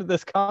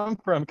this come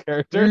from,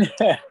 character?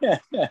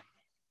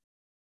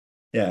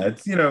 Yeah,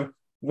 it's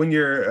when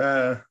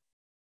you're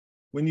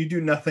when you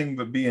do nothing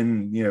but be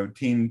in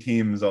teen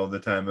teams all the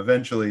time,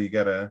 eventually you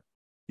gotta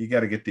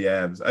get the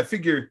abs. I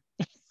figure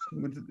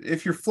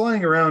if you're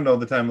flying around all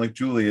the time like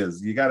Julie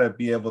is, you gotta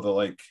be able to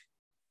like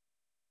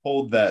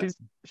hold that.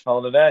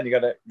 Hold it in. You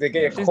gotta get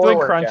your She's core doing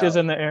workout. crunches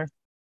in the air.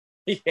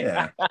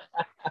 Yeah.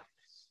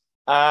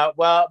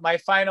 Well, my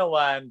final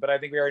one, but I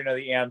think we already know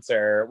the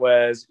answer,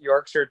 was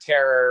Yorkshire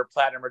Terrier,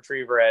 Platinum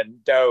Retriever,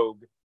 and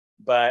Dogue.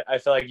 But I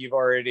feel like you've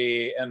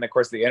already, in the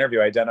course of the interview,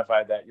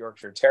 identified that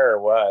Yorkshire Terrier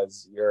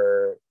was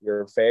your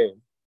fave.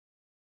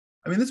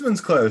 I mean, this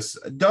one's close.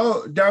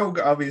 Dogue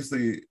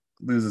obviously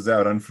loses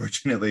out,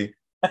 unfortunately,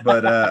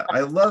 but I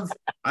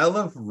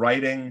love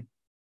writing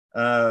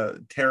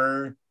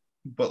Terror,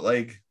 but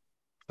like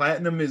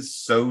Platinum is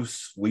so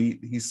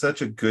sweet. He's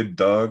such a good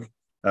dog.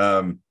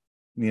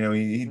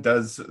 He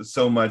does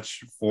so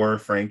much for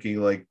Frankie.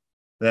 Like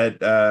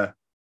that.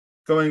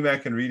 Going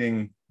back and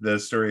reading the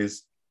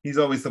stories, he's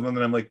always the one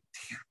that I'm like,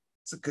 damn,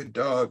 it's a good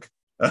dog.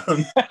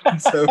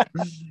 So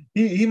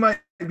he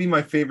might be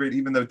my favorite,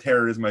 even though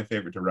Terror is my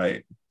favorite to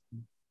write.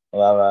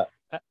 Love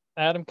it.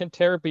 Adam, can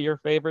Terror be your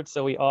favorite?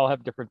 So we all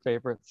have different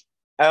favorites.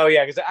 Oh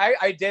yeah, because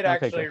I did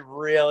actually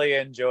really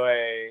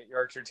enjoy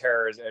Yorkshire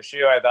Terrier's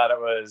issue. I thought it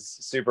was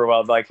super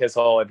well, like his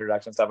whole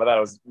introduction stuff. I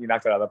thought you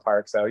knocked it out of the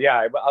park. So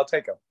yeah, I'll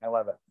take him. I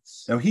love it.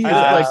 No, he is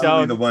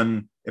absolutely the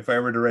one. If I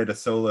were to write a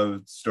solo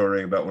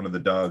story about one of the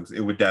dogs, it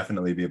would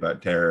definitely be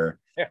about Terror.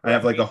 Yeah, right. I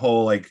have like a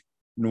whole like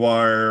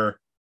noir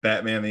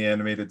Batman the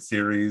Animated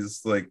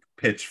Series like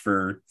pitch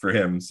for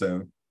him.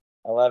 So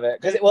I love it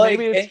because I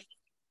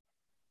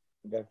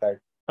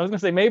was gonna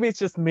say maybe it's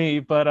just me,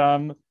 but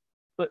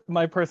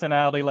my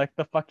personality, like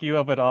the fuck you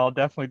of it all,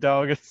 definitely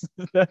Dog.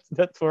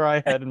 That's where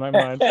I had in my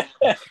mind.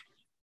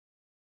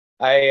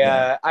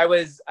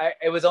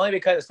 It was only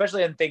because,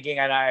 especially in thinking,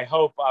 and I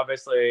hope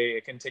obviously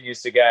it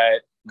continues to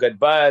get good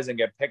buzz and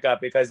get pickup,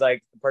 because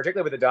like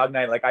particularly with the Dog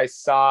Night, like I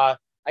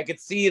could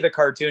see the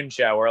cartoon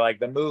show or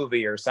like the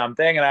movie or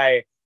something, and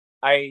I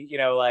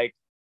like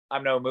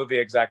I'm no movie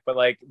exec, but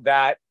like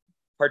that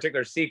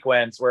particular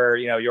sequence where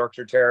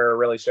Yorkshire Terrier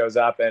really shows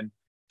up and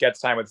gets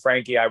time with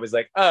Frankie, I was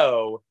like,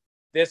 oh,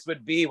 this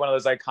would be one of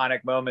those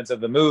iconic moments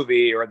of the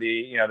movie or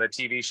the the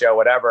TV show,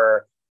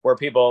 whatever, where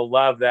people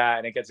love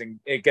that and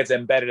it gets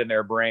embedded in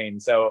their brain.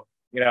 So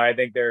I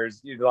think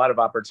there's a lot of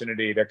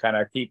opportunity to kind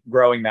of keep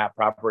growing that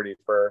property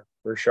for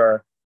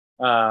sure.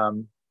 Yeah,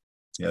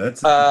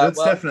 that's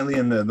definitely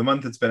in the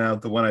month it's been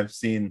out. The one I've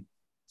seen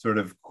sort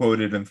of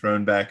quoted and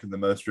thrown back in the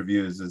most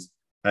reviews is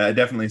I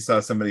definitely saw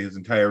somebody whose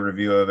entire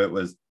review of it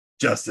was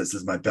 "Justice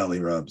is my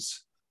belly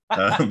rubs."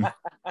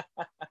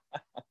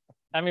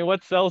 I mean,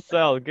 what sells?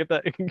 Get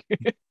that.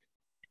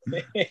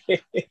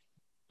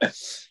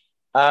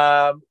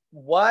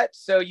 What?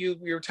 So you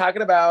were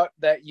talking about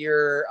that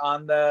you're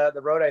on the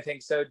road, I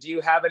think. So do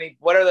you have any?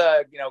 What are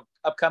the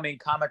upcoming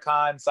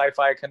Comic-Con,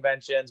 sci-fi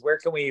conventions? Where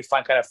can we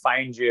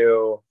find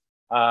you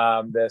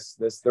the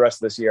rest of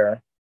this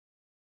year?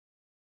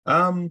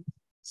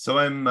 So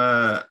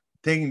I'm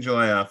taking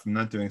July off. I'm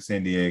not doing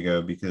San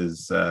Diego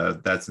because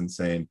that's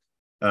insane.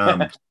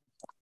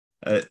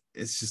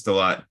 It's just a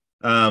lot.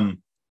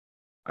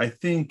 I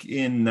think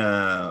in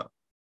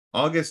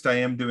August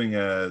I think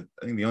the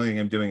only thing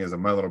I'm doing is a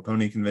My Little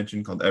Pony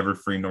convention called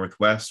Everfree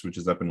Northwest, which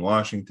is up in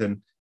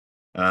Washington.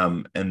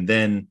 And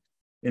then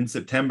in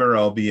September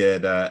I'll be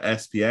at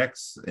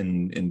SPX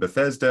in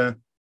Bethesda.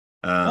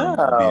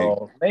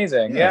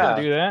 Amazing! Yeah,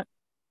 do that.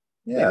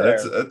 Yeah,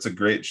 that's a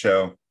great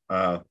show.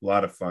 A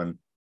lot of fun.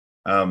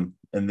 And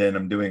then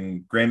I'm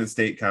doing Granite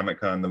State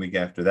Comic-Con the week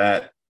after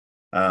that.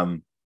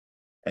 And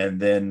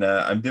then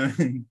I'm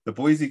doing the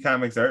Boise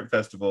Comics Art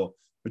Festival,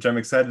 which I'm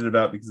excited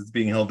about because it's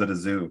being held at a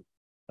zoo.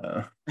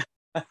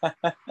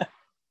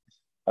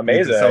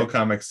 Amazing. To sell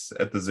comics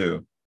at the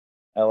zoo.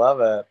 I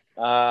love it.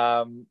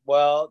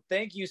 Well,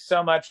 thank you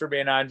so much for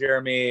being on,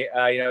 Jeremy.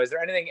 Is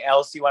there anything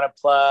else you want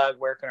to plug?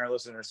 Where can our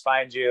listeners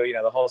find you?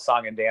 The whole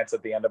song and dance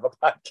at the end of a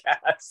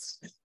podcast.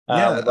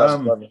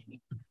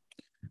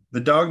 The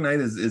Dog Night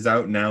is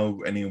out now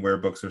anywhere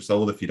books are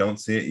sold. If you don't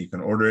see it, you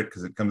can order it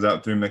because it comes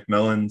out through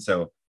Macmillan,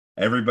 so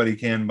everybody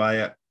can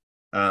buy it.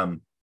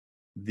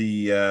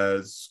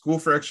 The School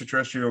for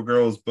Extraterrestrial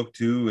Girls book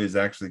 2 is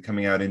actually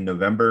coming out in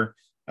November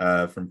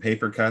from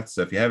Paper Cuts.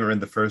 So if you haven't read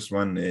the first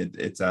one,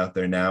 it's out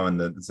there now, and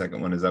the second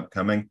one is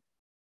upcoming.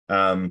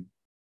 And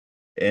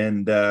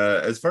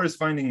as far as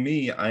finding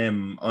me, I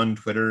am on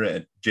Twitter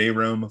at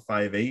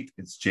jrome58.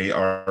 It's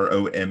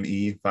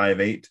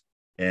JROME58.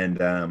 And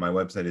my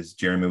website is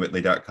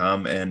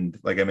jeremywhitley.com. And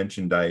like I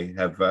mentioned, I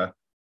have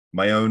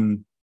my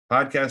own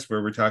podcast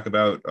where we talk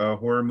about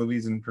horror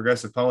movies and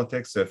progressive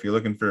politics. So if you're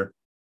looking for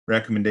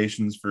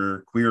recommendations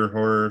for queer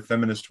horror,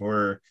 feminist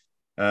horror,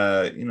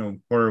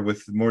 horror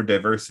with more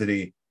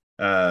diversity,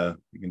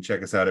 you can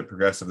check us out at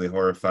Progressively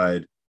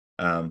Horrified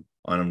on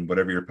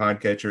whatever your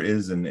podcatcher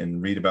is, and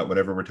read about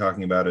whatever we're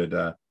talking about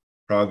at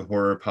Prog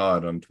Horror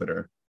Pod on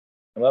Twitter.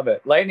 I love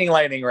it.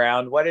 Lightning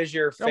round. What is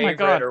your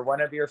favorite or one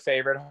of your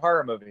favorite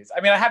horror movies?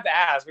 I mean, I have to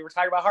ask. We were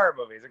talking about horror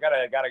movies.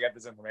 I gotta get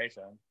this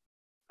information.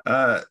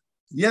 The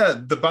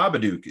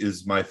Babadook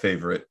is my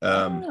favorite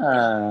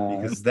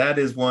because that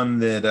is one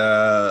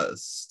that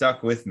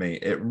stuck with me.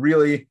 It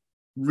really,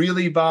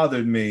 really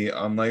bothered me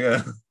on like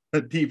a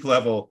deep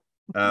level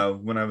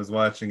when I was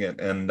watching it,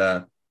 and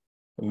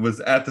was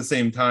at the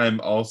same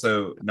time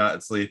also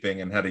not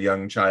sleeping and had a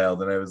young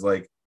child, and I was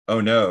like, oh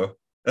no.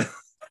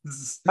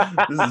 This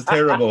is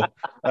terrible.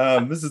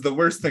 This is the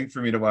worst thing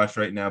for me to watch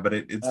right now, but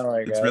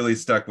it's really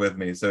stuck with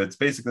me. So it's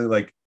basically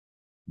like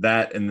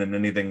that, and then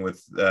anything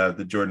with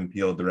the Jordan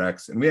Peele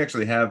directs. And we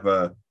actually have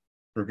a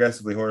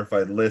Progressively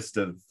Horrified list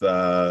of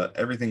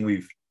everything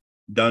we've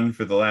done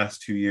for the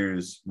last 2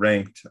 years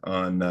ranked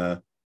on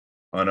our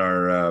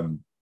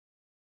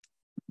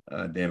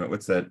damn it,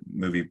 what's that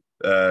movie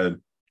website?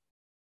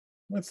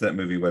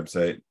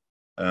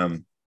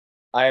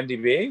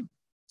 IMDb.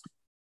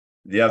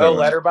 The other one.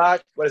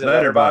 Letterboxd. What is it?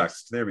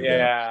 Letterboxd. There we go.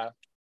 Yeah,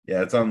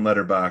 it's on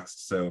Letterboxd.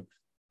 So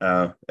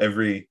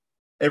every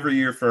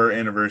year for our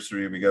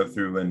anniversary, we go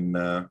through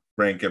and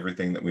rank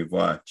everything that we've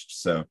watched.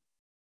 So you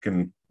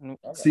can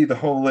see the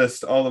whole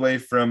list all the way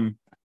from,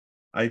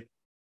 I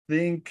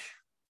think,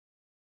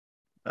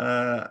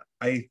 all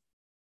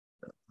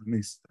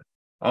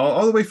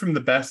the way from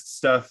the best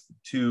stuff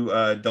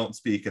to Don't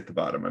Speak at the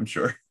bottom, I'm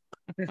sure.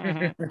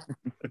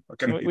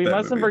 We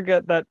mustn't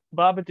forget that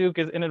Babadook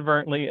is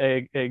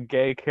inadvertently a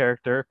gay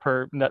character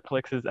per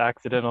Netflix's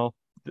accidental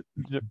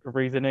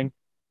reasoning,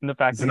 and the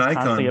fact that he's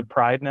constantly at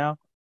Pride now.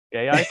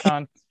 Gay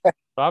icon.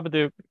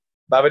 Babadook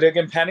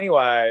and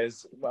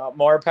Pennywise. Well,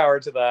 more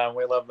power to them.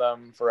 We love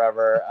them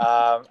forever.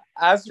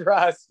 As for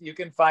us, you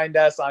can find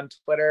us on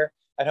Twitter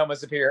at Homo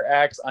Superior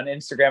X, on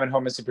Instagram at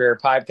Homo Superior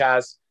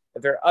Podcast.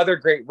 If there are other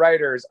great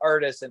writers,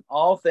 artists, and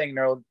all thing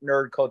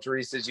nerd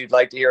culturistas you'd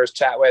like to hear us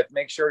chat with,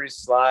 make sure to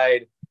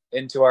slide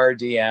into our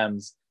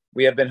DMs.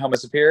 We have been Homo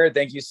Superior.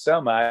 Thank you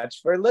so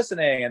much for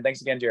listening. And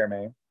thanks again,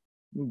 Jeremy.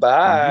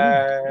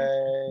 Bye.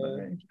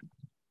 Bye.